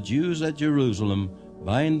shall the Jews at Jerusalem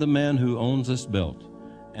bind the man who owns this belt,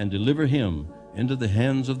 and deliver him into the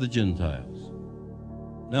hands of the Gentiles."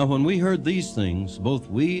 Now when we heard these things, both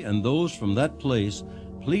we and those from that place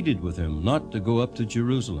pleaded with him not to go up to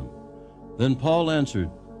Jerusalem. Then Paul answered,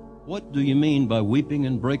 "What do you mean by weeping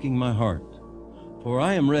and breaking my heart? For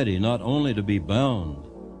I am ready not only to be bound,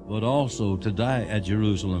 but also to die at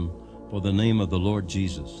Jerusalem for the name of the Lord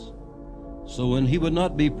Jesus." So when he would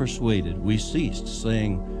not be persuaded, we ceased,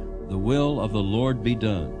 saying, "The will of the Lord be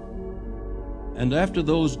done." And after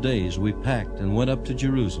those days we packed and went up to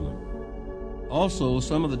Jerusalem. Also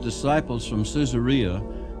some of the disciples from Caesarea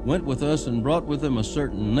went with us and brought with them a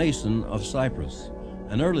certain Nason of Cyprus,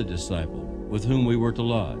 an early disciple, with whom we were to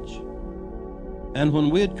lodge. And when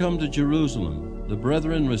we had come to Jerusalem, the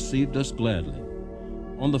brethren received us gladly.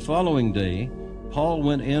 On the following day, Paul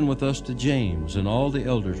went in with us to James, and all the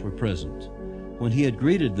elders were present. When he had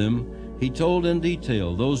greeted them, he told in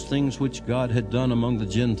detail those things which God had done among the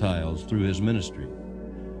Gentiles through his ministry.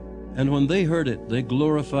 And when they heard it, they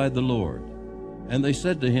glorified the Lord. And they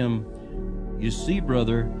said to him, "You see,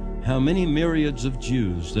 brother, how many myriads of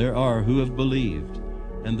Jews there are who have believed,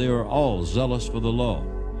 and they are all zealous for the law.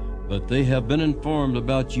 But they have been informed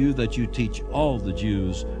about you that you teach all the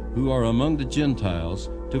Jews who are among the Gentiles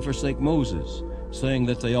to forsake Moses, saying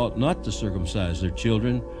that they ought not to circumcise their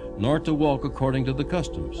children, nor to walk according to the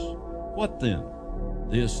customs. What then?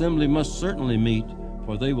 The assembly must certainly meet,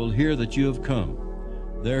 for they will hear that you have come.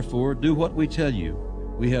 Therefore do what we tell you.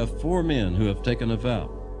 We have 4 men who have taken a vow.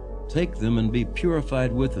 Take them and be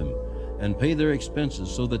purified with them, and pay their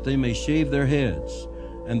expenses, so that they may shave their heads,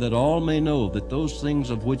 and that all may know that those things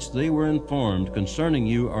of which they were informed concerning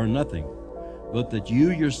you are nothing, but that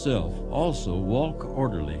you yourself also walk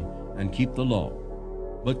orderly and keep the law.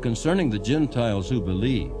 But concerning the Gentiles who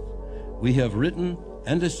believe, we have written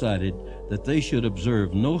and decided that they should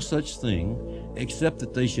observe no such thing, except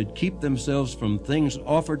that they should keep themselves from things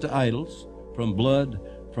offered to idols, from blood,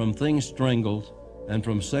 from things strangled, and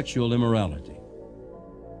from sexual immorality."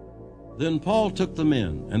 Then Paul took them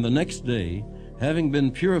in, and the next day, having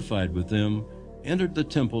been purified with them, entered the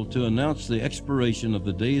temple to announce the expiration of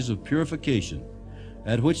the days of purification,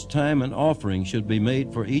 at which time an offering should be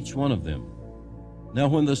made for each one of them. Now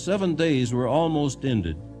when the 7 days were almost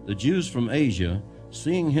ended, the Jews from Asia,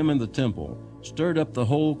 seeing him in the temple, stirred up the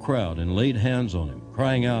whole crowd and laid hands on him,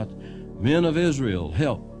 crying out, "Men of Israel,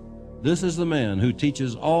 help! "This is the man who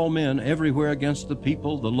teaches all men everywhere against the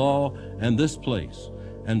people, the law, and this place.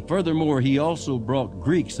 And furthermore, he also brought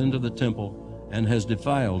Greeks into the temple and has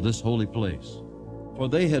defiled this holy place." For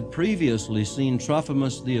they had previously seen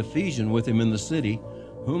Trophimus the Ephesian with him in the city,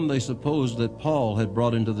 whom they supposed that Paul had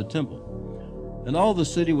brought into the temple. And all the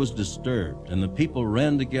city was disturbed, and the people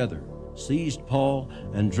ran together, seized Paul,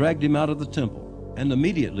 and dragged him out of the temple, and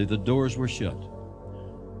immediately the doors were shut.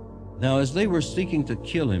 Now as they were seeking to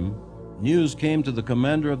kill him, news came to the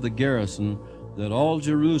commander of the garrison that all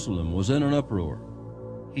Jerusalem was in an uproar.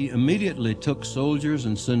 He immediately took soldiers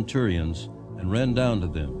and centurions and ran down to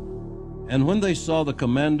them. And when they saw the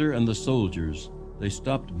commander and the soldiers, they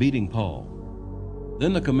stopped beating Paul.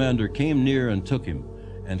 Then the commander came near and took him,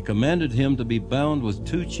 and commanded him to be bound with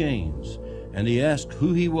 2 chains, and he asked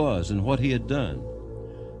who he was and what he had done.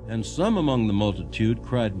 And some among the multitude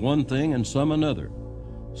cried one thing and some another.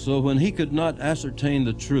 So when he could not ascertain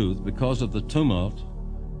the truth because of the tumult,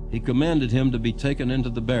 he commanded him to be taken into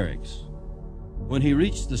the barracks. When he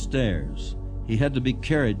reached the stairs, he had to be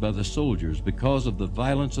carried by the soldiers because of the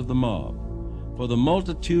violence of the mob. For the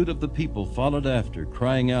multitude of the people followed after,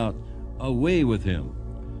 crying out, "Away with him!"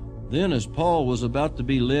 Then as Paul was about to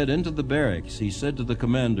be led into the barracks, he said to the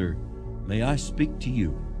commander, "May I speak to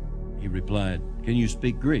you?" He replied, "Can you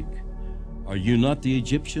speak Greek? Are you not the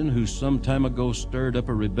Egyptian who some time ago stirred up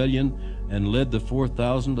a rebellion and led the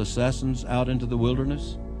 4,000 assassins out into the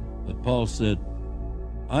wilderness?" But Paul said,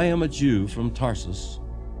 "I am a Jew from Tarsus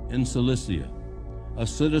in Cilicia, a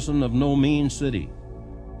citizen of no mean city,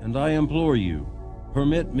 and I implore you,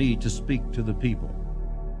 permit me to speak to the people."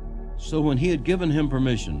 So when he had given him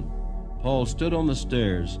permission, Paul stood on the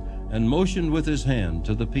stairs and motioned with his hand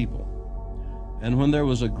to the people. And when there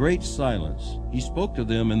was a great silence, he spoke to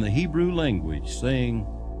them in the Hebrew language, saying,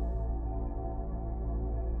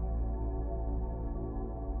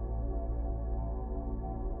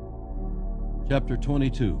 Chapter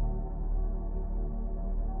 22.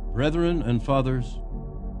 Brethren and fathers,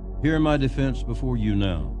 hear my defense before you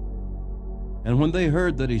now. And when they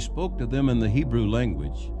heard that he spoke to them in the Hebrew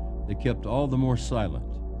language, they kept all the more silent.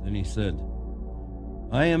 Then he said,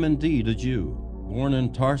 "I am indeed a Jew, born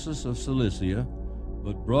in Tarsus of Cilicia,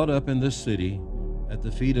 but brought up in this city at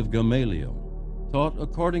the feet of Gamaliel, taught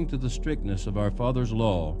according to the strictness of our father's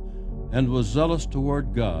law, and was zealous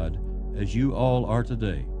toward God, as you all are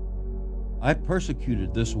today. I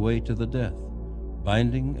persecuted this way to the death,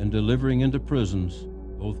 binding and delivering into prisons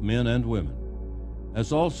both men and women,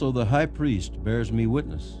 as also the high priest bears me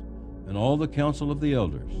witness, and all the council of the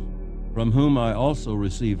elders, from whom I also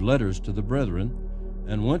received letters to the brethren,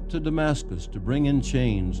 and went to Damascus to bring in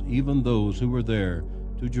chains even those who were there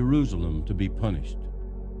to Jerusalem to be punished.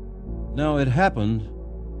 Now it happened,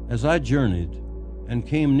 as I journeyed and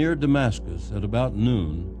came near Damascus at about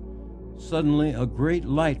noon, suddenly a great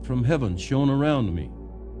light from heaven shone around me,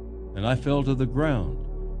 and I fell to the ground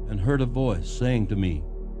and heard a voice saying to me,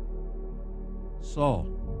 "Saul,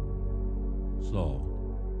 Saul,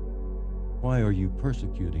 why are you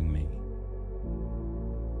persecuting me?"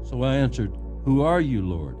 So I answered, "Who are you,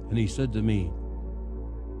 Lord?" And he said to me,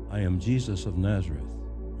 "I am Jesus of Nazareth,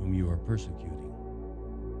 whom you are persecuting."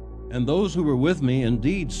 And those who were with me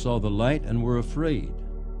indeed saw the light and were afraid,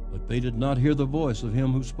 but they did not hear the voice of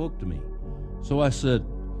him who spoke to me. So I said,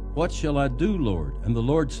 "What shall I do, Lord?" And the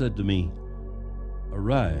Lord said to me,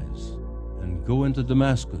 "Arise and go into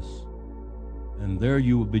Damascus, and there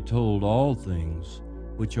you will be told all things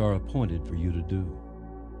which are appointed for you to do."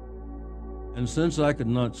 And since I could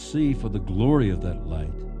not see for the glory of that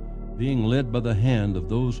light, being led by the hand of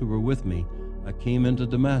those who were with me, I came into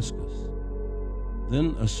Damascus.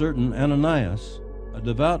 Then a certain Ananias, a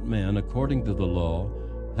devout man according to the law,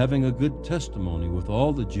 having a good testimony with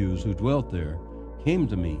all the Jews who dwelt there, came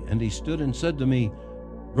to me, and he stood and said to me,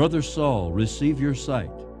 "Brother Saul, receive your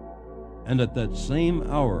sight." And at that same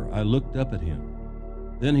hour I looked up at him.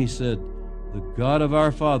 Then he said, "The God of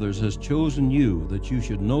our fathers has chosen you, that you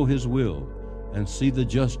should know his will, and see the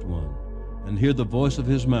just one, and hear the voice of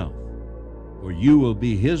his mouth. For you will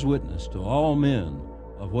be his witness to all men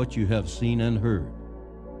of what you have seen and heard.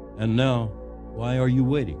 And now, why are you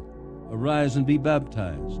waiting? Arise and be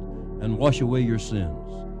baptized, and wash away your sins,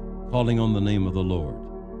 calling on the name of the Lord."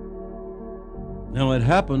 Now it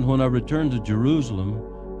happened when I returned to Jerusalem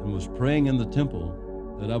and was praying in the temple,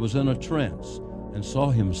 that I was in a trance, and saw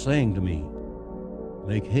him saying to me,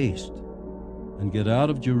 "Make haste, and get out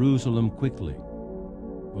of Jerusalem quickly,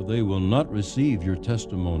 for they will not receive your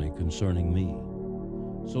testimony concerning me."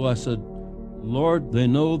 So I said, "Lord, they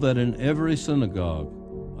know that in every synagogue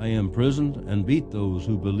I imprisoned and beat those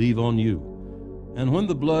who believe on you. And when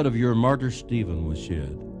the blood of your martyr Stephen was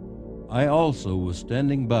shed, I also was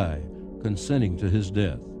standing by, consenting to his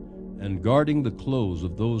death, and guarding the clothes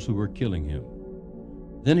of those who were killing him.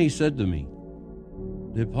 Then he said to me,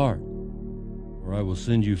 Depart, for I will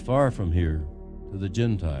send you far from here to the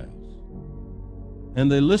Gentiles.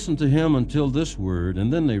 And they listened to him until this word,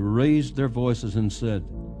 and then they raised their voices and said,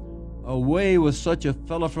 Away with such a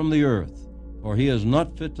fellow from the earth, for he is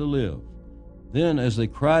not fit to live. Then, as they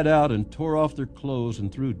cried out and tore off their clothes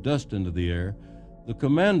and threw dust into the air, the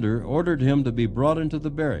commander ordered him to be brought into the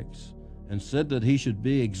barracks, and said that he should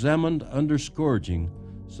be examined under scourging,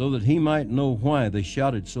 so that he might know why they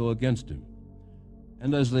shouted so against him.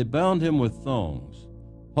 And as they bound him with thongs,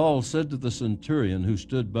 Paul said to the centurion who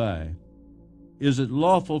stood by, Is it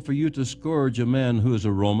lawful for you to scourge a man who is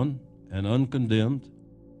a Roman and uncondemned?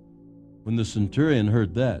 When the centurion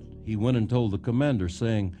heard that, he went and told the commander,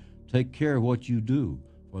 saying, Take care what you do,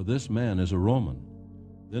 for this man is a Roman.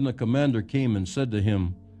 Then the commander came and said to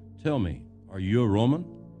him, Tell me, are you a Roman?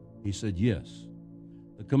 He said, Yes.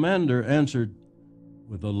 The commander answered,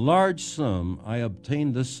 With a large sum I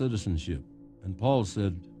obtained this citizenship. And Paul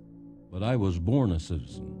said, But I was born a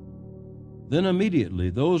citizen. Then immediately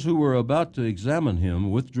those who were about to examine him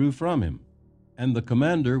withdrew from him. And the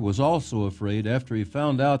commander was also afraid after he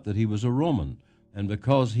found out that he was a Roman, and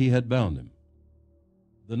because he had bound him.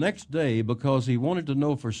 The next day, because he wanted to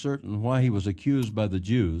know for certain why he was accused by the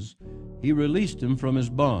Jews, he released him from his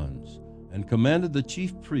bonds, and commanded the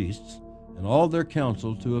chief priests and all their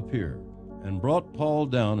council to appear, and brought Paul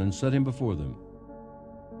down and set him before them.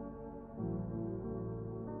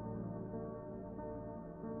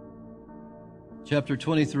 Chapter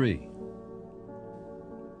 23.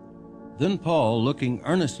 Then Paul, looking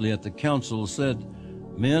earnestly at the council, said,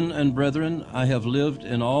 Men and brethren, I have lived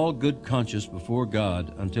in all good conscience before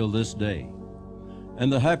God until this day.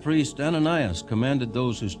 And the high priest Ananias commanded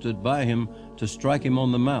those who stood by him to strike him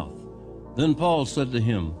on the mouth. Then Paul said to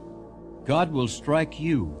him, God will strike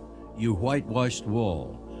you, you whitewashed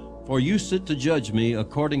wall, for you sit to judge me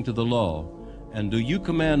according to the law, and do you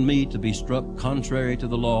command me to be struck contrary to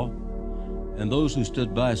the law? And those who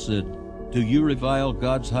stood by said, Do you revile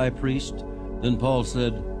God's high priest? Then Paul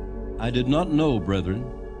said, I did not know,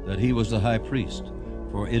 brethren, that he was the high priest,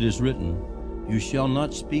 for it is written, You shall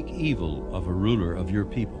not speak evil of a ruler of your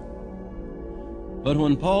people. But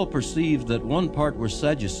when Paul perceived that one part were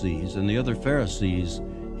Sadducees and the other Pharisees,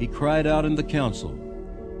 he cried out in the council,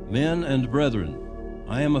 Men and brethren,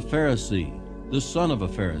 I am a Pharisee, the son of a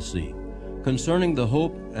Pharisee. Concerning the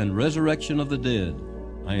hope and resurrection of the dead,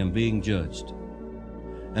 I am being judged.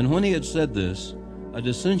 And when he had said this, a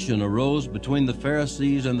dissension arose between the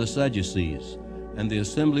Pharisees and the Sadducees, and the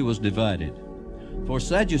assembly was divided. For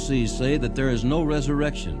Sadducees say that there is no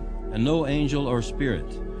resurrection, and no angel or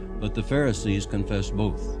spirit, but the Pharisees confess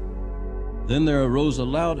both. Then there arose a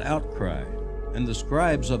loud outcry, and the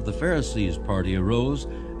scribes of the Pharisees' party arose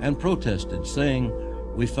and protested, saying,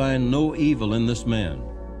 We find no evil in this man,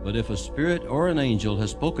 but if a spirit or an angel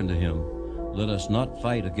has spoken to him, let us not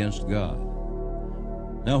fight against God.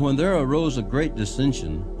 Now when there arose a great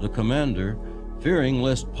dissension, the commander, fearing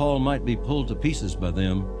lest Paul might be pulled to pieces by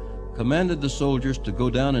them, commanded the soldiers to go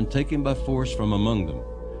down and take him by force from among them,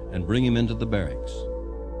 and bring him into the barracks.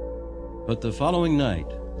 But the following night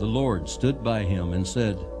the Lord stood by him and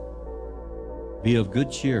said, Be of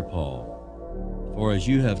good cheer, Paul, for as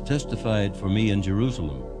you have testified for me in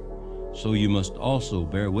Jerusalem, so you must also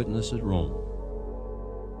bear witness at Rome.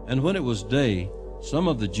 And when it was day, some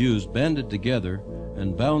of the Jews banded together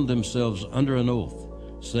and bound themselves under an oath,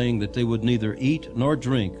 saying that they would neither eat nor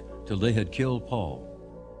drink till they had killed Paul.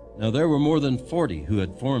 Now there were more than 40 who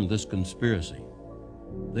had formed this conspiracy.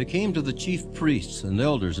 They came to the chief priests and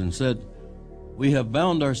elders and said, We have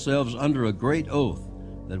bound ourselves under a great oath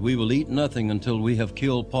that we will eat nothing until we have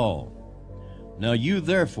killed Paul. Now you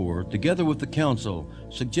therefore, together with the council,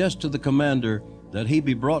 suggest to the commander that he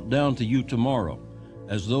be brought down to you tomorrow,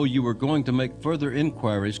 as though you were going to make further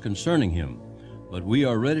inquiries concerning him, but we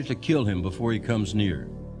are ready to kill him before he comes near.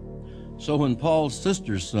 So when Paul's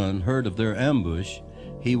sister's son heard of their ambush,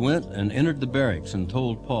 he went and entered the barracks and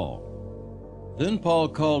told Paul. Then Paul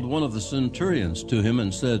called one of the centurions to him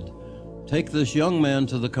and said, Take this young man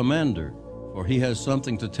to the commander, for he has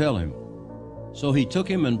something to tell him. So he took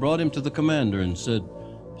him and brought him to the commander and said,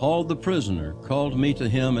 Paul the prisoner called me to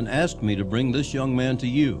him and asked me to bring this young man to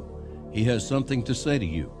you. He has something to say to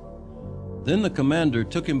you. Then the commander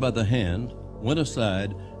took him by the hand, went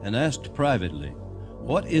aside, and asked privately,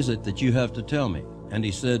 What is it that you have to tell me? And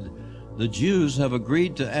he said, The Jews have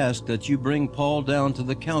agreed to ask that you bring Paul down to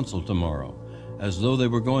the council tomorrow, as though they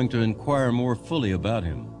were going to inquire more fully about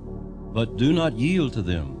him. But do not yield to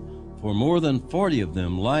them, For more than 40 of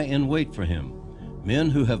them lie in wait for him, men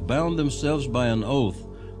who have bound themselves by an oath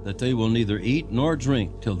that they will neither eat nor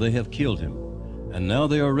drink till they have killed him. And now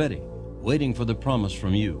they are ready, waiting for the promise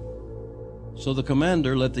from you. So the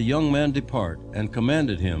commander let the young man depart, and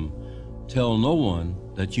commanded him, Tell no one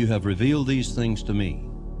that you have revealed these things to me.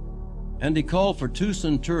 And he called for 2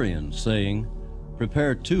 centurions, saying,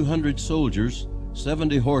 Prepare 200 soldiers,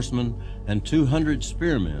 70 horsemen, and 200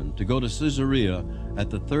 spearmen to go to Caesarea at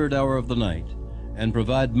the 3rd hour of the night, and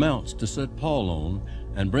provide mounts to set Paul on,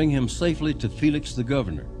 and bring him safely to Felix the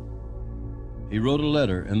governor. He wrote a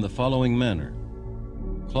letter in the following manner: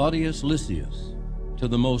 Claudius Lysias, to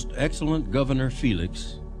the most excellent governor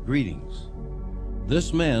Felix, greetings.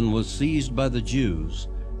 This man was seized by the Jews,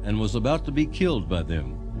 and was about to be killed by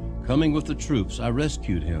them. Coming with the troops, I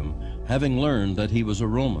rescued him, having learned that he was a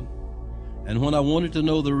Roman. And when I wanted to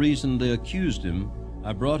know the reason they accused him,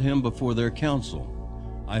 I brought him before their council.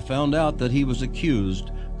 I found out that he was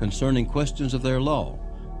accused concerning questions of their law,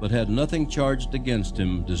 but had nothing charged against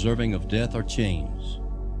him deserving of death or chains.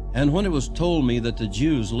 And when it was told me that the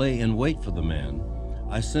Jews lay in wait for the man,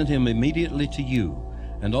 I sent him immediately to you,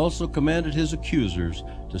 and also commanded his accusers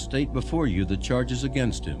to state before you the charges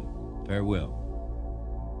against him. Farewell.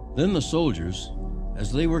 Then the soldiers,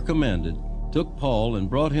 as they were commanded, took Paul and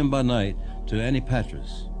brought him by night to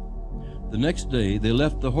Antipatris. The next day they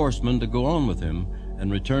left the horsemen to go on with him,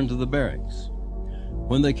 and returned to the barracks.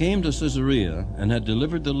 When they came to Caesarea and had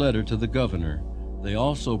delivered the letter to the governor, they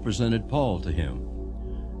also presented Paul to him.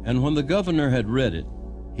 And when the governor had read it,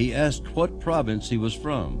 he asked what province he was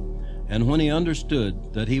from. And when he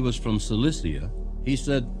understood that he was from Cilicia, he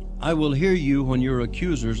said, I will hear you when your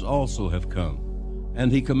accusers also have come.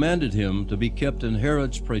 And he commanded him to be kept in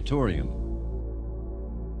Herod's praetorium.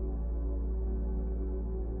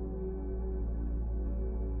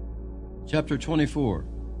 Chapter 24.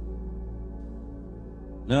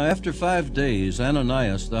 Now after 5 days,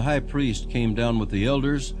 Ananias the high priest came down with the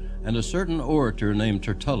elders and a certain orator named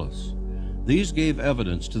Tertullus. These gave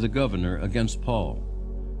evidence to the governor against Paul.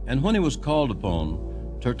 And when he was called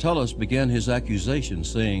upon, Tertullus began his accusation,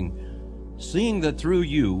 saying, Seeing that through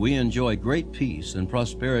you we enjoy great peace and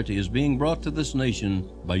prosperity is being brought to this nation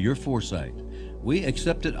by your foresight, we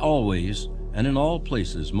accept it always and in all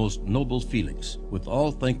places, most noble Felix, with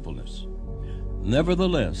all thankfulness.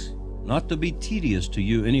 Nevertheless, not to be tedious to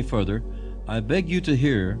you any further, I beg you to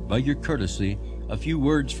hear, by your courtesy, a few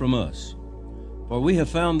words from us. For we have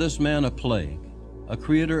found this man a plague, a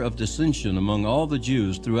creator of dissension among all the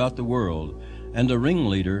Jews throughout the world, and a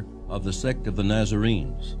ringleader of the sect of the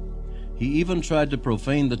Nazarenes. He even tried to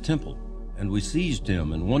profane the temple, and we seized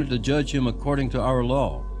him and wanted to judge him according to our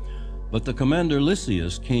law. But the commander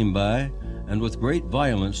Lysias came by, and with great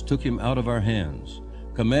violence took him out of our hands,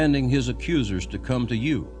 commanding his accusers to come to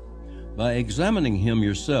you. By examining him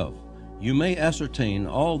yourself, you may ascertain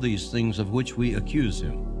all these things of which we accuse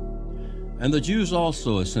him. And the Jews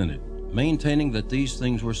also assented, maintaining that these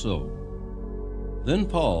things were so. Then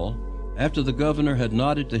Paul, after the governor had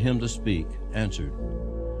nodded to him to speak, answered,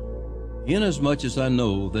 Inasmuch as I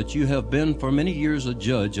know that you have been for many years a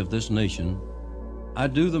judge of this nation, I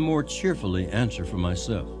do the more cheerfully answer for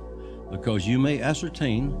myself, because you may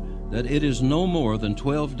ascertain that it is no more than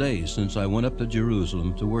 12 days since I went up to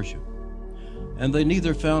Jerusalem to worship. And they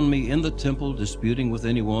neither found me in the temple disputing with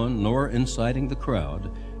anyone, nor inciting the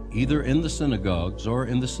crowd, either in the synagogues or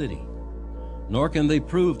in the city. Nor can they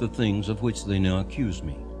prove the things of which they now accuse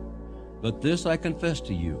me. But this I confess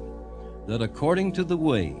to you, that according to the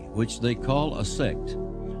way which they call a sect,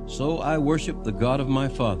 so I worship the God of my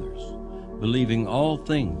fathers, believing all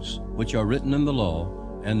things which are written in the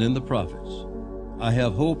law and in the prophets. I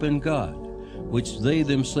have hope in God, which they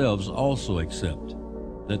themselves also accept,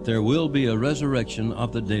 that there will be a resurrection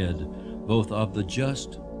of the dead, both of the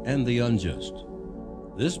just and the unjust.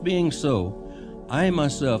 This being so, I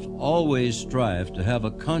myself always strive to have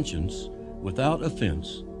a conscience without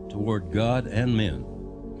offense toward God and men.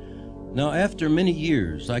 Now after many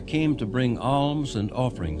years I came to bring alms and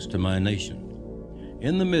offerings to my nation,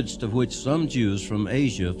 in the midst of which some Jews from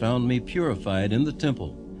Asia found me purified in the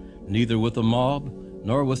temple, neither with a mob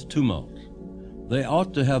nor with tumult. They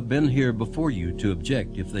ought to have been here before you to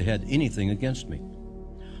object if they had anything against me.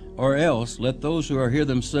 Or else let those who are here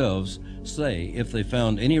themselves say if they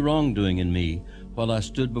found any wrongdoing in me while I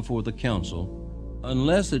stood before the council,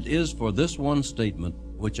 unless it is for this one statement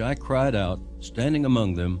which I cried out, standing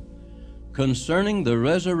among them, concerning the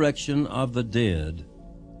resurrection of the dead,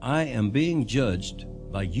 I am being judged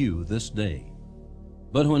by you this day.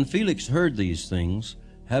 But when Felix heard these things,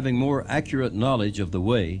 having more accurate knowledge of the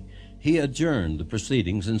way, he adjourned the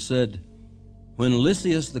proceedings and said, When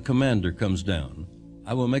Lysias the commander comes down,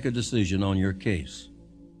 I will make a decision on your case."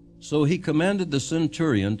 So he commanded the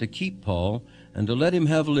centurion to keep Paul and to let him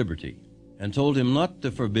have liberty, and told him not to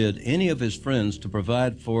forbid any of his friends to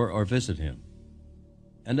provide for or visit him.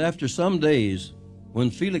 And after some days, when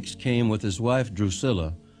Felix came with his wife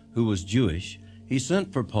Drusilla, who was Jewish, he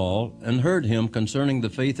sent for Paul and heard him concerning the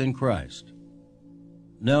faith in Christ.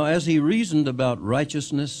 Now as he reasoned about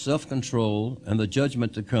righteousness, self-control, and the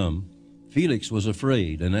judgment to come, Felix was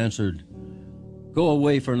afraid and answered, "Go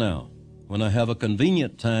away for now. When I have a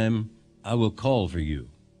convenient time, I will call for you."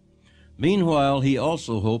 Meanwhile, he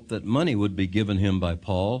also hoped that money would be given him by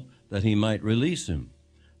Paul, that he might release him.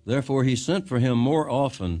 Therefore he sent for him more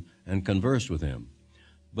often and conversed with him.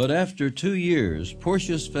 But after 2 years,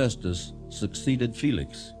 Porcius Festus succeeded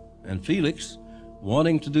Felix, and Felix,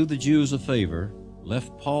 wanting to do the Jews a favor,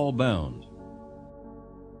 left Paul bound.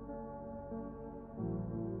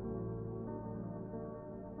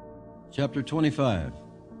 Chapter 25.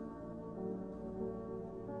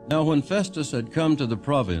 Now when Festus had come to the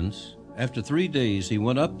province, after 3 days he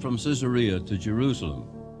went up from Caesarea to Jerusalem.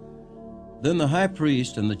 Then the high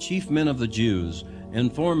priest and the chief men of the Jews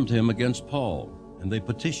informed him against Paul, and they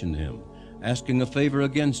petitioned him, asking a favor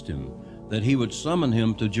against him, that he would summon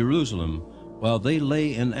him to Jerusalem, while they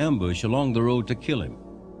lay in ambush along the road to kill him.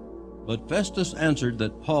 But Festus answered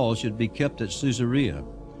that Paul should be kept at Caesarea,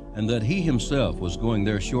 and that he himself was going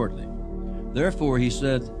there shortly. Therefore he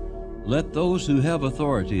said, "Let those who have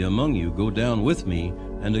authority among you go down with me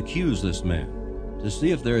and accuse this man, to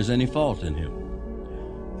see if there is any fault in him."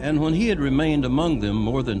 And when he had remained among them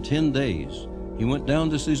more than 10 days, he went down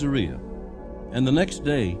to Caesarea. And the next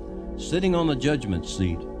day, sitting on the judgment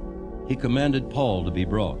seat, he commanded Paul to be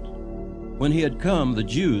brought. When he had come, the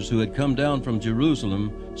Jews who had come down from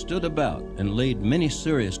Jerusalem stood about and laid many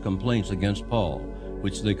serious complaints against Paul,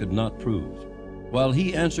 which they could not prove. While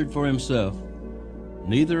he answered for himself,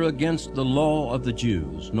 "Neither against the law of the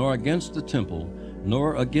Jews, nor against the temple,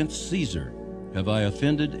 nor against Caesar have I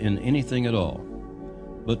offended in anything at all."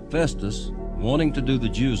 But Festus, wanting to do the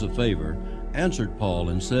Jews a favor, answered Paul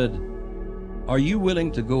and said, "Are you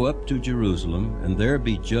willing to go up to Jerusalem and there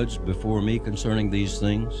be judged before me concerning these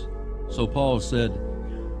things?" So Paul said,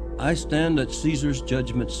 "I stand at Caesar's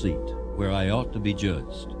judgment seat, where I ought to be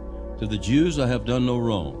judged. To the Jews I have done no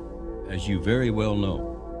wrong, as you very well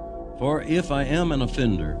know. For if I am an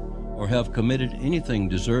offender, or have committed anything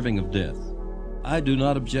deserving of death, I do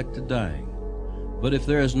not object to dying. But if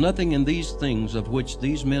there is nothing in these things of which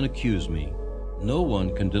these men accuse me, no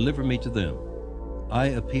one can deliver me to them. I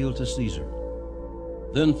appeal to Caesar."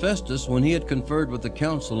 Then Festus, when he had conferred with the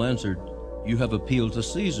council, answered, "You have appealed to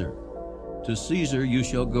Caesar. To Caesar you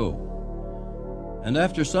shall go." And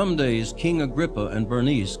after some days, King Agrippa and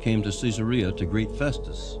Bernice came to Caesarea to greet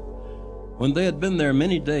Festus. When they had been there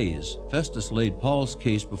many days, Festus laid Paul's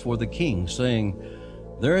case before the king, saying,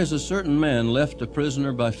 "There is a certain man left a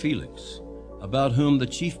prisoner by Felix, about whom the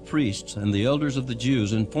chief priests and the elders of the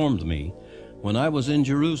Jews informed me when I was in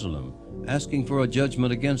Jerusalem, asking for a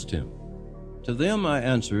judgment against him. To them I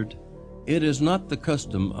answered, It is not the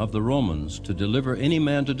custom of the Romans to deliver any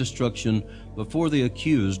man to destruction before the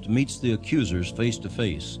accused meets the accusers face to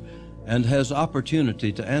face, and has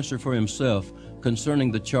opportunity to answer for himself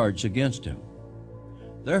concerning the charge against him.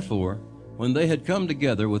 Therefore, when they had come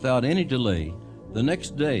together without any delay, the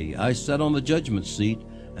next day I sat on the judgment seat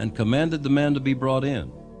and commanded the man to be brought in.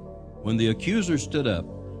 When the accusers stood up,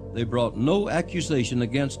 they brought no accusation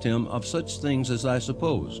against him of such things as I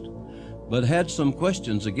supposed, but had some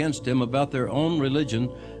questions against him about their own religion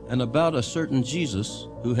and about a certain Jesus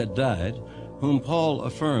who had died, whom Paul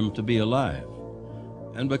affirmed to be alive.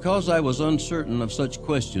 And because I was uncertain of such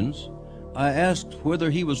questions, I asked whether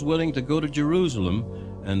he was willing to go to Jerusalem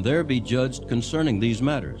and there be judged concerning these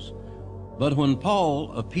matters. But when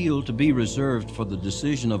Paul appealed to be reserved for the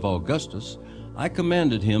decision of Augustus, I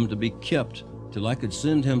commanded him to be kept till I could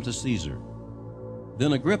send him to Caesar.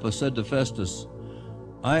 Then Agrippa said to Festus,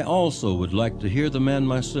 I also would like to hear the man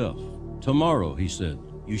myself. Tomorrow, he said,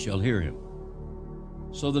 you shall hear him.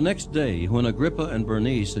 So the next day, when Agrippa and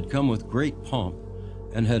Bernice had come with great pomp,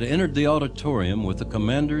 and had entered the auditorium with the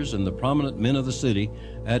commanders and the prominent men of the city,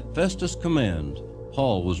 at Festus' command,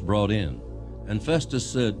 Paul was brought in. And Festus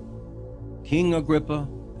said, King Agrippa,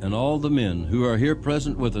 and all the men who are here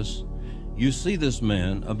present with us, you see this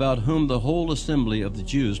man about whom the whole assembly of the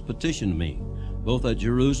Jews petitioned me, both at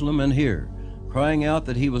Jerusalem and here, crying out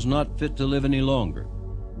that he was not fit to live any longer.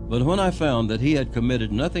 But when I found that he had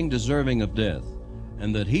committed nothing deserving of death,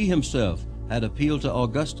 and that he himself had appealed to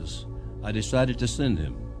Augustus, I decided to send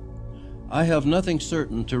him. I have nothing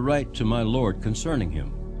certain to write to my Lord concerning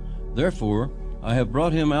him. Therefore, I have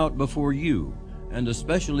brought him out before you, and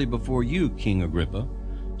especially before you, King Agrippa,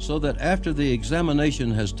 so that after the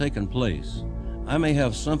examination has taken place, I may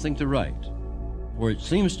have something to write. For it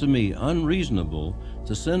seems to me unreasonable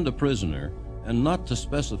to send a prisoner and not to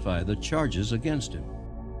specify the charges against him.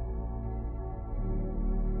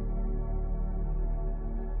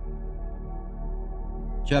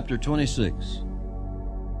 Chapter 26.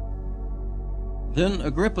 Then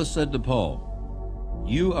Agrippa said to Paul,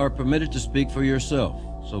 "You are permitted to speak for yourself."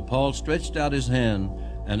 So Paul stretched out his hand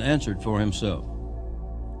and answered for himself.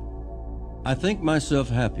 "I think myself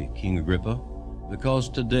happy, King Agrippa, because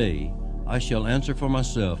today I shall answer for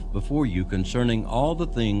myself before you concerning all the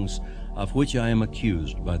things of which I am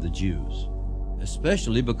accused by the Jews,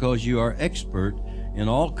 especially because you are expert in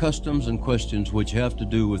all customs and questions which have to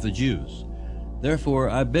do with the Jews. Therefore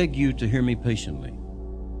I beg you to hear me patiently.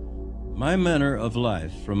 My manner of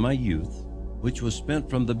life from my youth, which was spent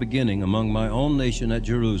from the beginning among my own nation at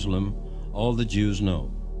Jerusalem, all the Jews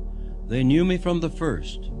know. They knew me from the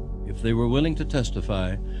first, if they were willing to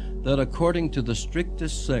testify, that according to the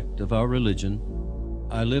strictest sect of our religion,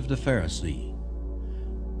 I lived a Pharisee.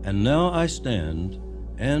 And now I stand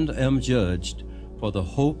and am judged for the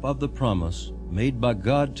hope of the promise made by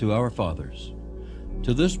God to our fathers.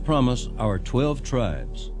 To this promise our 12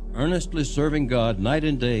 tribes, earnestly serving God night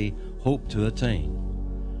and day, hope to attain.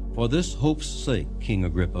 For this hope's sake, King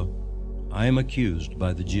Agrippa, I am accused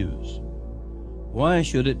by the Jews. Why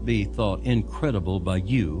should it be thought incredible by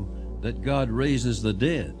you that God raises the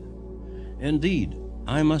dead? Indeed,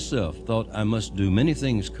 I myself thought I must do many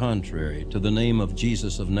things contrary to the name of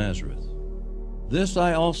Jesus of Nazareth. This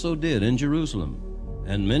I also did in Jerusalem,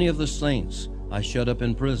 and many of the saints I shut up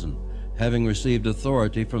in prison, having received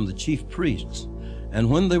authority from the chief priests. And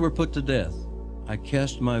when they were put to death, I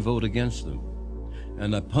cast my vote against them.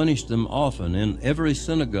 And I punished them often in every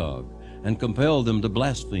synagogue, and compelled them to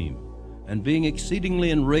blaspheme. And being exceedingly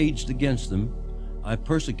enraged against them, I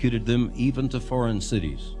persecuted them even to foreign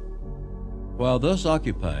cities. While thus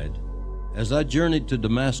occupied, as I journeyed to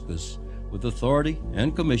Damascus with authority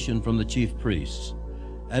and commission from the chief priests,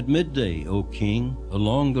 at midday, O king,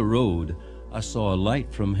 along the road I saw a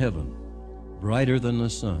light from heaven, brighter than the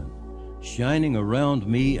sun, shining around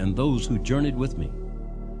me and those who journeyed with me.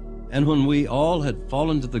 And when we all had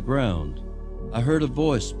fallen to the ground, I heard a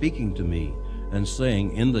voice speaking to me and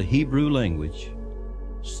saying in the Hebrew language,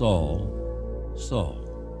 "Saul, Saul,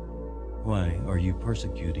 why are you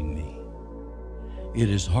persecuting me? It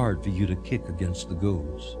is hard for you to kick against the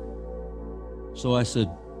goads." So I said,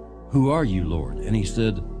 "Who are you, Lord?" And he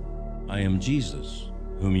said, "I am Jesus,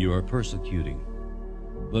 whom you are persecuting.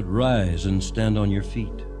 But rise and stand on your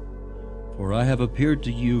feet, for I have appeared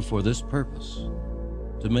to you for this purpose,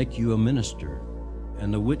 to make you a minister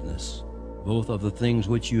and a witness, both of the things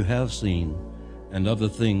which you have seen and of the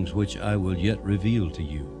things which I will yet reveal to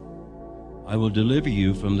you. I will deliver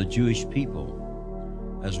you from the Jewish people,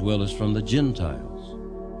 as well as from the Gentiles,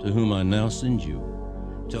 to whom I now send you,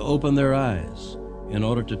 to open their eyes, in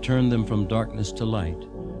order to turn them from darkness to light,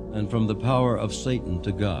 and from the power of Satan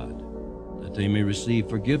to God, that they may receive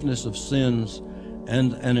forgiveness of sins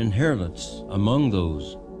and an inheritance among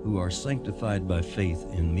those who are sanctified by faith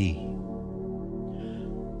in me."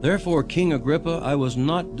 Therefore, King Agrippa, I was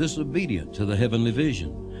not disobedient to the heavenly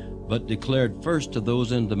vision, but declared first to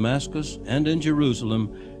those in Damascus and in Jerusalem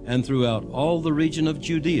and throughout all the region of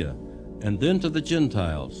Judea, and then to the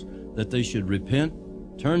Gentiles, that they should repent,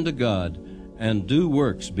 turn to God, and do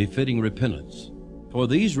works befitting repentance. For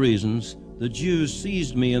these reasons the Jews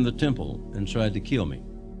seized me in the temple and tried to kill me.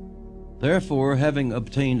 Therefore, having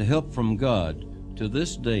obtained help from God, to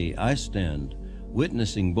this day I stand,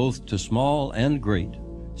 witnessing both to small and great,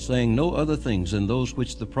 saying no other things than those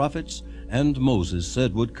which the prophets and Moses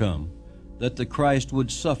said would come, that the Christ would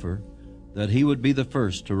suffer, that he would be the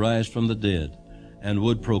first to rise from the dead, and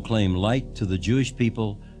would proclaim light to the Jewish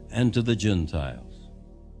people and to the Gentiles.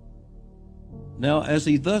 Now as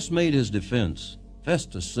he thus made his defense,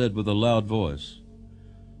 Festus said with a loud voice,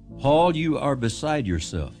 "Paul, you are beside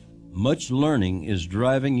yourself. Much learning is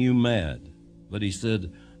driving you mad." But he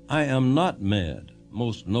said, "I am not mad,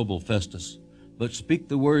 most noble Festus, but speak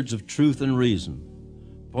the words of truth and reason.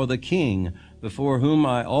 For the king, before whom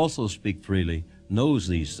I also speak freely, knows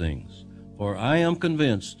these things. For I am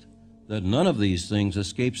convinced that none of these things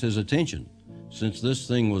escapes his attention, since this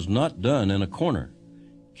thing was not done in a corner.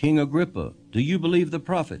 King Agrippa, do you believe the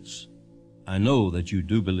prophets? I know that you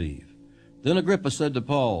do believe." Then Agrippa said to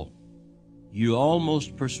Paul, "You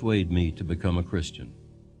almost persuade me to become a Christian."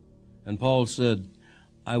 And Paul said,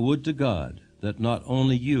 "I would to God that not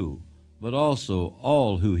only you, but also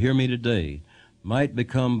all who hear me today, might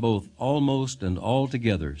become both almost and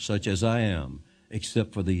altogether such as I am,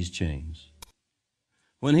 except for these chains."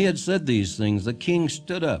 When he had said these things, the king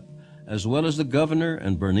stood up, as well as the governor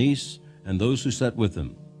and Bernice and those who sat with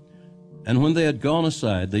him. And when they had gone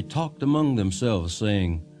aside, they talked among themselves,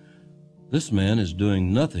 saying, "This man is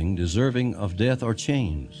doing nothing deserving of death or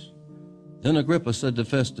chains." Then Agrippa said to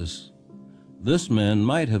Festus, "This man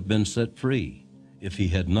might have been set free if he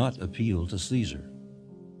had not appealed to Caesar."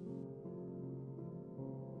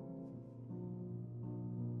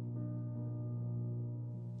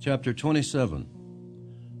 Chapter 27.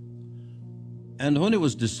 And when it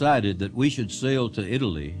was decided that we should sail to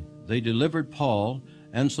Italy, they delivered Paul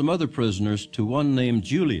and some other prisoners to one named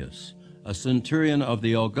Julius, a centurion of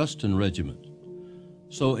the Augustan regiment.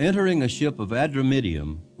 So entering a ship of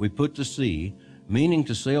Adramyttium, we put to sea, meaning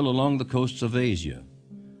to sail along the coasts of Asia.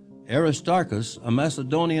 Aristarchus, a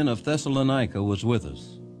Macedonian of Thessalonica, was with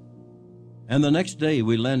us. And the next day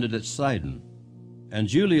we landed at Sidon. And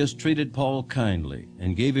Julius treated Paul kindly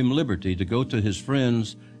and gave him liberty to go to his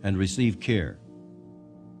friends and receive care.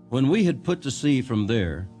 When we had put to sea from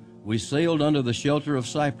there, we sailed under the shelter of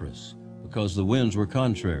Cyprus, because the winds were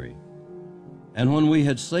contrary. And when we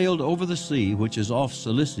had sailed over the sea, which is off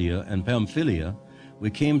Cilicia and Pamphylia, we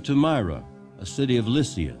came to Myra, a city of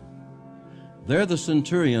Lycia. There the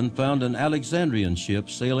centurion found an Alexandrian ship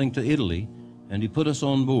sailing to Italy, and he put us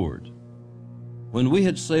on board. When we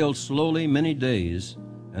had sailed slowly many days,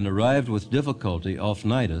 and arrived with difficulty off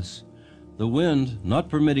Cnidus, the wind not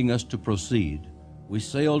permitting us to proceed, we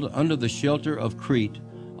sailed under the shelter of Crete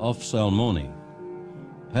off Salmone.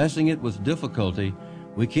 Passing it with difficulty,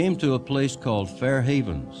 we came to a place called Fair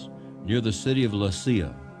Havens, near the city of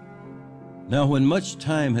Lasea. Now when much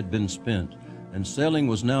time had been spent, and sailing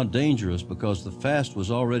was now dangerous because the fast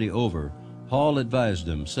was already over, Paul advised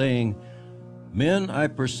them, saying, "Men, I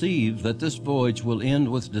perceive that this voyage will end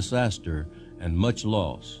with disaster and much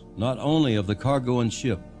loss, not only of the cargo and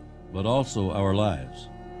ship, but also our lives."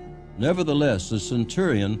 Nevertheless, the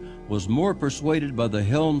centurion was more persuaded by the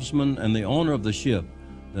helmsman and the owner of the ship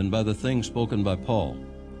than by the things spoken by Paul.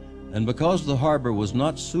 And because the harbor was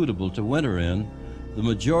not suitable to winter in, the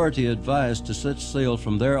majority advised to set sail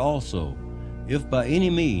from there also, if by any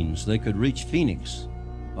means they could reach Phoenix,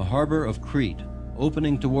 a harbor of Crete,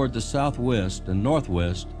 opening toward the southwest and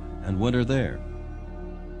northwest, and winter there.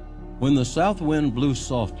 When the south wind blew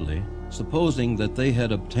softly, supposing that they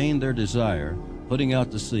had obtained their desire, putting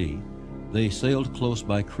out to sea, they sailed close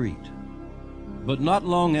by Crete. But not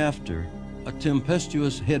long after, a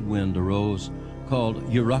tempestuous headwind arose called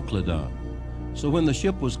Euroclydon. So when the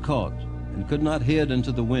ship was caught and could not head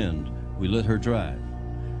into the wind, we let her drive.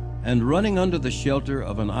 And running under the shelter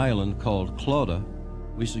of an island called Clauda,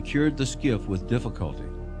 we secured the skiff with difficulty.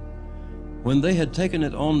 When they had taken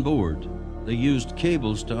it on board, they used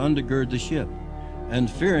cables to undergird the ship, and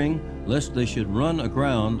fearing lest they should run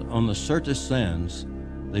aground on the Syrtis sands,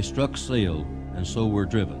 they struck sail, and so were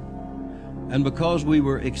driven. And because we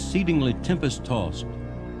were exceedingly tempest-tossed,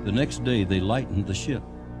 the next day they lightened the ship.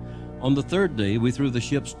 On the third day we threw the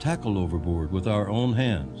ship's tackle overboard with our own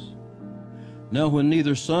hands. Now when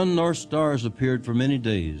neither sun nor stars appeared for many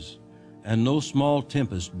days, and no small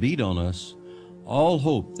tempest beat on us, all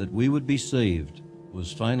hope that we would be saved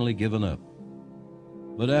was finally given up.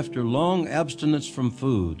 But after long abstinence from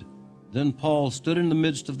food, then Paul stood in the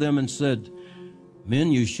midst of them and said,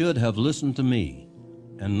 "Men, you should have listened to me,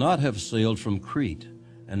 and not have sailed from Crete,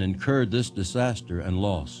 and incurred this disaster and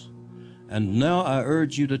loss. And now I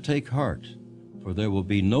urge you to take heart, for there will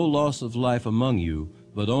be no loss of life among you,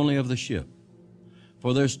 but only of the ship.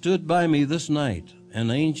 For there stood by me this night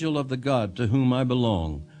an angel of the God to whom I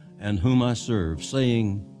belong, and whom I serve,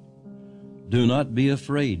 saying, 'Do not be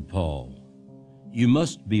afraid, Paul. You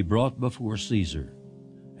must be brought before Caesar,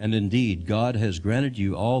 and indeed God has granted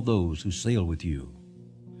you all those who sail with you.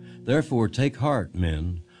 Therefore take heart,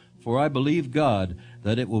 men, for I believe God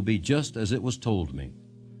that it will be just as it was told me.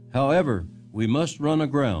 However, we must run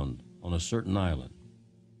aground on a certain island.'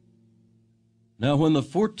 Now when the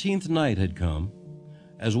 14th night had come,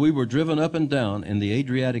 as we were driven up and down in the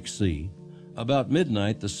Adriatic Sea, about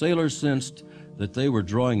midnight the sailors sensed that they were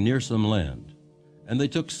drawing near some land, and they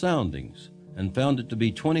took soundings, and found it to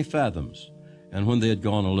be 20 fathoms, and when they had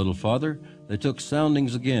gone a little farther, they took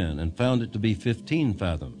soundings again, and found it to be 15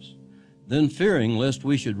 fathoms. Then fearing lest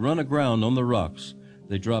we should run aground on the rocks,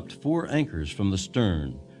 they dropped 4 anchors from the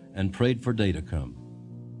stern, and prayed for day to come.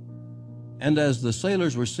 And as the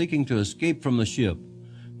sailors were seeking to escape from the ship,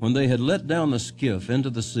 when they had let down the skiff into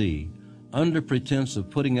the sea, under pretense of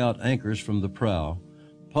putting out anchors from the prow,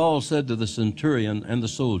 Paul said to the centurion and the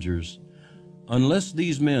soldiers, Unless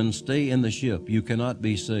these men stay in the ship, you cannot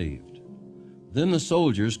be saved." Then the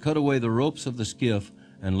soldiers cut away the ropes of the skiff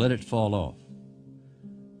and let it fall off.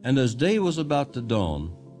 And as day was about to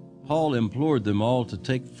dawn, Paul implored them all to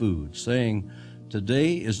take food, saying,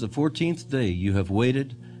 "Today is the 14th day you have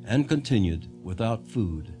waited and continued without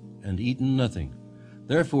food, and eaten nothing.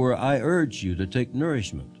 Therefore I urge you to take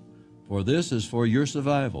nourishment, for this is for your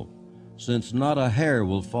survival, since not a hair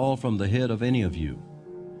will fall from the head of any of you."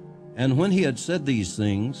 And when he had said these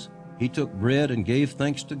things, he took bread and gave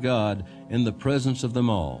thanks to God in the presence of them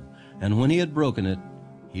all. And when he had broken it,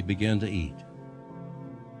 he began to eat.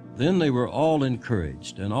 Then they were all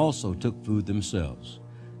encouraged, and also took food themselves.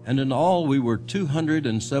 And in all we were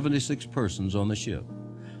 276 persons on the ship.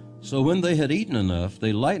 So when they had eaten enough,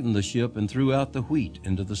 they lightened the ship and threw out the wheat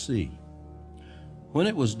into the sea. When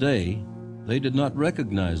it was day, they did not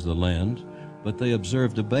recognize the land, but they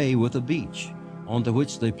observed a bay with a beach, onto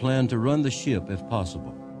which they planned to run the ship if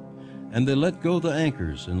possible. And they let go the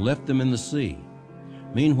anchors and left them in the sea,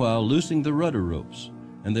 meanwhile loosing the rudder ropes,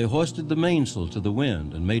 and they hoisted the mainsail to the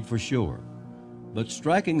wind and made for shore. But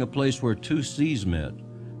striking a place where two seas met,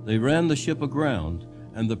 they ran the ship aground,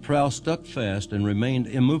 and the prow stuck fast and remained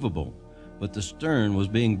immovable, but the stern was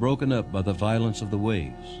being broken up by the violence of the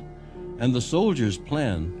waves. And the soldiers'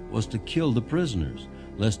 plan was to kill the prisoners,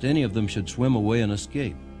 lest any of them should swim away and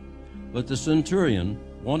escape. But the centurion,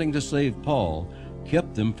 wanting to save Paul,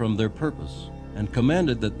 kept them from their purpose, and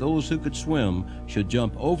commanded that those who could swim should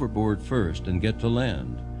jump overboard first and get to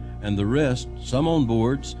land, and the rest, some on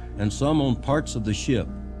boards and some on parts of the ship.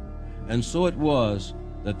 And so it was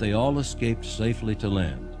that they all escaped safely to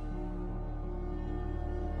land.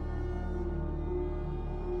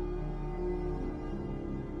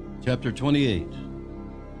 Chapter 28.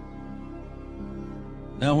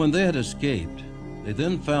 Now when they had escaped, they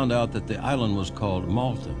then found out that the island was called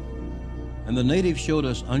Malta. And the natives showed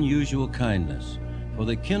us unusual kindness, for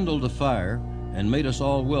they kindled a fire and made us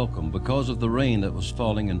all welcome because of the rain that was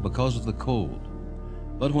falling and because of the cold.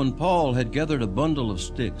 But when Paul had gathered a bundle of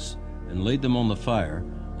sticks and laid them on the fire,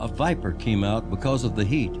 a viper came out because of the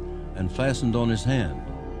heat and fastened on his hand.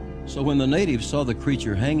 So when the natives saw the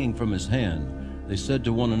creature hanging from his hand, they said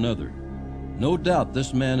to one another, "No doubt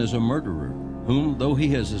this man is a murderer, whom, though he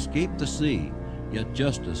has escaped the sea, yet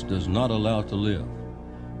justice does not allow to live."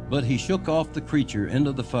 But he shook off the creature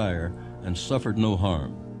into the fire and suffered no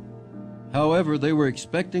harm. However, they were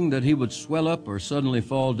expecting that he would swell up or suddenly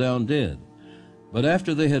fall down dead. But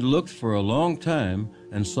after they had looked for a long time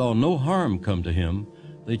and saw no harm come to him,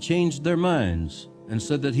 they changed their minds and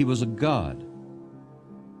said that he was a god.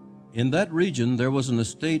 In that region there was an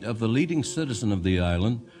estate of the leading citizen of the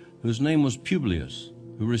island, whose name was Publius,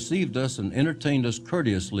 who received us and entertained us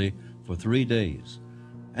courteously for 3 days.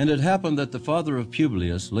 And it happened that the father of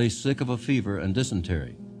Publius lay sick of a fever and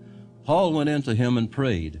dysentery. Paul went in to him and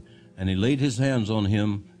prayed, and he laid his hands on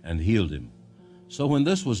him and healed him. So when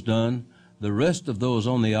this was done, the rest of those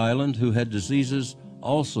on the island who had diseases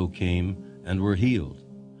also came and were healed.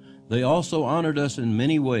 They also honored us in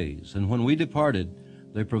many ways, and when we departed,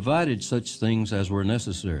 they provided such things as were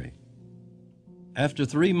necessary. After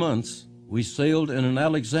 3 months, we sailed in an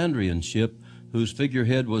Alexandrian ship whose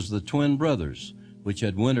figurehead was the twin brothers, which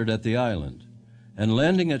had wintered at the island. And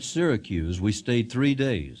landing at Syracuse, we stayed 3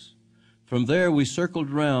 days. From there we circled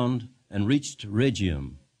round and reached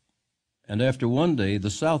Rhegium. And after 1 day the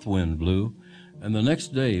south wind blew, and the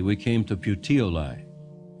next day we came to Puteoli,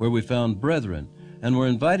 where we found brethren, and were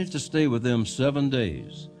invited to stay with them 7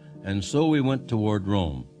 days. And so we went toward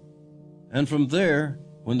Rome. And from there,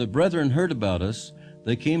 when the brethren heard about us,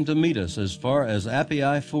 they came to meet us as far as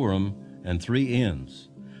Appii Forum and 3 Inns.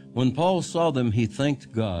 When Paul saw them, he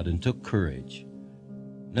thanked God and took courage.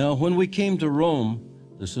 Now when we came to Rome,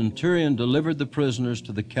 the centurion delivered the prisoners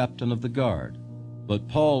to the captain of the guard, but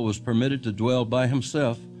Paul was permitted to dwell by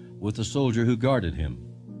himself with the soldier who guarded him.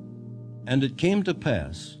 And it came to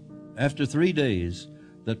pass, after 3 days,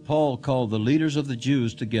 that Paul called the leaders of the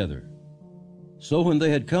Jews together. So when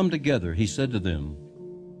they had come together, he said to them,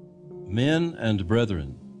 "Men and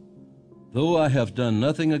brethren, though I have done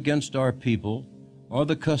nothing against our people or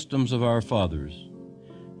the customs of our fathers,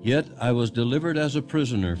 yet I was delivered as a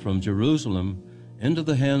prisoner from Jerusalem into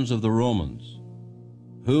the hands of the Romans,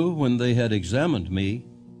 who, when they had examined me,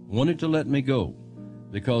 wanted to let me go,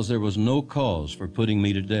 because there was no cause for putting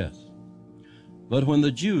me to death. But when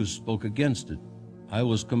the Jews spoke against it, I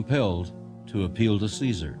was compelled to appeal to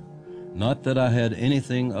Caesar, not that I had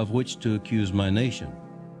anything of which to accuse my nation.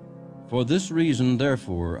 For this reason,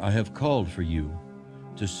 therefore, I have called for you,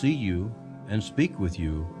 to see you and speak with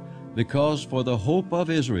you, because for the hope of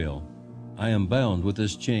Israel I am bound with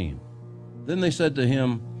this chain." Then they said to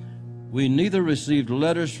him, We neither received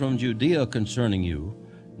letters from Judea concerning you,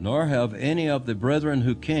 nor have any of the brethren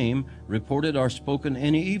who came reported or spoken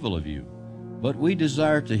any evil of you. But we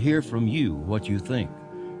desire to hear from you what you think.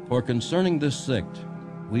 For concerning this sect,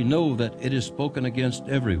 we know that it is spoken against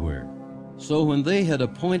everywhere. So when they had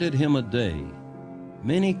appointed him a day,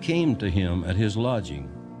 many came to him at his lodging,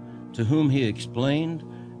 to whom he explained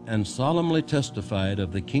and solemnly testified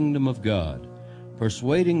of the kingdom of God,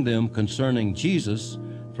 persuading them concerning Jesus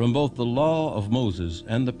from both the law of Moses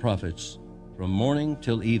and the prophets, from morning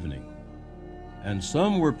till evening. And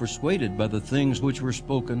some were persuaded by the things which were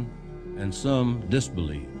spoken, and some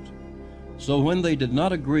disbelieved. So when they did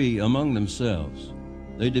not agree among themselves,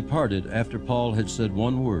 they departed after Paul had said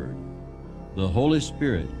one word. The Holy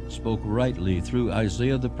Spirit spoke rightly through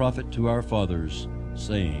Isaiah the prophet to our fathers,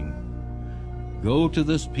 saying, Go to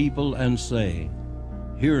this people and say,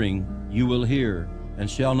 Hearing you will hear and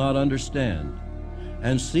shall not understand,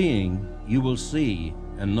 and seeing you will see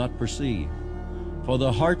and not perceive. For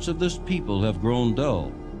the hearts of this people have grown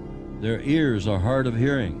dull, their ears are hard of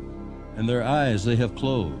hearing, and their eyes they have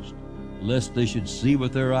closed, lest they should see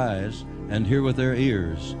with their eyes and hear with their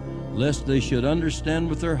ears, lest they should understand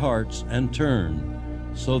with their hearts and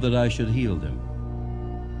turn, so that I should heal them.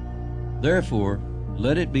 Therefore,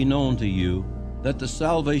 let it be known to you that the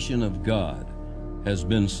salvation of God has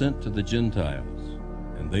been sent to the Gentiles,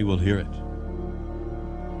 and they will hear it.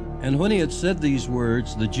 And when he had said these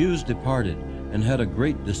words, the Jews departed and had a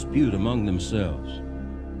great dispute among themselves.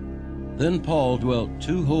 Then Paul dwelt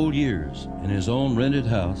 2 whole years in his own rented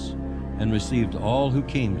house, and received all who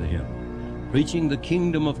came to him, preaching the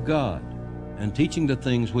kingdom of God, and teaching the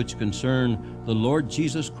things which concern the Lord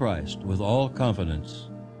Jesus Christ with all confidence,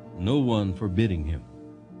 no one forbidding him.